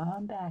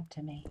 Come back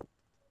to me.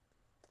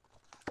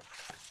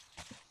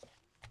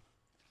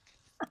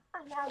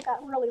 Now it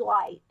got really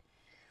light.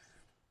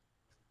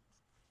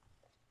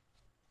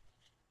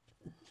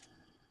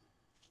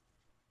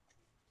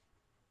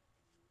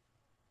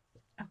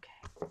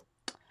 Okay.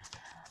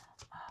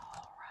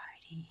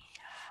 Alrighty.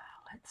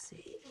 Let's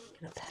see.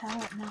 Get a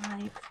palette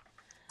knife,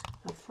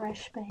 a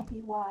fresh baby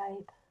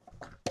wipe.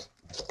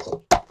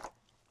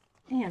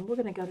 And we're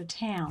going to go to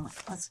town.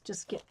 Let's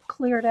just get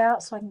cleared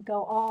out so I can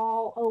go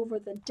all over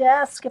the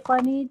desk if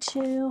I need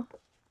to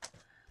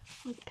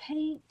with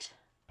paint.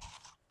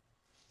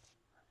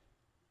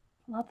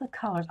 Love the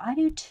colors. I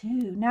do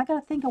too. Now I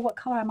got to think of what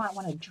color I might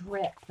want to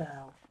drip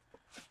though.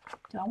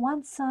 Do I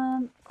want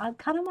some? I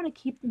kind of want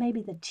to keep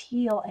maybe the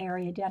teal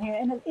area down here.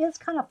 And it is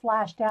kind of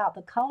flashed out.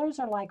 The colors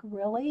are like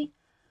really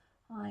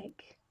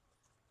like,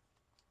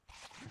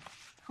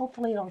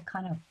 hopefully it'll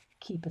kind of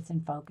keep us in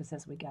focus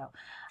as we go.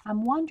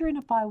 I'm wondering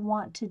if I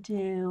want to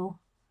do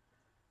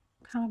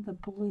kind of the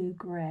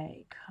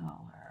blue-gray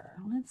color.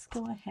 Let's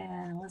go ahead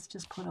and let's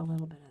just put a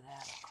little bit of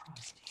that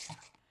across here.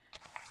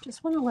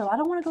 Just want a little. I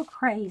don't want to go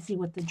crazy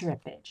with the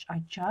drippage.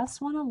 I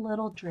just want a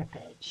little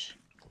drippage.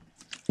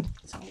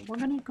 So we're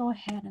going to go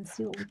ahead and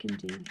see what we can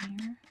do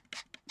here.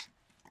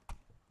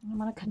 I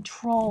want to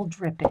control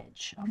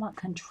drippage. I want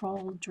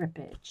controlled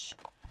drippage,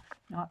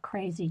 not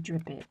crazy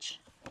drippage.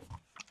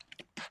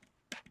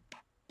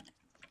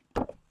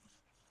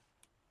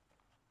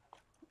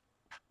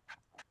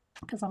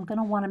 Because I'm going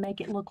to want to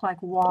make it look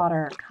like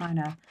water kind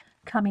of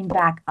coming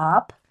back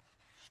up.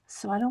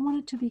 So I don't want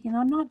it to be,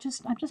 I'm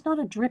just not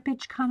a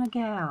drippage kind of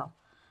gal,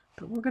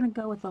 but we're going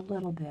to go with a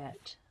little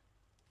bit.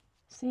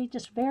 See,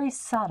 just very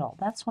subtle.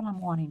 That's what I'm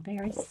wanting,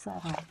 very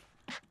subtle.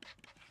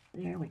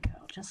 There we go,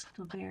 just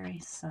a very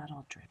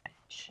subtle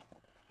drippage.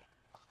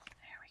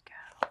 There we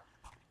go.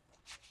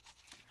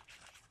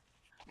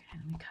 Okay,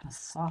 let me kind of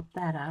sop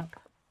that up.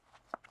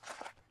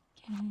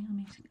 Okay, let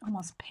me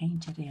almost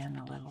paint it in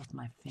a little with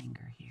my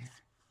finger here.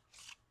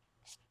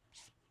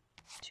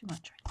 Too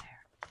much right there.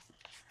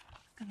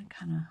 I'm going to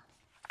kind of,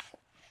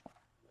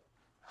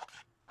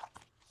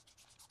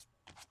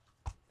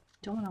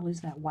 don't want to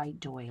lose that white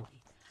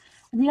doily.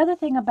 And the other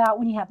thing about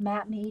when you have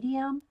matte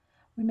medium,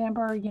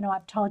 remember, you know,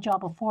 I've told y'all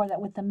before that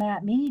with the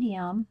matte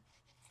medium,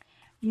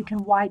 you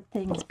can wipe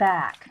things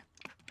back.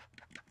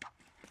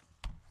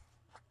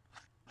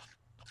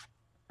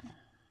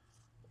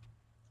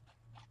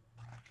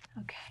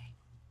 Okay,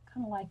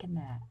 kind of liking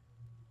that.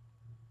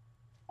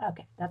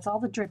 Okay, that's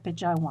all the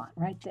drippage I want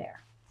right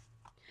there.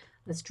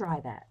 Let's dry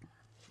that.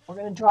 We're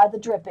going to dry the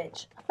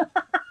drippage.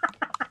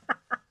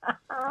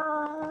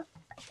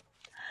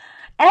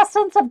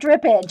 Essence of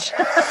drippage.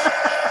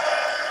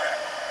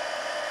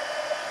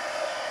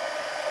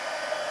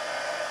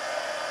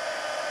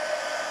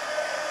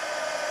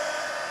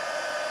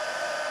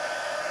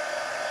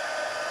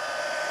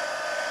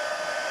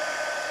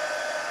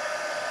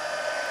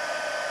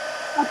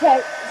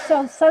 Okay,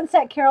 so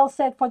Sunset Carol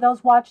said for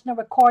those watching the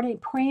recording,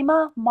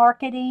 Prima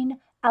Marketing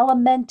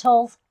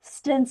Elementals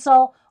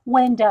Stencil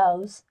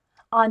Windows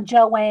on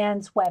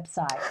Joann's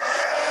website.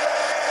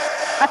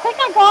 I think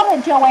I got it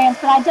at Joann's,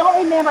 but I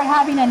don't remember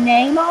having a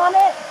name on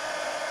it.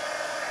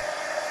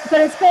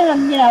 But it's been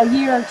a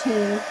year or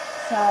two,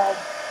 so.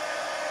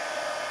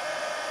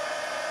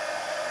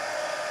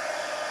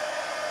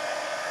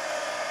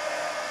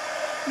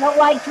 You don't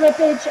like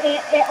drippage,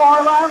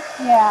 Orla?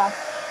 Yeah.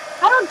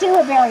 I don't do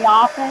it very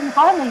often,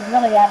 hardly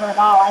really ever at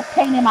all. I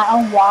paint in my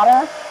own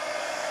water.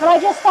 But I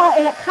just thought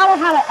it kind of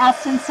had an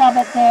essence of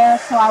it there,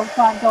 so I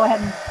thought I'd go ahead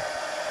and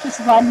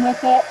just run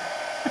with it.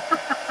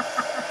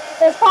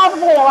 There's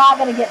probably a lot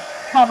going to get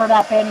covered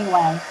up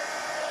anyway.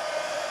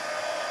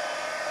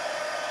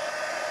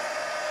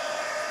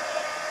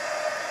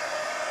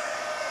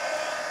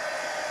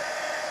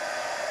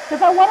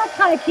 Because I want to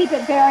kind of keep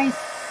it very,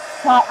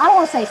 I don't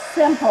want to say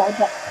simple,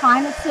 but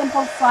kind of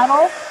simple,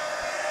 subtle.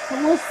 But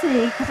we'll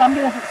see, because I'm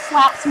going to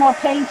slap some more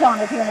paint on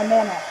it here in a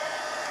minute.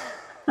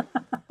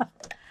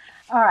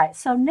 All right,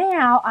 so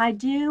now I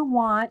do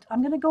want,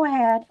 I'm going to go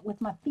ahead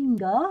with my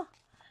finger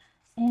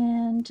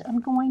And I'm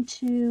going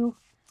to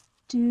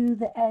do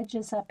the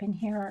edges up in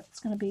here. It's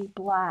going to be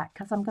black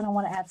because I'm going to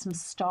want to add some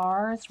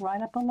stars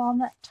right up along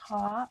that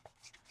top.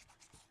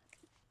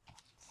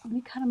 Let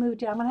me kind of move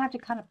down. I'm going to have to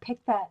kind of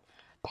pick that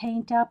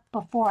paint up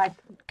before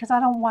because I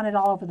don't want it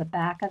all over the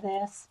back of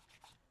this.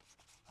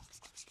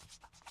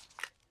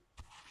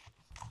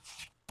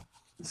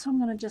 So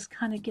I'm going to just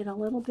kind of get a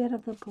little bit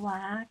of the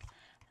black.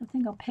 I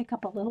think I'll pick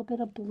up a little bit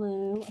of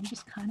blue and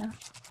just kind of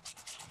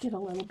get a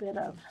little bit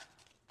of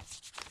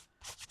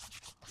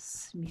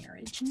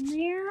smearage in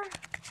there.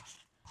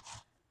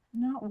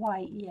 Not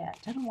white yet.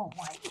 I don't want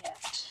white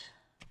yet.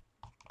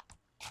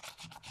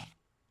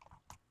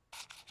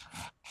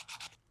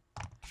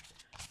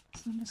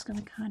 So I'm just going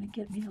to kind of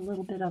get me a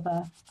little bit of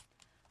a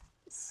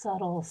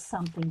subtle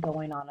something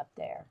going on up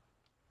there.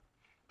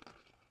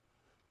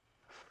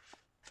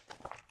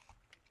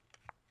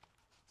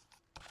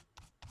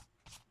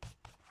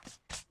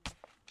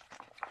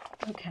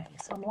 Okay,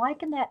 so I'm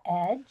liking that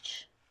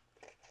edge.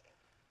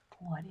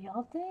 What do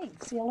y'all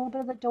think? See a little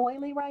bit of the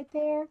doily right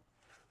there?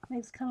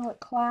 Makes it kind of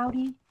look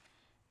cloudy.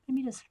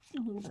 Maybe just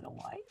a little bit of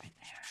white right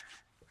there.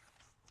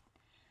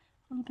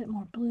 A little bit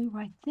more blue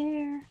right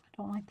there. I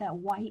don't like that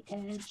white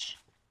edge.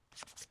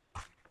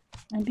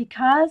 And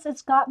because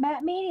it's got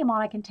matte medium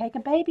on, I can take a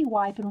baby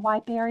wipe and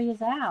wipe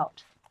areas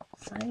out.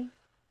 See?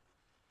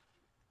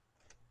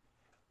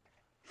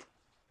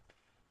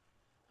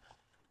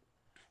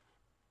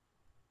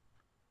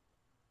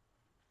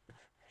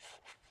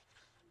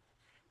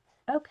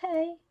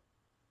 Okay.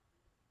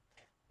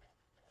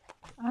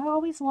 I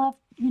always love,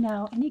 you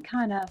know, any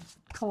kind of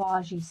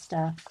collage-y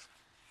stuff.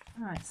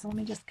 All right, so let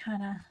me just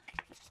kind of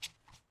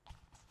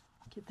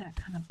get that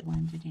kind of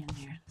blended in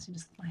there. So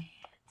just my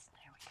hands.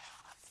 There we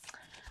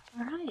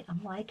go. All right,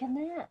 I'm liking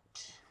that.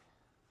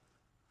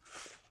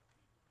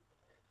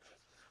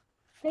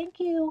 Thank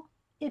you,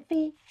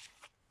 Iffy.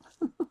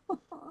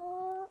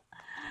 All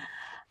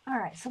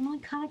right, so I'm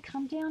going to kind of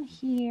come down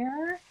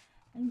here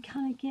and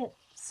kind of get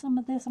some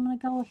of this. I'm going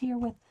to go here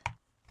with,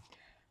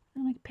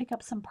 I'm going to pick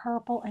up some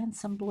purple and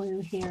some blue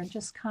here and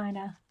just kind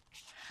of,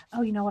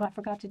 oh, you know what I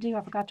forgot to do?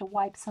 I forgot to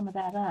wipe some of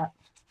that up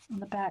on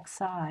the back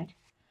side,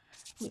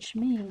 which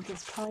means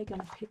it's probably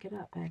going to pick it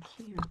up back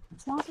here.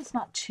 As long as it's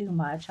not too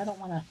much. I don't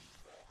want a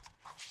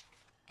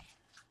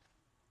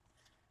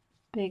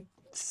big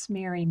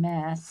smeary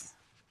mess.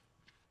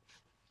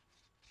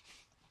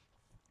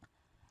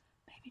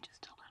 Maybe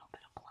just a little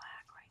bit of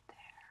black right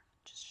there.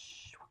 Just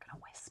shh, we're going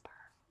to whisper.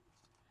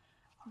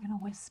 We're going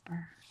to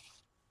whisper.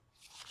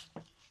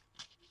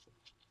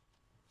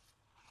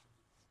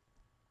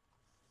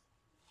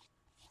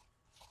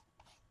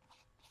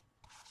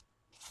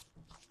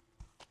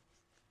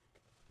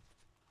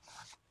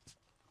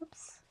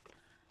 Oops.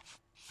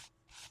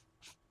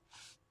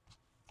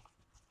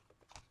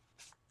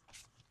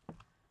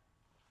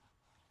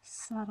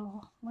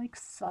 Subtle, like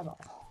subtle.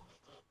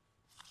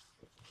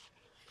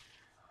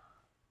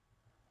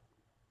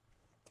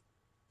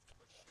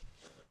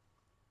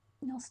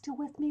 Y'all still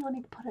with me? Let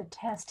me put a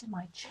test in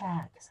my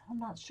chat because I'm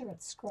not sure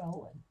it's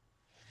scrolling.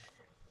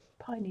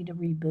 Probably need to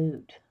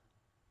reboot.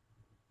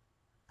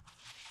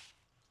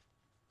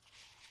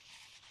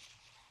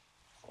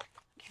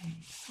 Okay,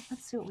 so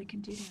let's see what we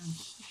can do down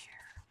here.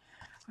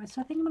 All right,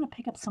 so I think I'm going to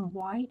pick up some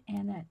white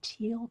and that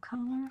teal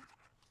color.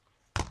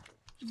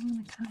 I'm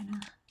going to kind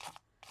of,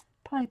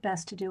 probably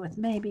best to do with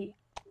maybe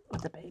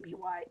with a baby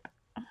wipe.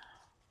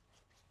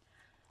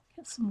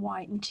 Get some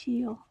white and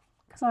teal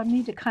because I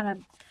need to kind of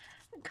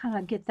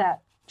get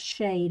that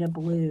shade of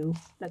blue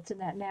that's in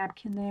that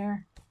napkin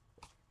there.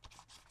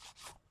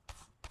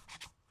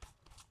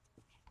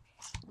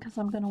 Because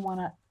I'm going to want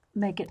to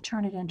make it,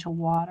 turn it into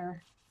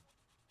water.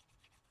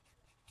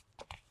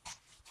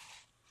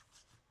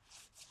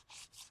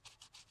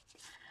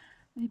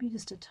 Maybe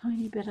just a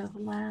tiny bit of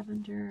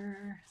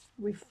lavender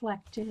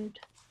reflected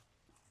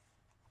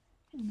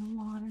in the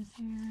water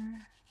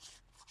there.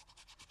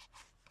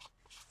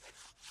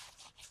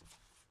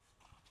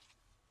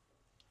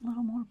 A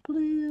little more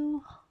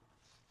blue.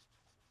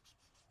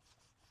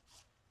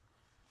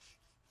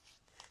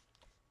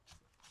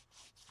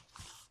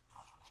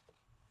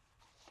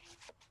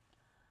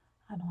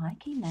 I'm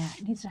liking that.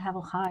 It needs to have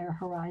a higher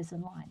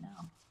horizon line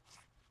now.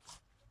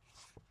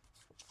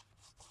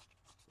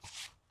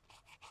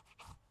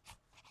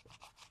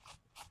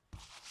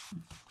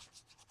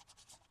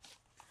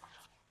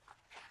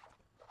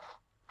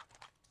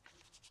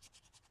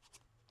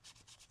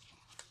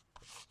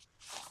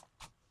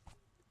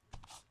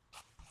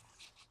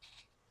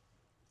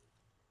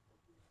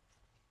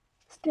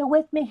 Still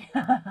with me?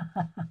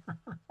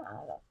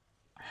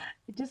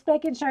 Just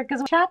making sure,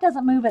 because chat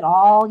doesn't move at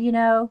all, you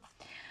know.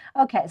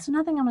 Okay, so now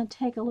I think I'm going to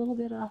take a little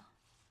bit of,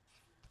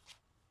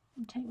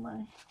 take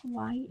my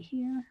white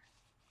here.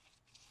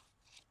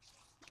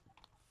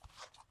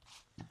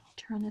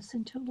 Turn this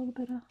into a little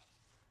bit of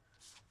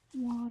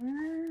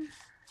water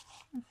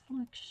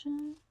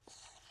reflections.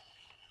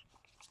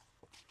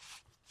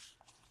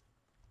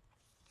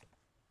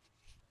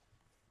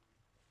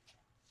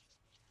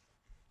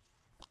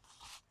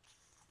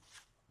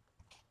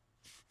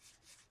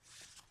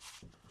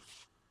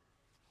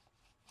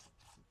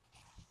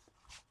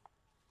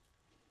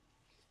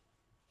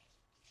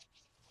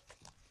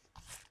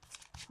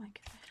 like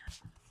that.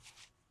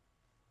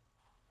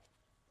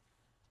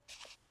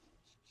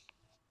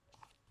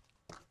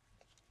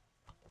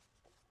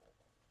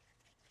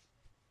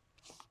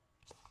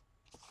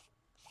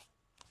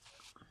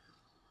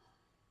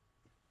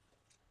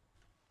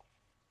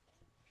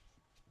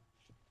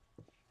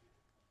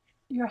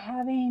 You're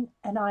having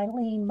an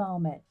Eileen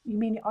moment. You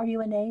mean, are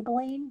you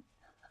enabling?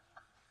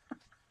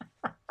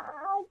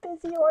 I'm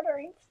busy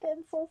ordering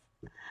stencils.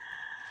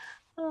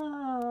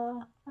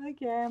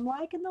 Okay, I'm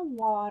liking the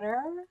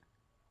water.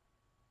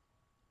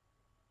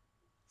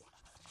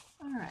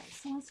 All right,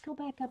 so let's go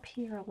back up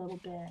here a little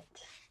bit.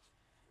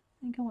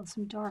 I think I want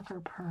some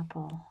darker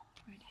purple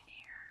right in here.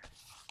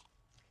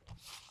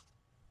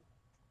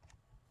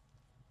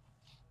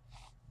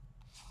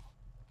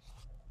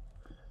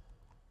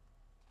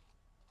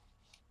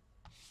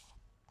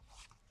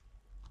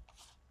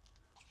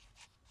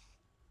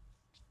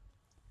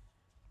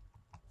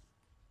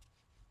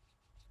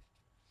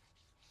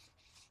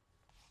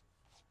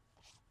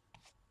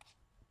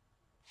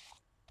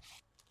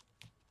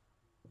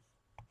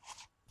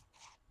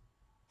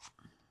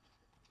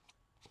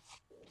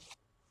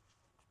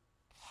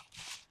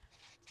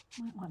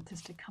 Might want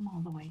this to come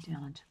all the way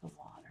down into the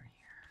water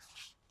here.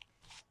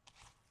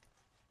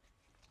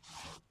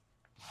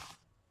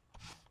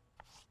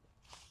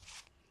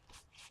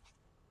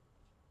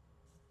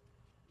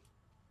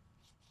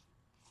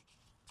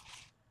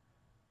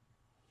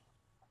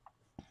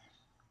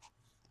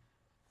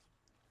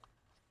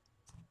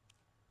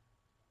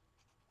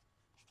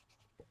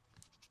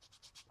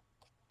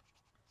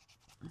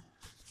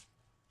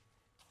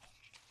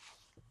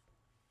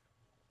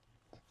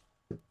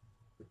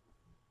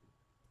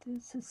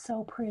 This is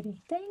so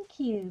pretty. Thank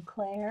you,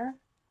 Claire.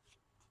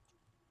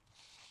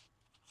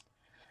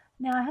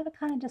 Now I have to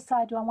kind of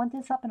decide, do I want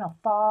this up in a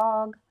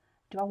fog?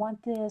 Do I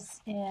want this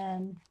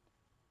in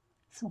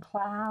some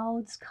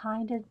clouds?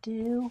 Kind of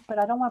do, but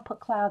I don't want to put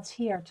clouds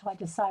here until I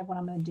decide what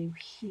I'm going to do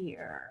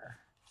here.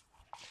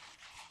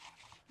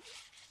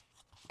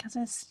 Because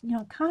it's,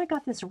 kind of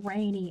got this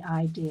rainy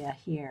idea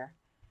here.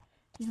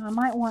 I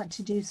might want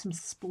to do some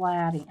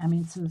splatting,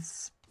 some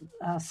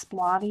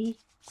splotty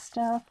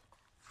stuff.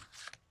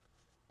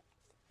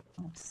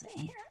 Let's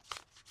see here.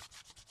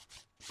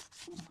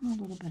 A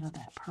little bit of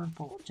that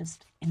purple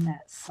just in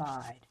that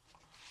side.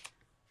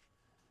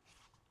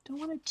 Don't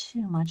want it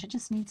too much. It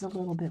just needs a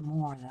little bit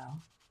more though.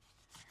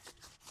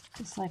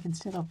 Just like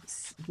instead of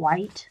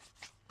white,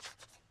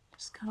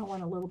 just kind of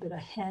want a little bit of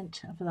hint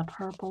of the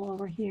purple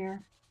over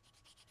here.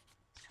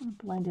 Kind of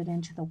blend it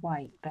into the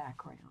white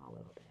background a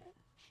little bit.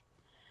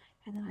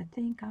 And then I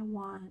think I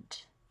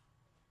want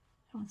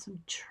some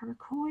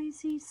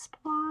turquoisey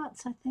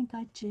spots. I think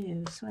I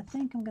do. So I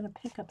think I'm going to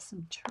pick up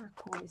some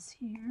turquoise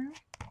here.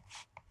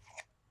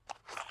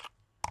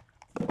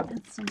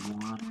 Add some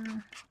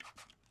water.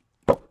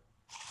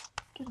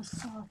 Get a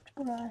soft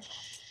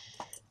brush.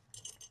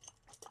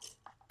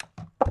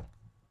 A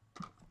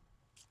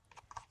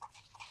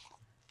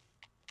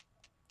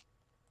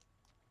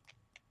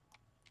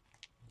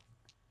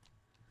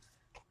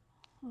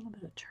little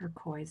bit of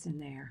turquoise in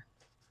there.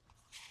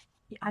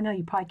 I know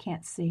you probably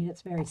can't see it.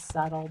 It's very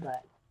subtle,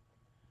 but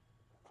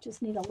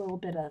just need a little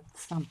bit of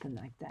something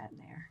like that in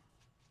there.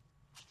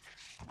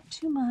 Not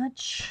too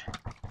much.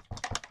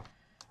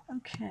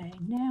 Okay,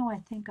 now I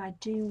think I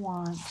do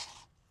want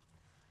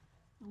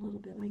a little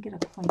bit. Let me get a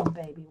clean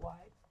baby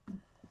wipe.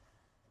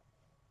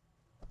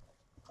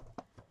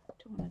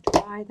 Do I want to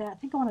dry that? I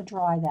think I want to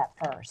dry that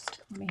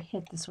first. Let me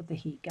hit this with the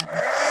heat gun.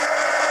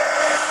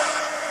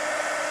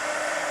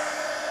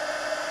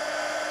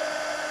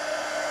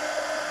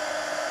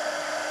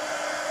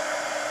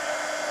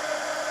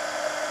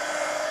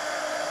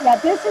 Yeah,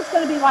 this is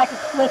going to be like a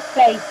cliff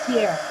face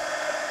here.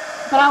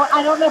 But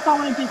I don't know if I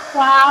want to do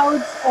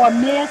clouds or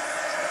mist.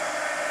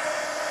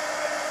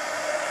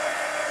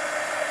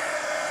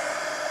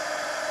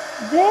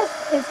 This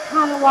is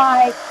kind of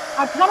like,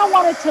 I kind of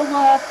want it to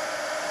look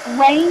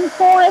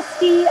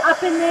rainforesty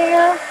up in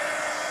there.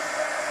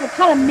 So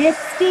kind of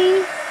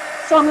misty.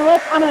 So I'm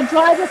going to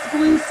dry this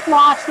blue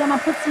splotch, then I'm going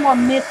to put some more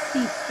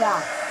misty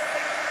stuff.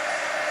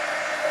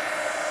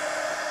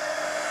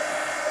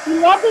 You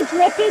love the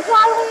drippage,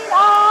 Eileen?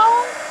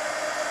 Oh,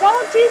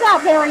 don't do that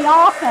very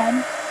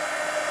often.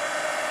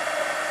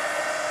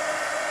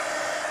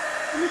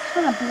 Let me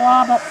kind of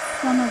blob up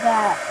some of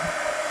that.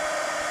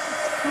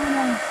 It's kind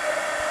of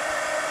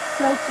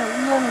soaked a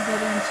little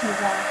bit into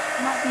that.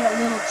 Might be a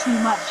little too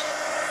much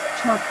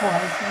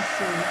turquoise. Let's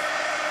see.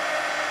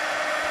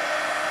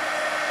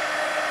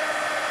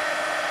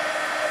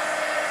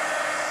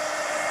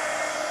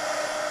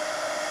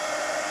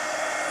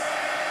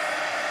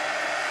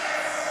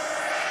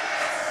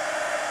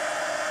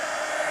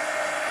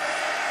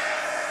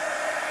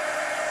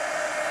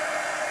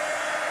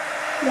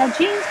 Yeah,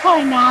 Jean's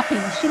probably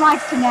napping. She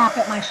likes to nap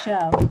at my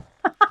show,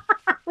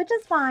 which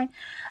is fine.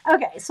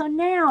 Okay, so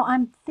now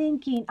I'm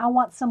thinking I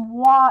want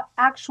some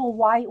actual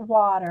white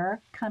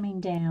water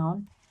coming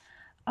down.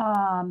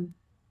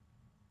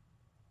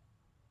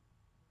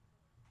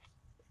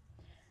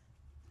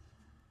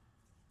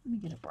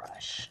 Let me get a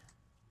brush.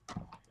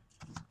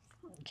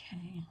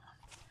 Okay,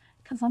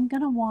 because I'm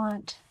going to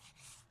want,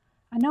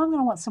 I know I'm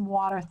going to want some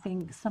water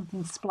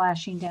something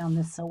splashing down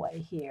this way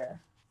here.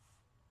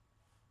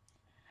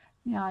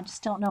 Now, I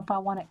just don't know if I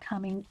want it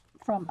coming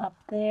from up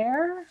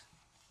there,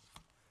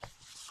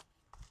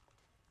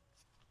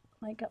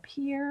 like up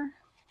here.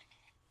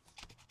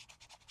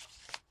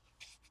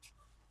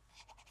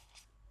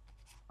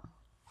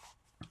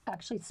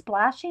 Actually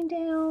splashing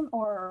down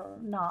or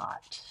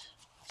not.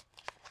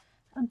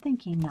 I'm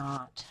thinking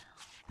not.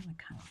 I'm going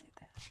to kind of do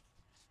that.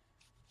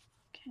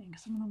 Okay,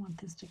 because I'm going to want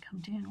this to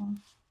come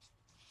down.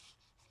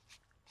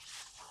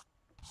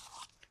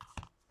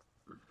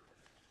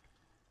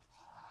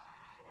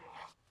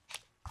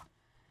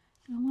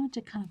 I want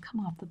it to kind of come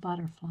off the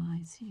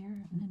butterflies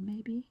here, and then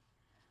maybe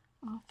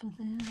off of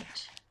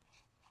that.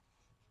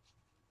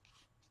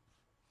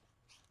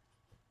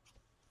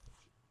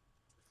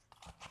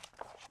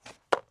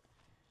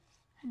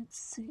 Let's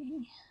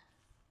see.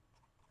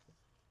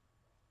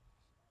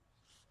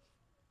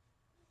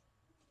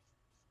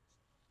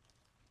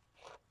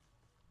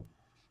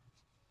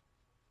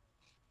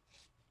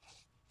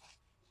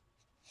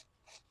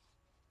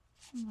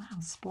 I don't know how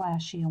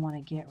splashy I want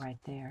to get right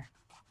there.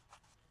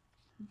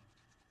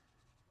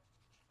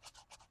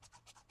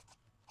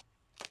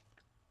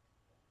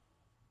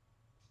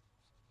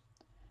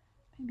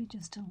 Maybe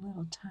just a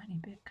little tiny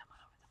bit coming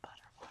over the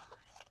butterfly.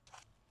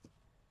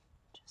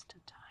 Just a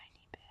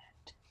tiny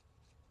bit.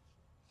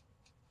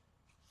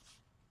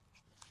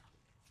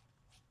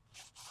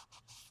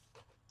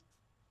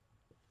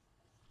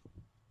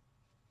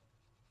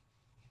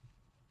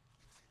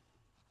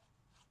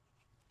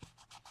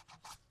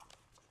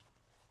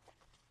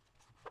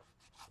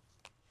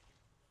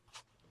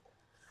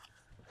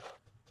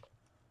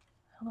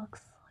 It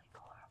looks like a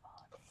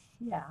waterfall.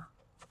 Yeah.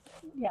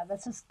 Yeah,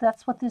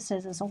 that's what this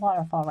is a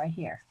waterfall right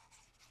here.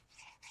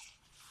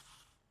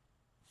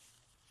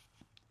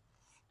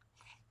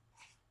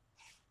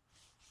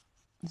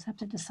 Just have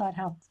to decide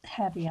how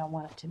heavy I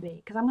want it to be,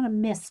 because I'm going to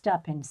mist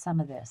up in some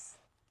of this.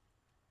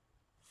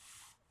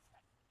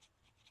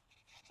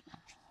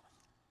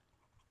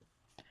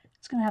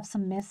 It's going to have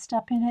some mist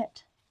up in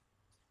it.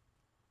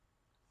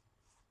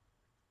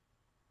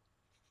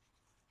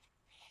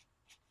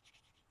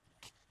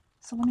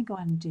 So let me go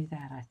ahead and do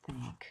that, I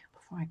think,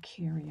 before I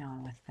carry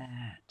on with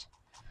that.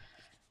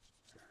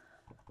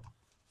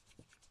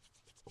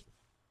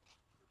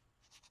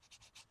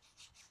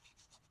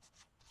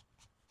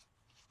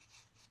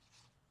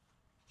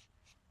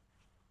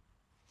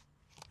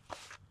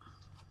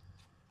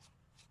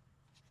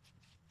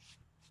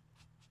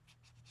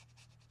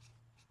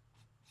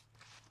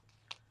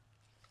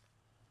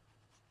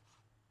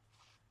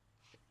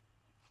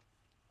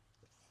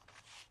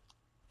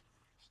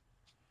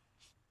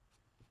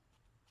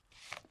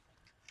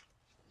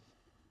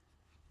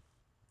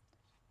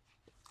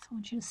 I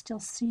want you to still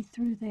see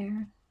through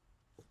there.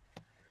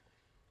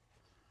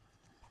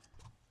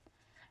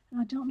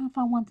 And I don't know if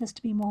I want this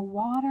to be more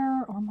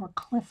water or more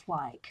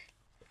cliff-like.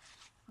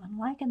 I'm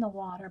liking the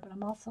water, but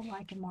I'm also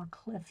liking more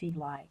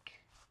cliffy-like.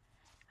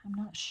 I'm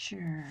not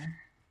sure.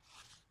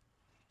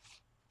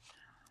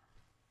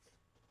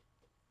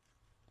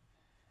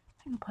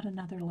 I think I'll put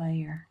another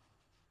layer.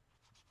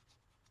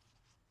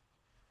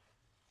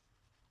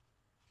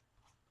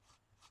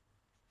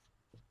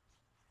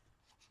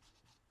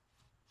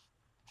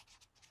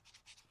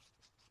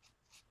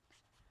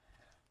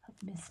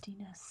 Of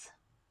mistiness.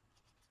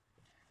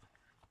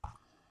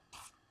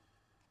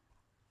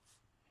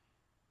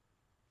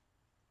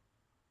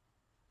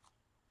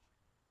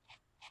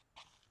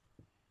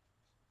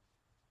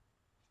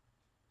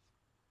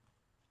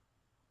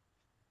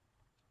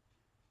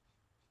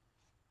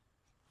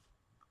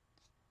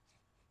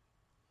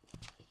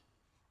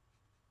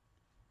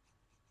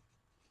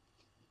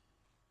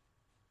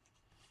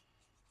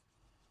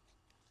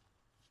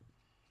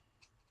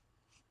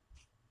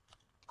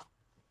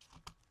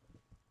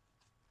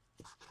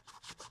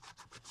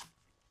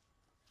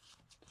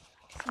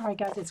 Sorry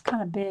guys, it's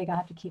kind of big. I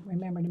have to keep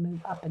remembering to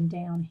move up and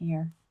down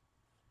here.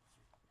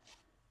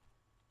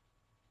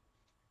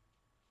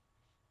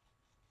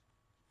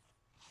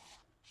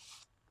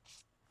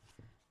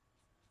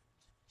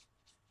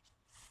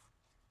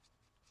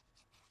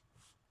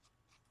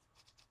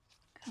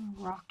 Kind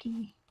of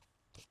rocky.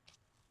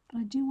 But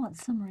I do want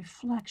some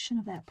reflection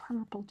of that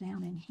purple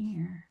down in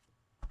here.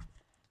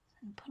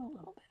 And put a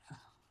little bit of...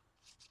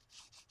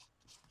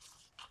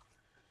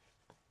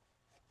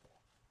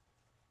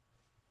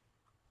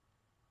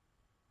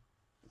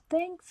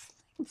 Thanks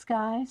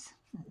guys.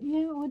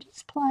 Yeah, we're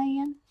just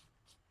playing.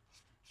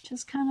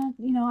 Just kind of,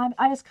 you know,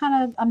 I just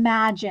kind of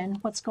imagine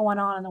what's going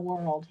on in the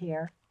world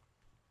here.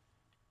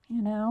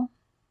 You know?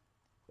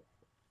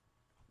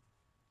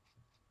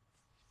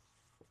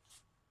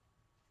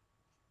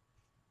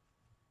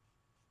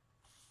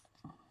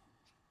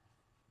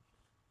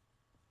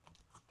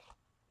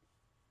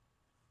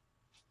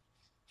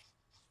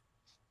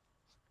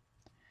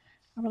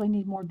 I really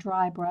need more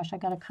dry brush. I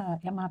gotta kind of,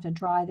 I'm gonna have to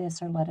dry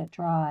this or let it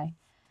dry,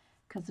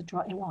 because it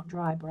won't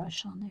dry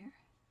brush on there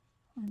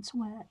when it's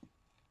wet.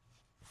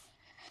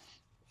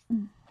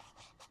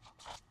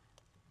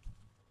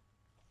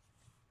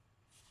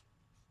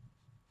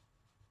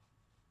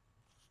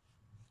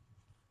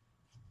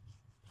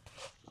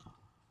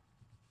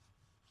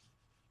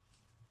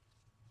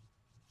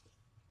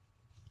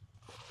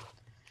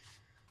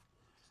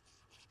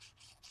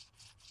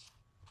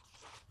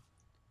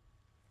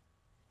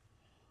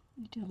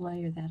 Need to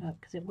layer that up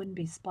because it wouldn't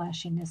be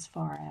splashing this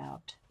far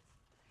out.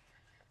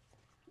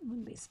 It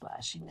wouldn't be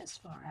splashing this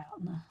far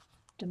out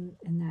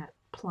in that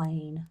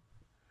plane.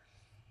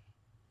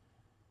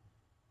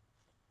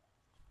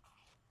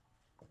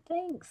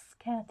 Thanks,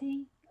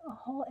 Kathy. A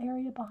whole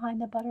area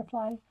behind the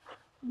butterfly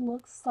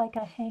looks like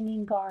a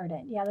hanging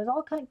garden. Yeah, there's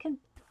all kind of,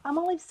 I'm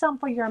only some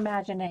for your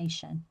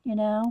imagination, you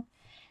know.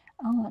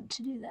 I want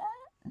to do that.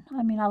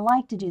 I mean, I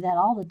like to do that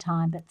all the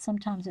time, but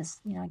sometimes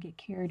it's, you know, I get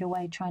carried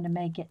away trying to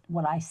make it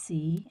what I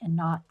see and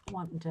not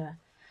wanting to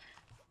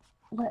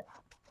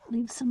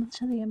leave some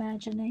to the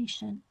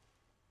imagination.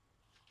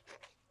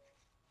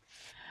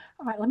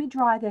 All right, let me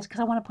dry this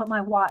because I want to put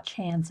my watch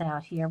hands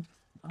out here.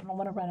 I don't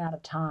want to run out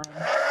of time.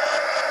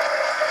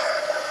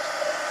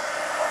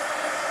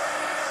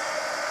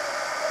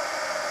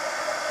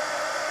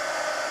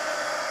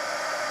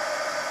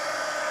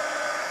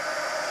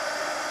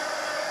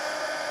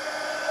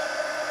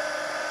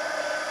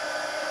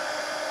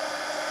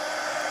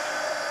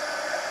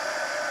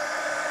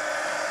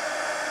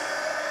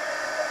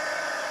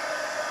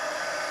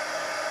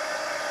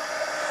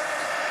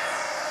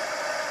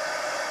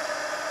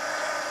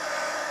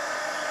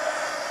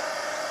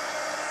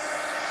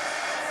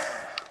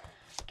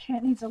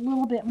 It needs a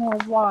little bit more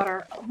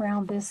water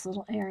around this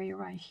little area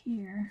right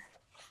here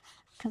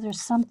because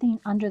there's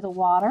something under the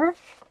water.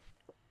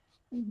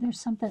 There's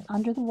something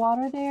under the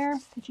water there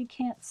that you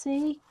can't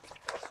see.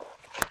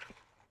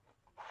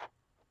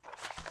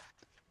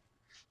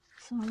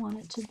 So I want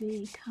it to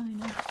be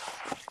kind of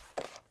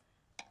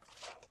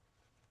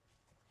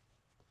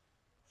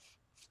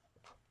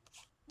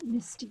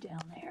misty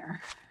down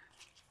there.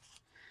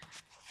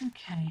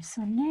 Okay,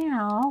 so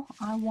now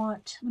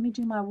let me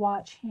do my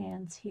watch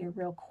hands here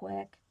real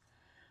quick.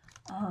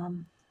 Let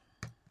me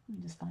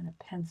just find a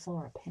pencil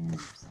or a pen or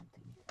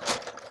something.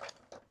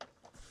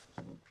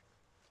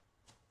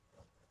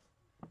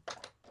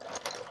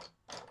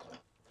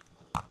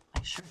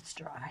 Make sure it's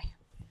dry.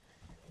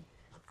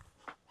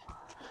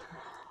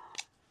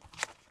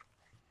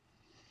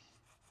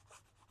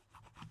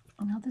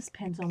 Oh, now this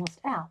pen's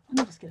almost out. Let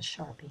me just get a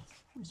Sharpie.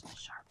 Where's my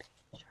Sharpie?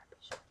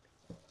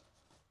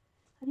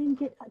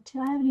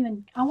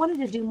 I wanted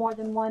to do more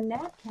than one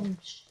napkin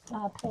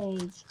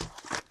page.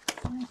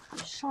 My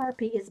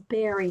Sharpie is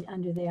buried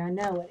under there. I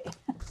know it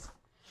is.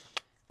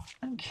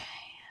 Okay.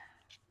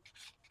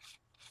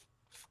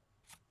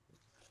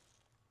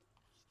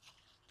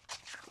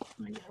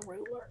 I get a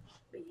ruler.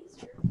 It'll be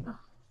easier.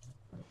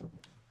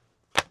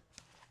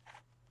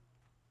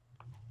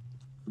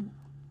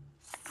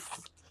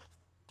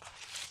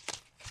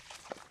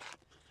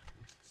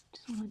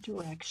 Just want a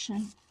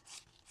direction.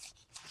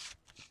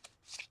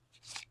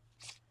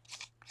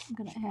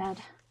 I'm going to add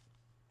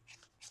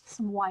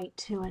some white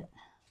to it,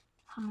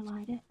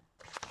 highlight it.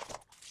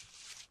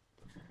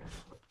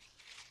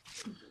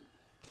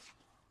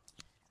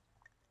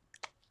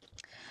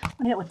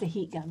 I'll hit it with the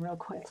heat gun real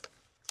quick.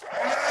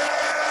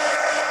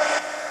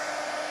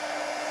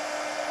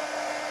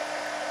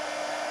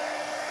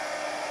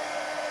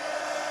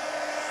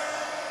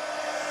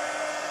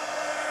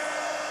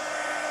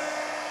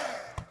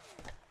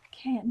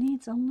 Okay, it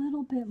needs a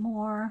little bit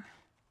more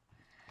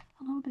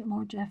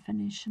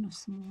definition of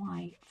some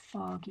white,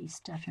 foggy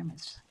stuff here.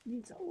 It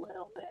needs a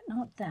little bit,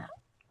 not that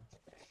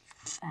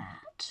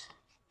fat,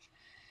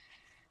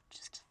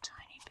 just a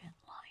tiny bit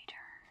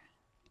lighter.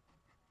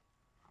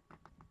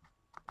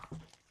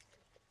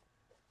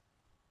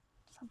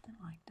 Something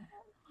like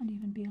that. Might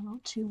even be a little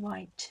too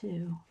white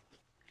too.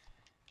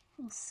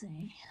 We'll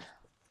see.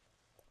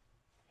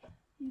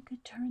 You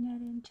could turn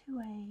that into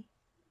a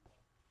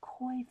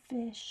koi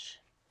fish.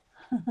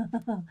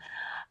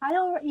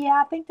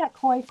 I think that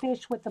koi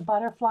fish with the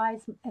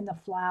butterflies and the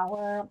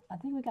flower, I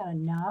think we got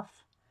enough.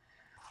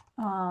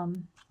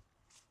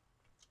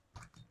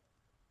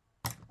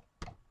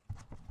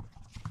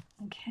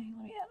 Okay,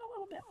 let me add a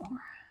little bit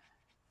more.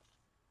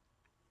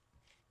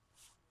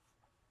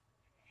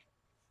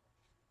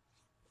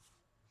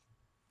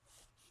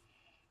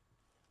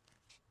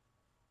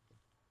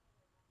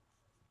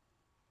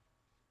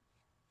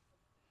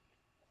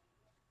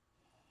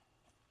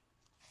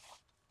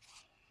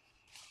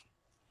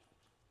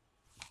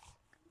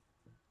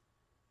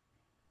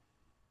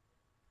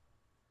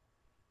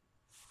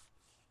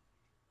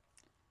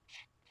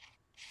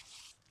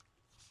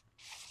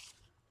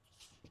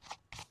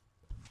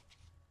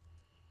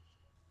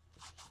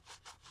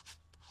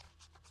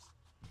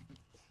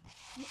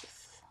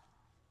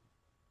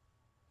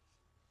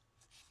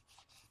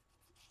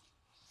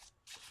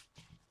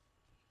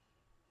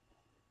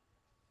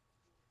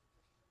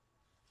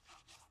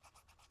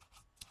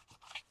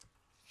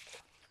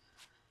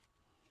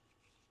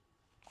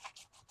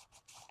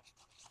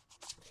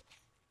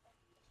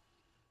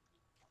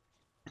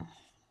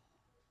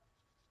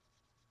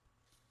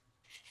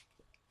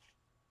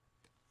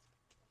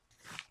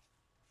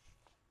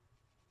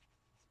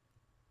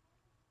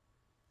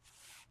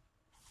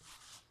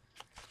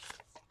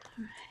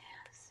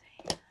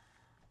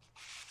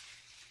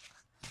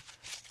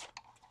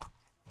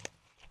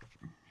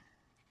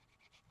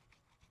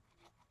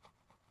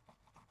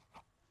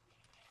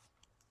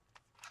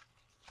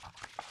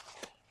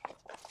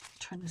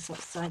 turn this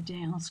upside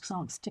down because I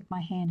don't stick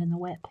my hand in the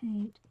wet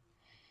paint.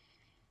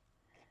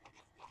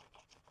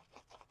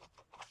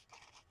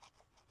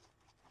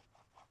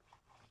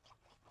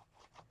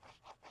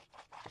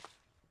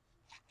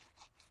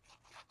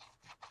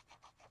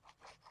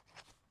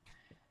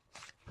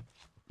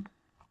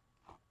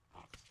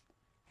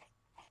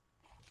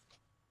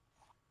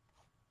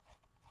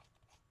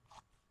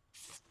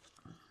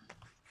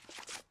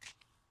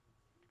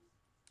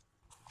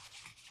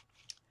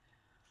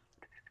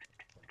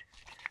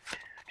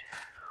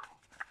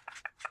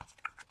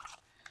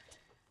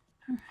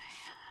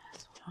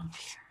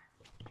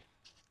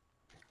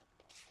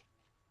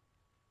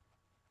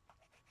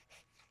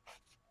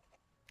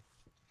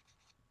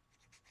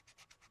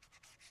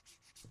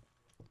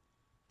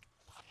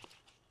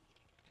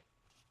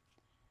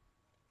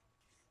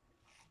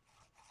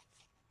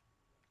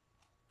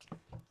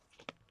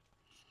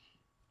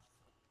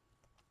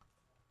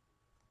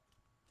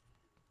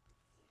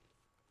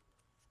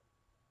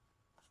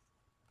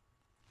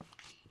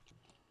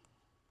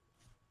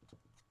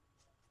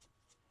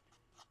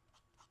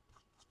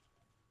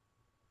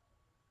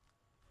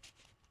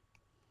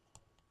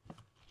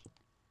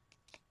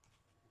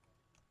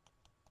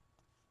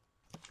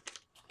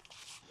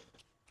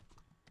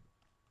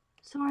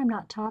 Sorry I'm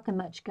not talking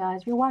much,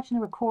 guys. If you're watching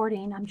the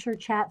recording, I'm sure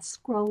chat's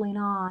scrolling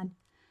on.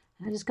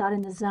 I just got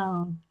in the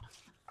zone.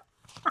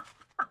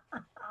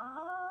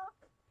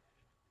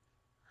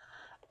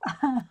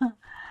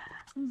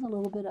 There's a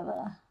little bit of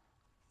a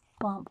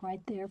bump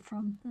right there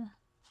from the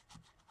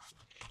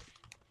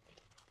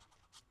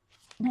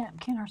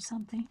napkin or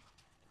something.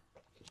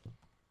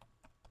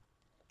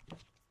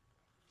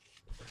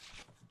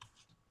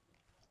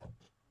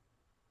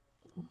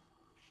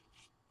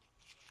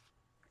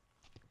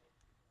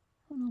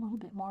 A little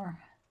bit more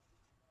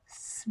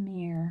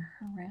smear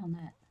around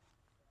that.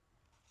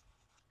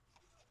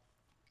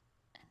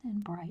 And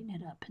then brighten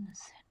it up in the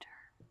center.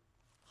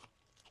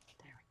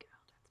 There we go,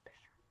 that's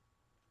better.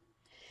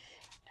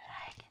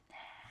 Liking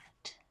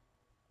that.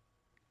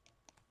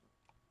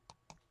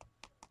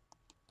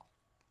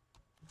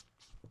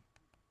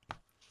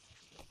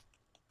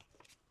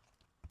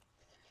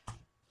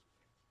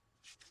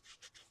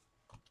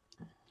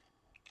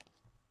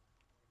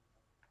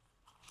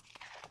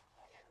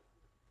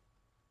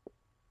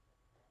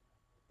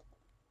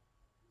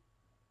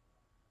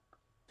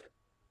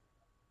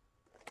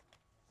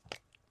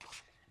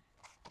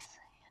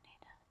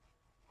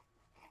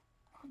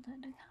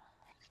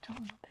 Just a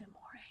little bit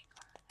more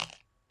angle.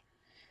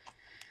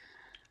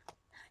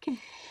 Okay,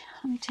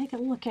 let me take a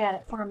look at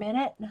it for a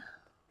minute.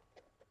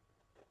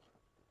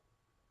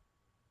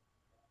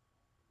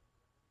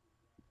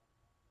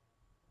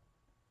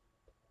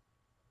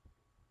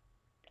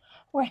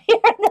 We're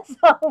here in the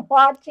zone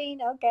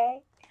watching,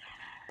 okay.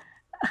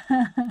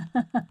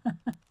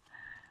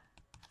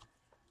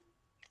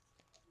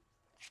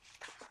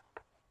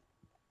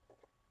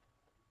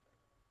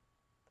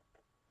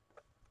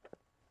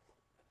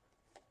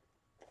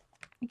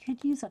 We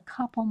could use a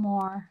couple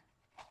more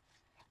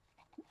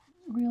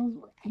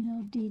real,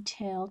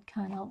 detailed,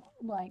 kind of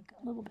like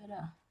a little bit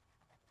of,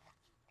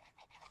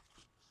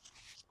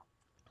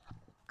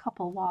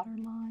 couple water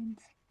lines.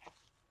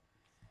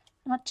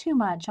 Not too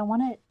much. I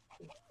want it,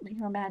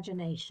 your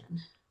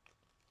imagination.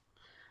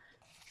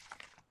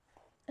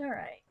 All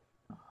right.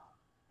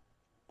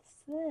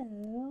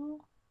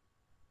 So,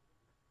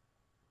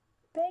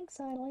 thanks,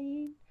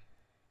 Eileen.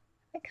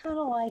 I kind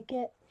of like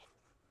it.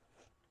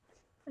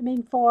 I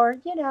mean, for,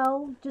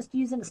 just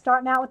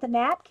starting out with a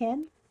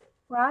napkin,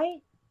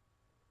 right?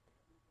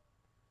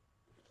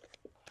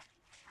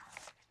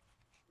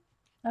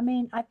 I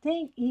mean, I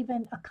think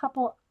even a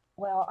couple,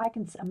 well, I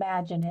can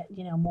imagine it,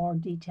 more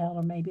detailed,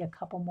 or maybe a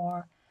couple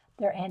more,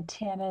 their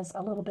antennas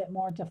a little bit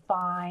more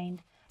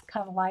defined,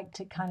 kind of like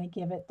to kind of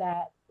give it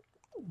that.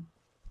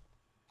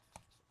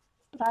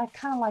 But I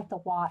kind of like the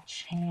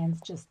watch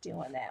hands just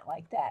doing that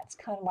like that. It's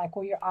kind of like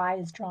where your eye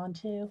is drawn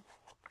to.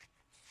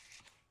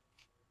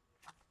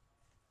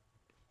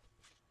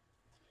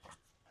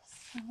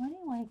 So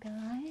anyway,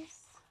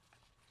 guys,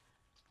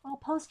 I'll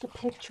post a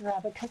picture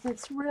of it because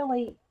it's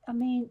really, I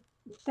mean,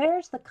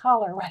 there's the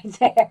color right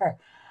there.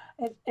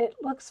 It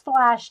looks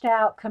flashed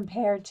out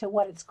compared to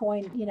what it's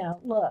going,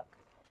 look.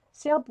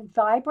 See how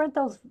vibrant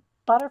those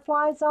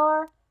butterflies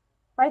are?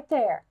 Right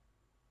there.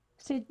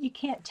 See, you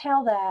can't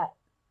tell that.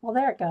 Well,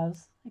 there it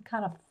goes. It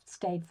kind of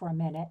stayed for a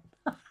minute.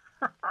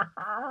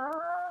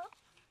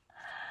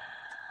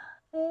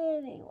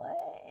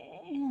 Anyway.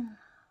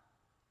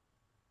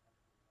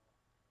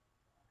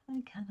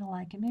 I kind of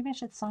like it. Maybe I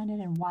should sign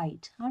it in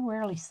white. I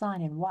rarely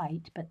sign in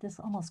white, but this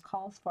almost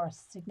calls for a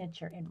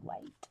signature in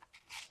white.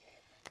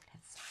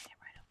 Let's sign it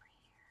right over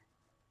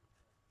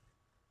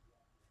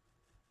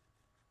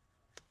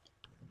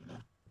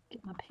here.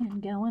 Get my pen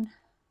going.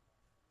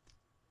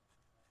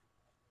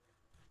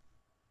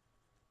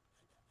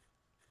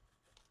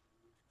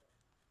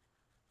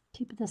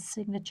 Keep the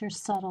signature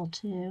subtle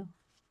too.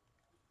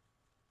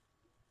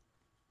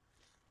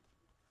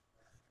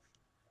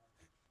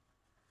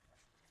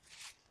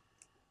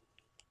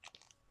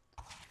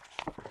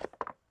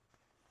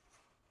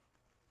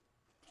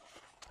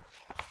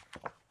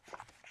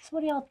 What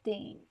do y'all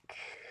think?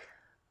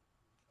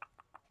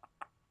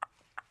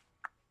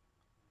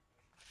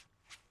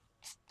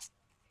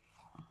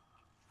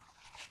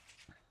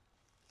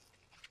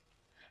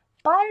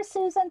 Bye,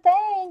 Susan.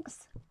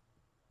 Thanks.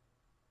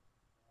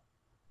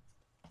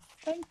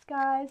 Thanks,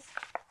 guys.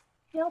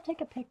 Yeah, I'll take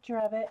a picture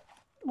of it.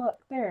 Look,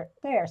 there.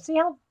 See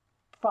how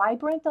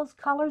vibrant those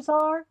colors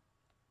are?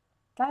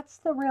 That's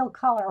the real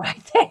color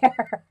right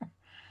there.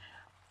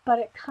 But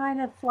it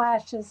kind of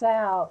flashes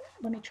out.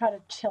 Let me try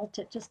to tilt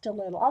it just a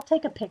little. I'll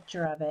take a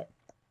picture of it.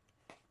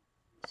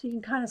 So you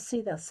can kind of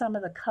see that some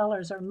of the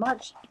colors are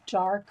much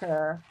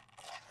darker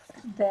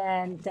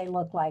than they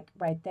look like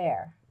right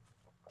there.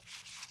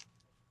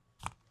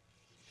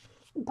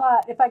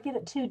 But if I get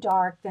it too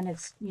dark, then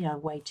it's,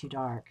 way too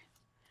dark.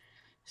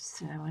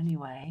 So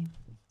anyway,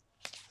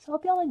 so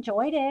hope y'all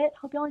enjoyed it.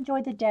 Hope y'all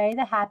enjoyed the day,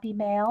 the happy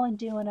mail, and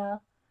doing a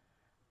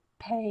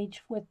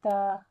page with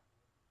the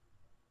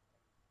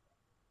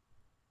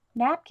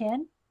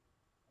napkin.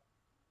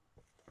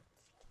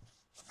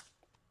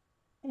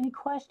 Any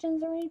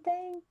questions or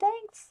anything?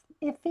 Thanks,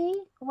 Iffy,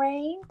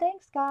 Rain.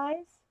 Thanks,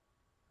 guys.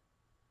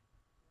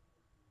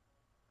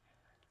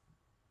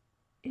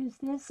 Is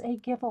this a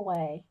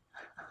giveaway?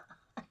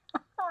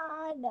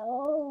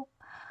 No.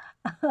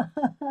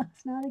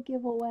 It's not a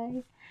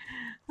giveaway.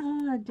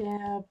 Oh,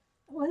 Deb.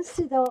 Let's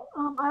see though.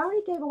 I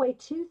already gave away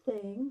 2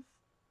 things.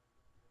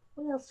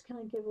 What else can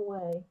I give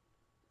away?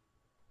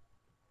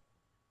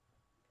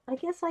 I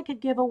guess I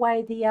could give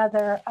away the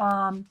other.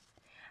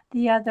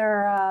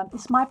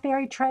 Is My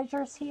Fairy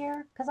Treasures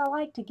here? Because I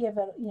like to give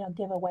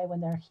away when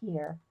they're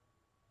here.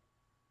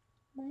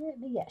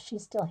 Yeah,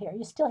 she's still here.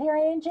 You still here,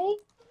 Angie?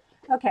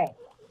 Okay.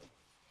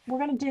 We're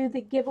going to do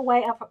the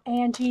giveaway of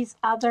Angie's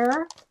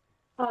other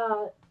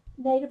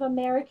Native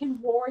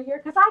American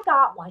warrior, because I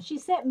got one. She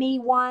sent me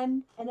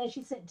one, and then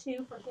she sent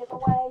 2 for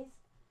giveaways.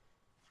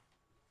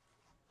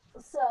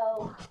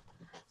 So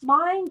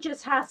mine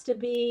just has to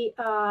be,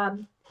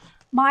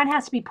 mine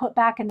has to be put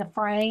back in the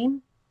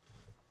frame.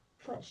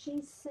 But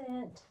she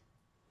sent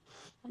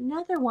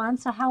another one,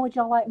 so how would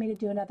y'all like me to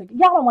do another?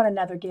 Y'all don't want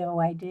another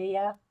giveaway, do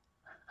ya?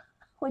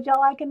 Would y'all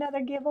like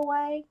another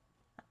giveaway?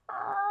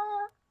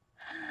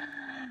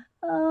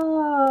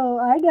 Oh,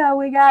 I know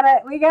we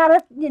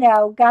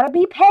gotta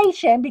be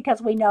patient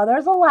because we know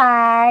there's a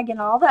lag and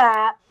all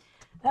that.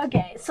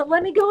 Okay, so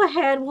let me go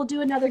ahead. We'll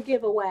do another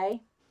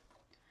giveaway.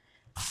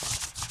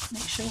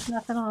 Make sure there's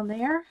nothing on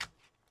there.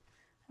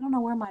 I don't know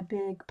where my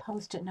big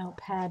Post-it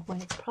notepad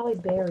went. It's probably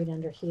buried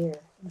under here.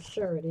 I'm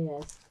sure it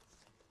is.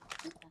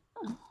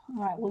 All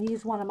right, we'll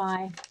use one of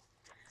my.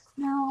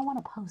 No, I want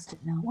a Post-it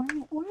note.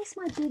 Where's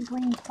my big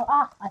green?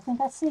 I think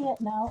I see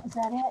it. No, is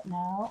that it?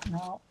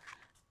 No.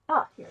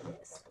 Ah, here it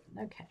is.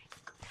 Okay.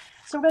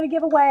 So we're going to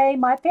give away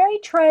My Fairy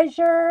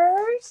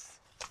Treasures.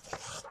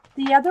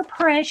 The other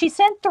print, she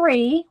sent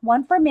 3,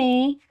 1 for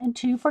me and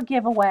 2 for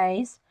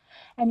giveaways.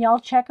 And y'all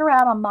check her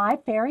out on My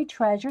Fairy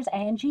Treasures,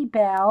 Angie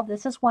Bell.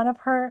 This is one of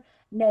her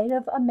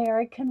Native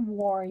American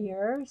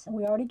warriors. And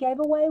we already gave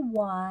away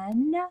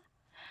 1.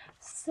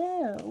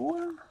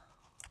 So,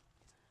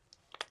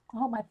 I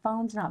hope my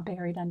phone's not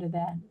buried under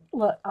that.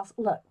 Look,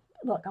 look,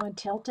 I'm going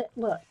to tilt it.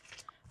 Look,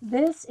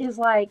 this is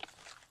like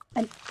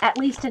at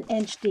least an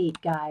inch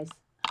deep, guys.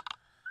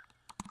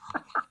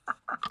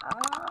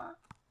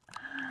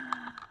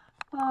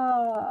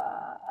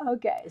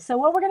 Okay, so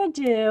what we're going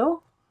to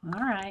do, all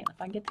right, if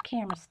I get the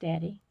camera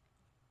steady.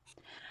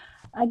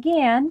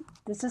 Again,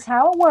 this is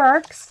how it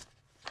works.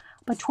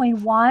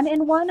 Between 1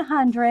 and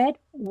 100,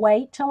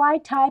 wait till I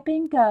type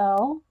in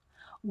go.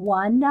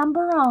 1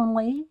 number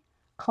only,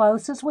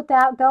 closest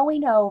without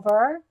going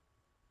over,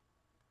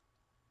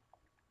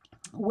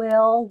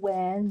 will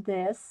win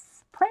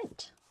this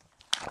print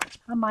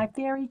on My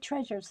Fairy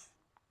Treasures,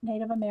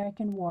 Native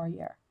American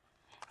Warrior.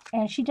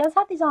 And she does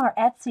have these on her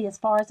Etsy as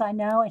far as I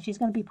know, and she's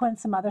going to be putting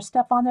some other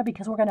stuff on there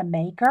because we're going to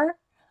make her.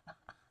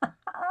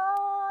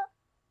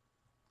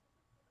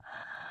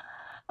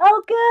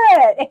 Oh,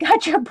 good. It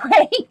got your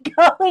brain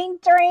going,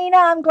 Trina.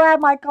 I'm glad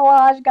my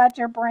collage got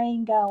your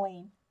brain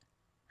going.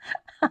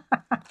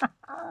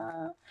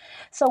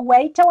 So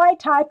wait till I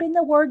type in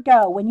the word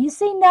go. When you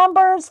see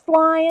numbers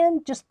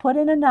flying, just put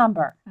in a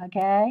number,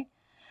 okay?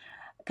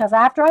 Because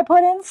after I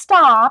put in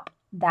stop,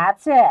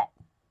 that's it.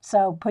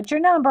 So put your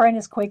number in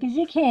as quick as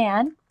you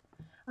can.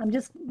 I'm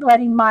just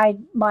letting my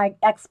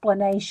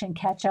explanation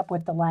catch up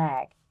with the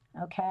lag,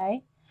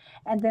 okay?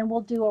 And then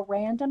we'll do a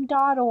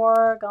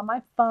random.org on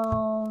my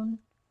phone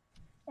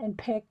and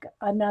pick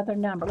another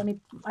number.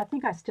 I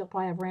think I still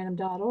probably have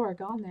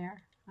random.org on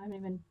there. I haven't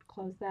even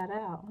closed that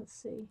out. Let's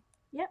see.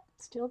 Yep,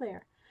 still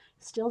there.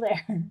 Still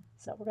there.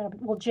 So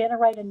we'll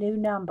generate a new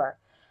number.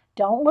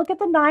 Don't look at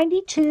the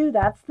 92.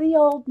 That's the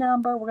old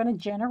number. We're going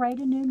to generate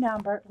a new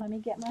number. Let me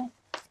get my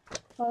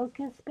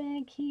focus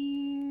back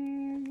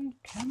here.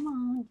 Come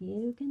on,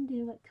 you can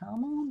do it.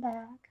 Come on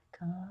back.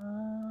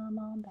 Come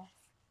on back.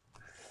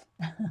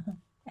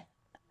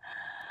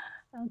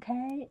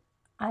 Okay,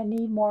 I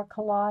need more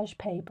collage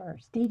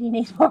papers. Dee Dee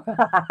needs more.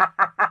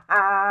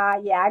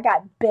 Yeah, I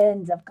got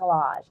bins of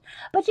collage.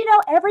 But you know,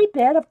 every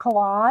bit of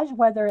collage,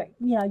 whether,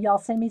 you know, y'all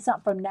send me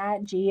something from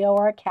Nat Geo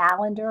or a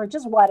calendar or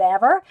just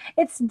whatever,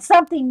 it's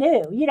something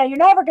new. You know, you're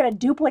never going to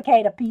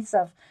duplicate a piece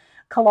of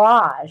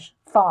collage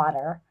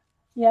fodder.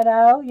 You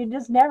know, you're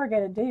just never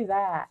going to do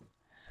that.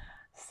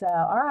 So,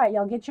 all right,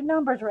 y'all get your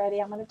numbers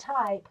ready. I'm going to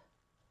type.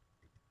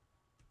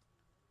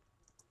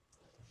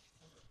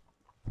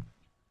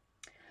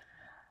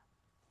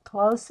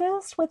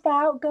 Closest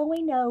without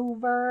going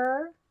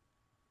over.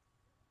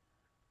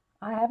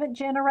 I haven't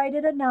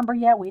generated a number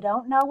yet. We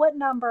don't know what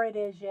number it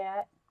is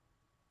yet.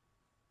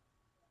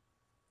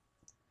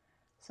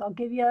 So I'll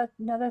give you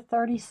another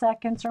 30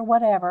 seconds or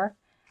whatever.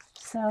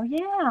 So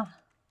yeah,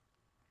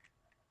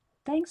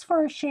 thanks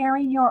for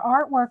sharing your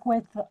artwork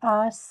with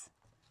us,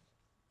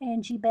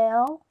 Angie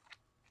Bell.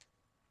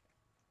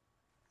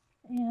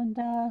 And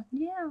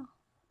yeah,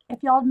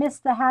 if y'all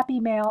missed the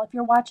Happy Mail, if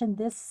you're watching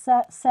this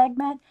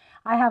segment,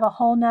 I have a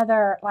whole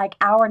nother like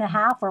hour and a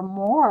half or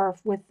more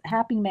with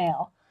Happy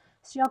Mail.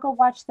 So y'all go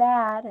watch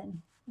that,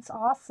 and it's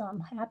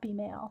awesome, Happy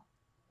Mail.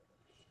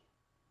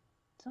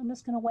 So I'm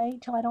just going to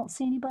wait till I don't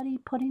see anybody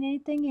putting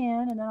anything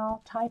in, and then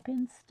I'll type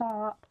in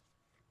stop.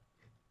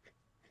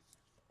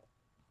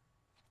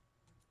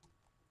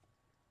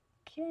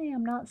 Okay,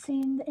 I'm not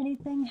seeing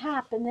anything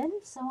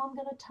happening, so I'm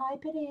going to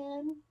type it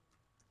in.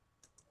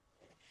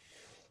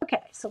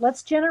 Okay, so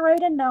let's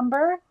generate a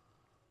number.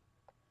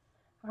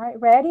 All right,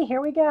 ready? Here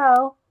we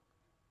go.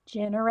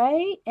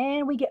 Generate,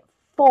 and we get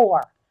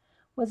 4.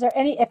 Was there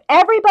any, if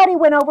everybody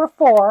went over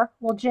 4,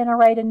 we'll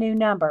generate a new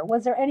number.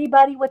 Was there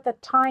anybody with a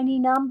tiny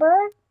number?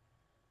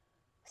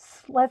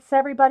 Let's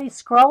everybody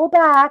scroll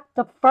back.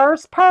 The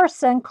first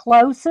person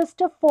closest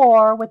to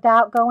 4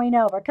 without going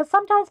over. Because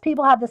sometimes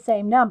people have the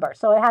same number,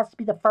 so it has to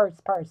be the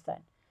first person.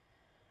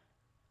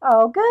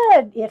 Oh,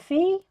 good,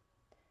 Iffy.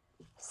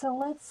 So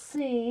let's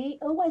see.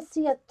 Oh, I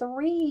see a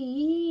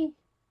 3.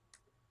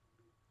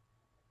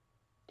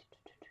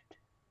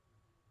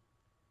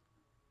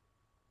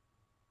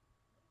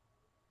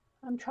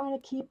 I'm trying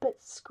to keep it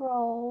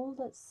scrolled.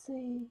 Let's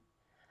see.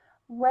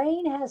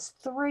 Rain has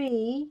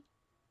 3.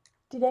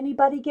 Did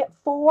anybody get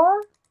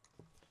 4?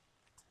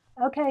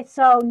 Okay,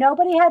 so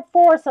nobody had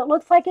 4, so it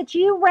looks like it's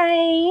you,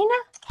 Rain.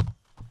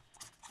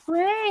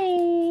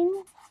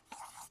 Rain.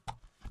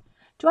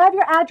 Do I have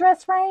your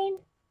address, Rain?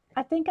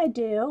 I think I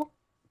do.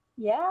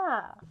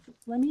 Yeah.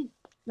 Let me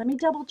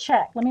double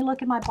check. Let me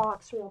look in my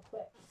box real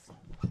quick.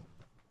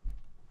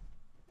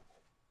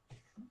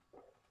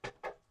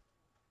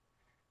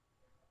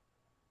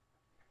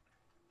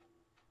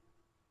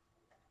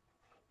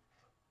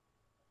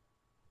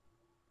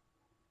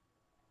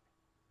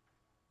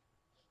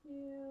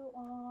 You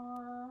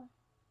are.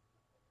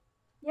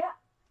 Yeah.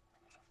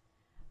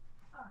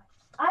 All right.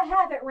 I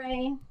have it,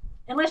 Rain.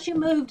 Unless you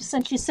moved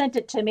since you sent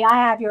it to me, I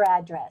have your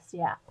address.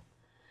 Yeah.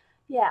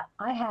 Yeah,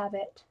 I have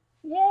it.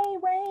 Yay,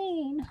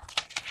 Rain.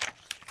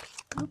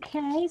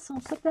 Okay, so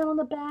I'll put that on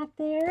the back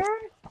there.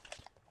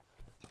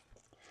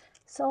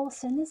 So I'll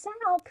send this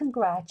out.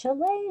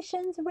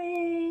 Congratulations,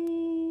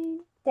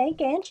 Rain.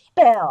 Thank Angie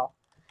Bell.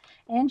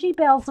 Angie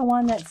Bell's the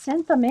one that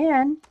sent them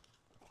in,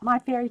 my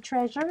fairy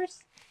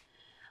treasures.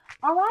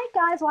 All right,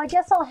 guys. Well, I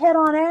guess I'll head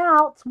on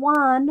out. It's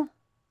 1,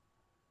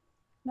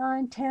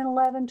 9, 10,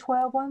 11,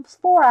 12, 1. It's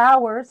 4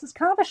 hours. It's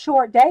kind of a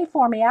short day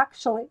for me,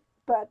 actually.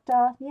 But,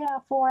 yeah,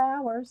 4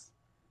 hours.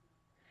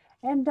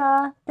 And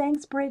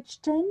thanks,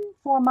 Bridgeton,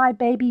 for my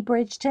baby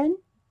Bridgeton.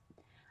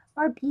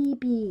 Our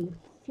BB.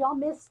 If y'all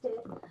missed it.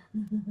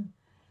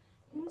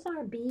 Here's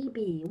our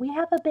BB. We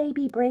have a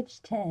baby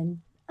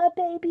Bridgeton. A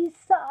baby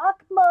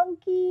sock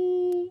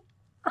monkey.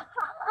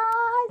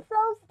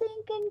 So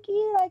stinking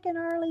cute. I can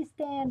hardly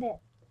stand it.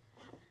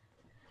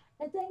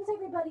 And thanks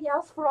everybody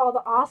else for all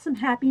the awesome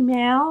Happy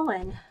Mail,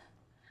 and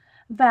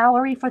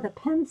Valerie for the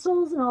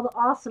pencils and all the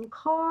awesome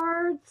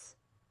cards.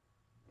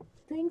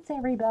 Thanks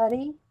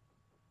everybody.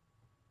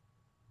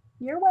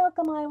 You're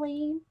welcome,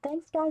 Eileen.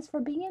 Thanks guys for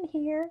being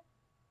here.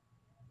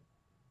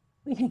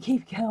 We can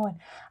keep going.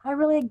 I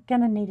really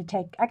gonna need to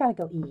take, I gotta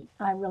go eat.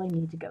 I really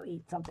need to go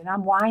eat something.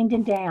 I'm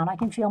winding down. I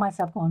can feel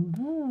myself going,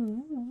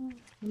 ooh.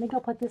 Let me go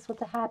put this with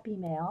the Happy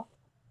Mail.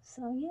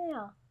 So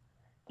yeah,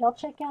 y'all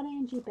check out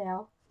Angie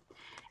Bell.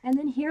 And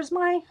then here's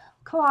my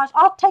collage.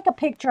 I'll take a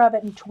picture of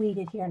it and tweet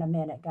it here in a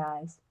minute,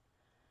 guys,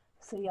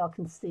 so y'all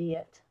can see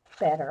it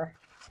better,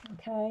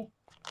 okay?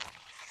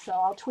 So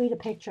I'll tweet a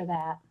picture of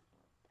that.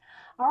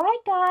 All right,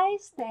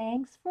 guys,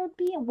 thanks for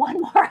being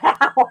 1 more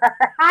hour.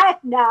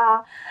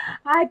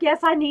 I guess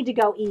I need to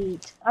go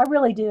eat. I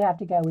really do have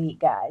to go eat,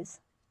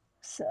 guys.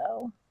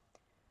 So,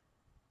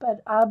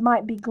 but I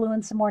might be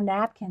gluing some more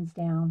napkins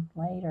down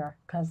later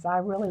because I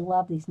really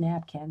love these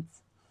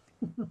napkins.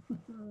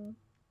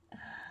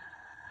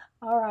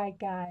 All right,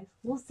 guys,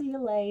 we'll see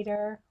you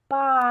later.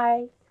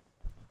 Bye.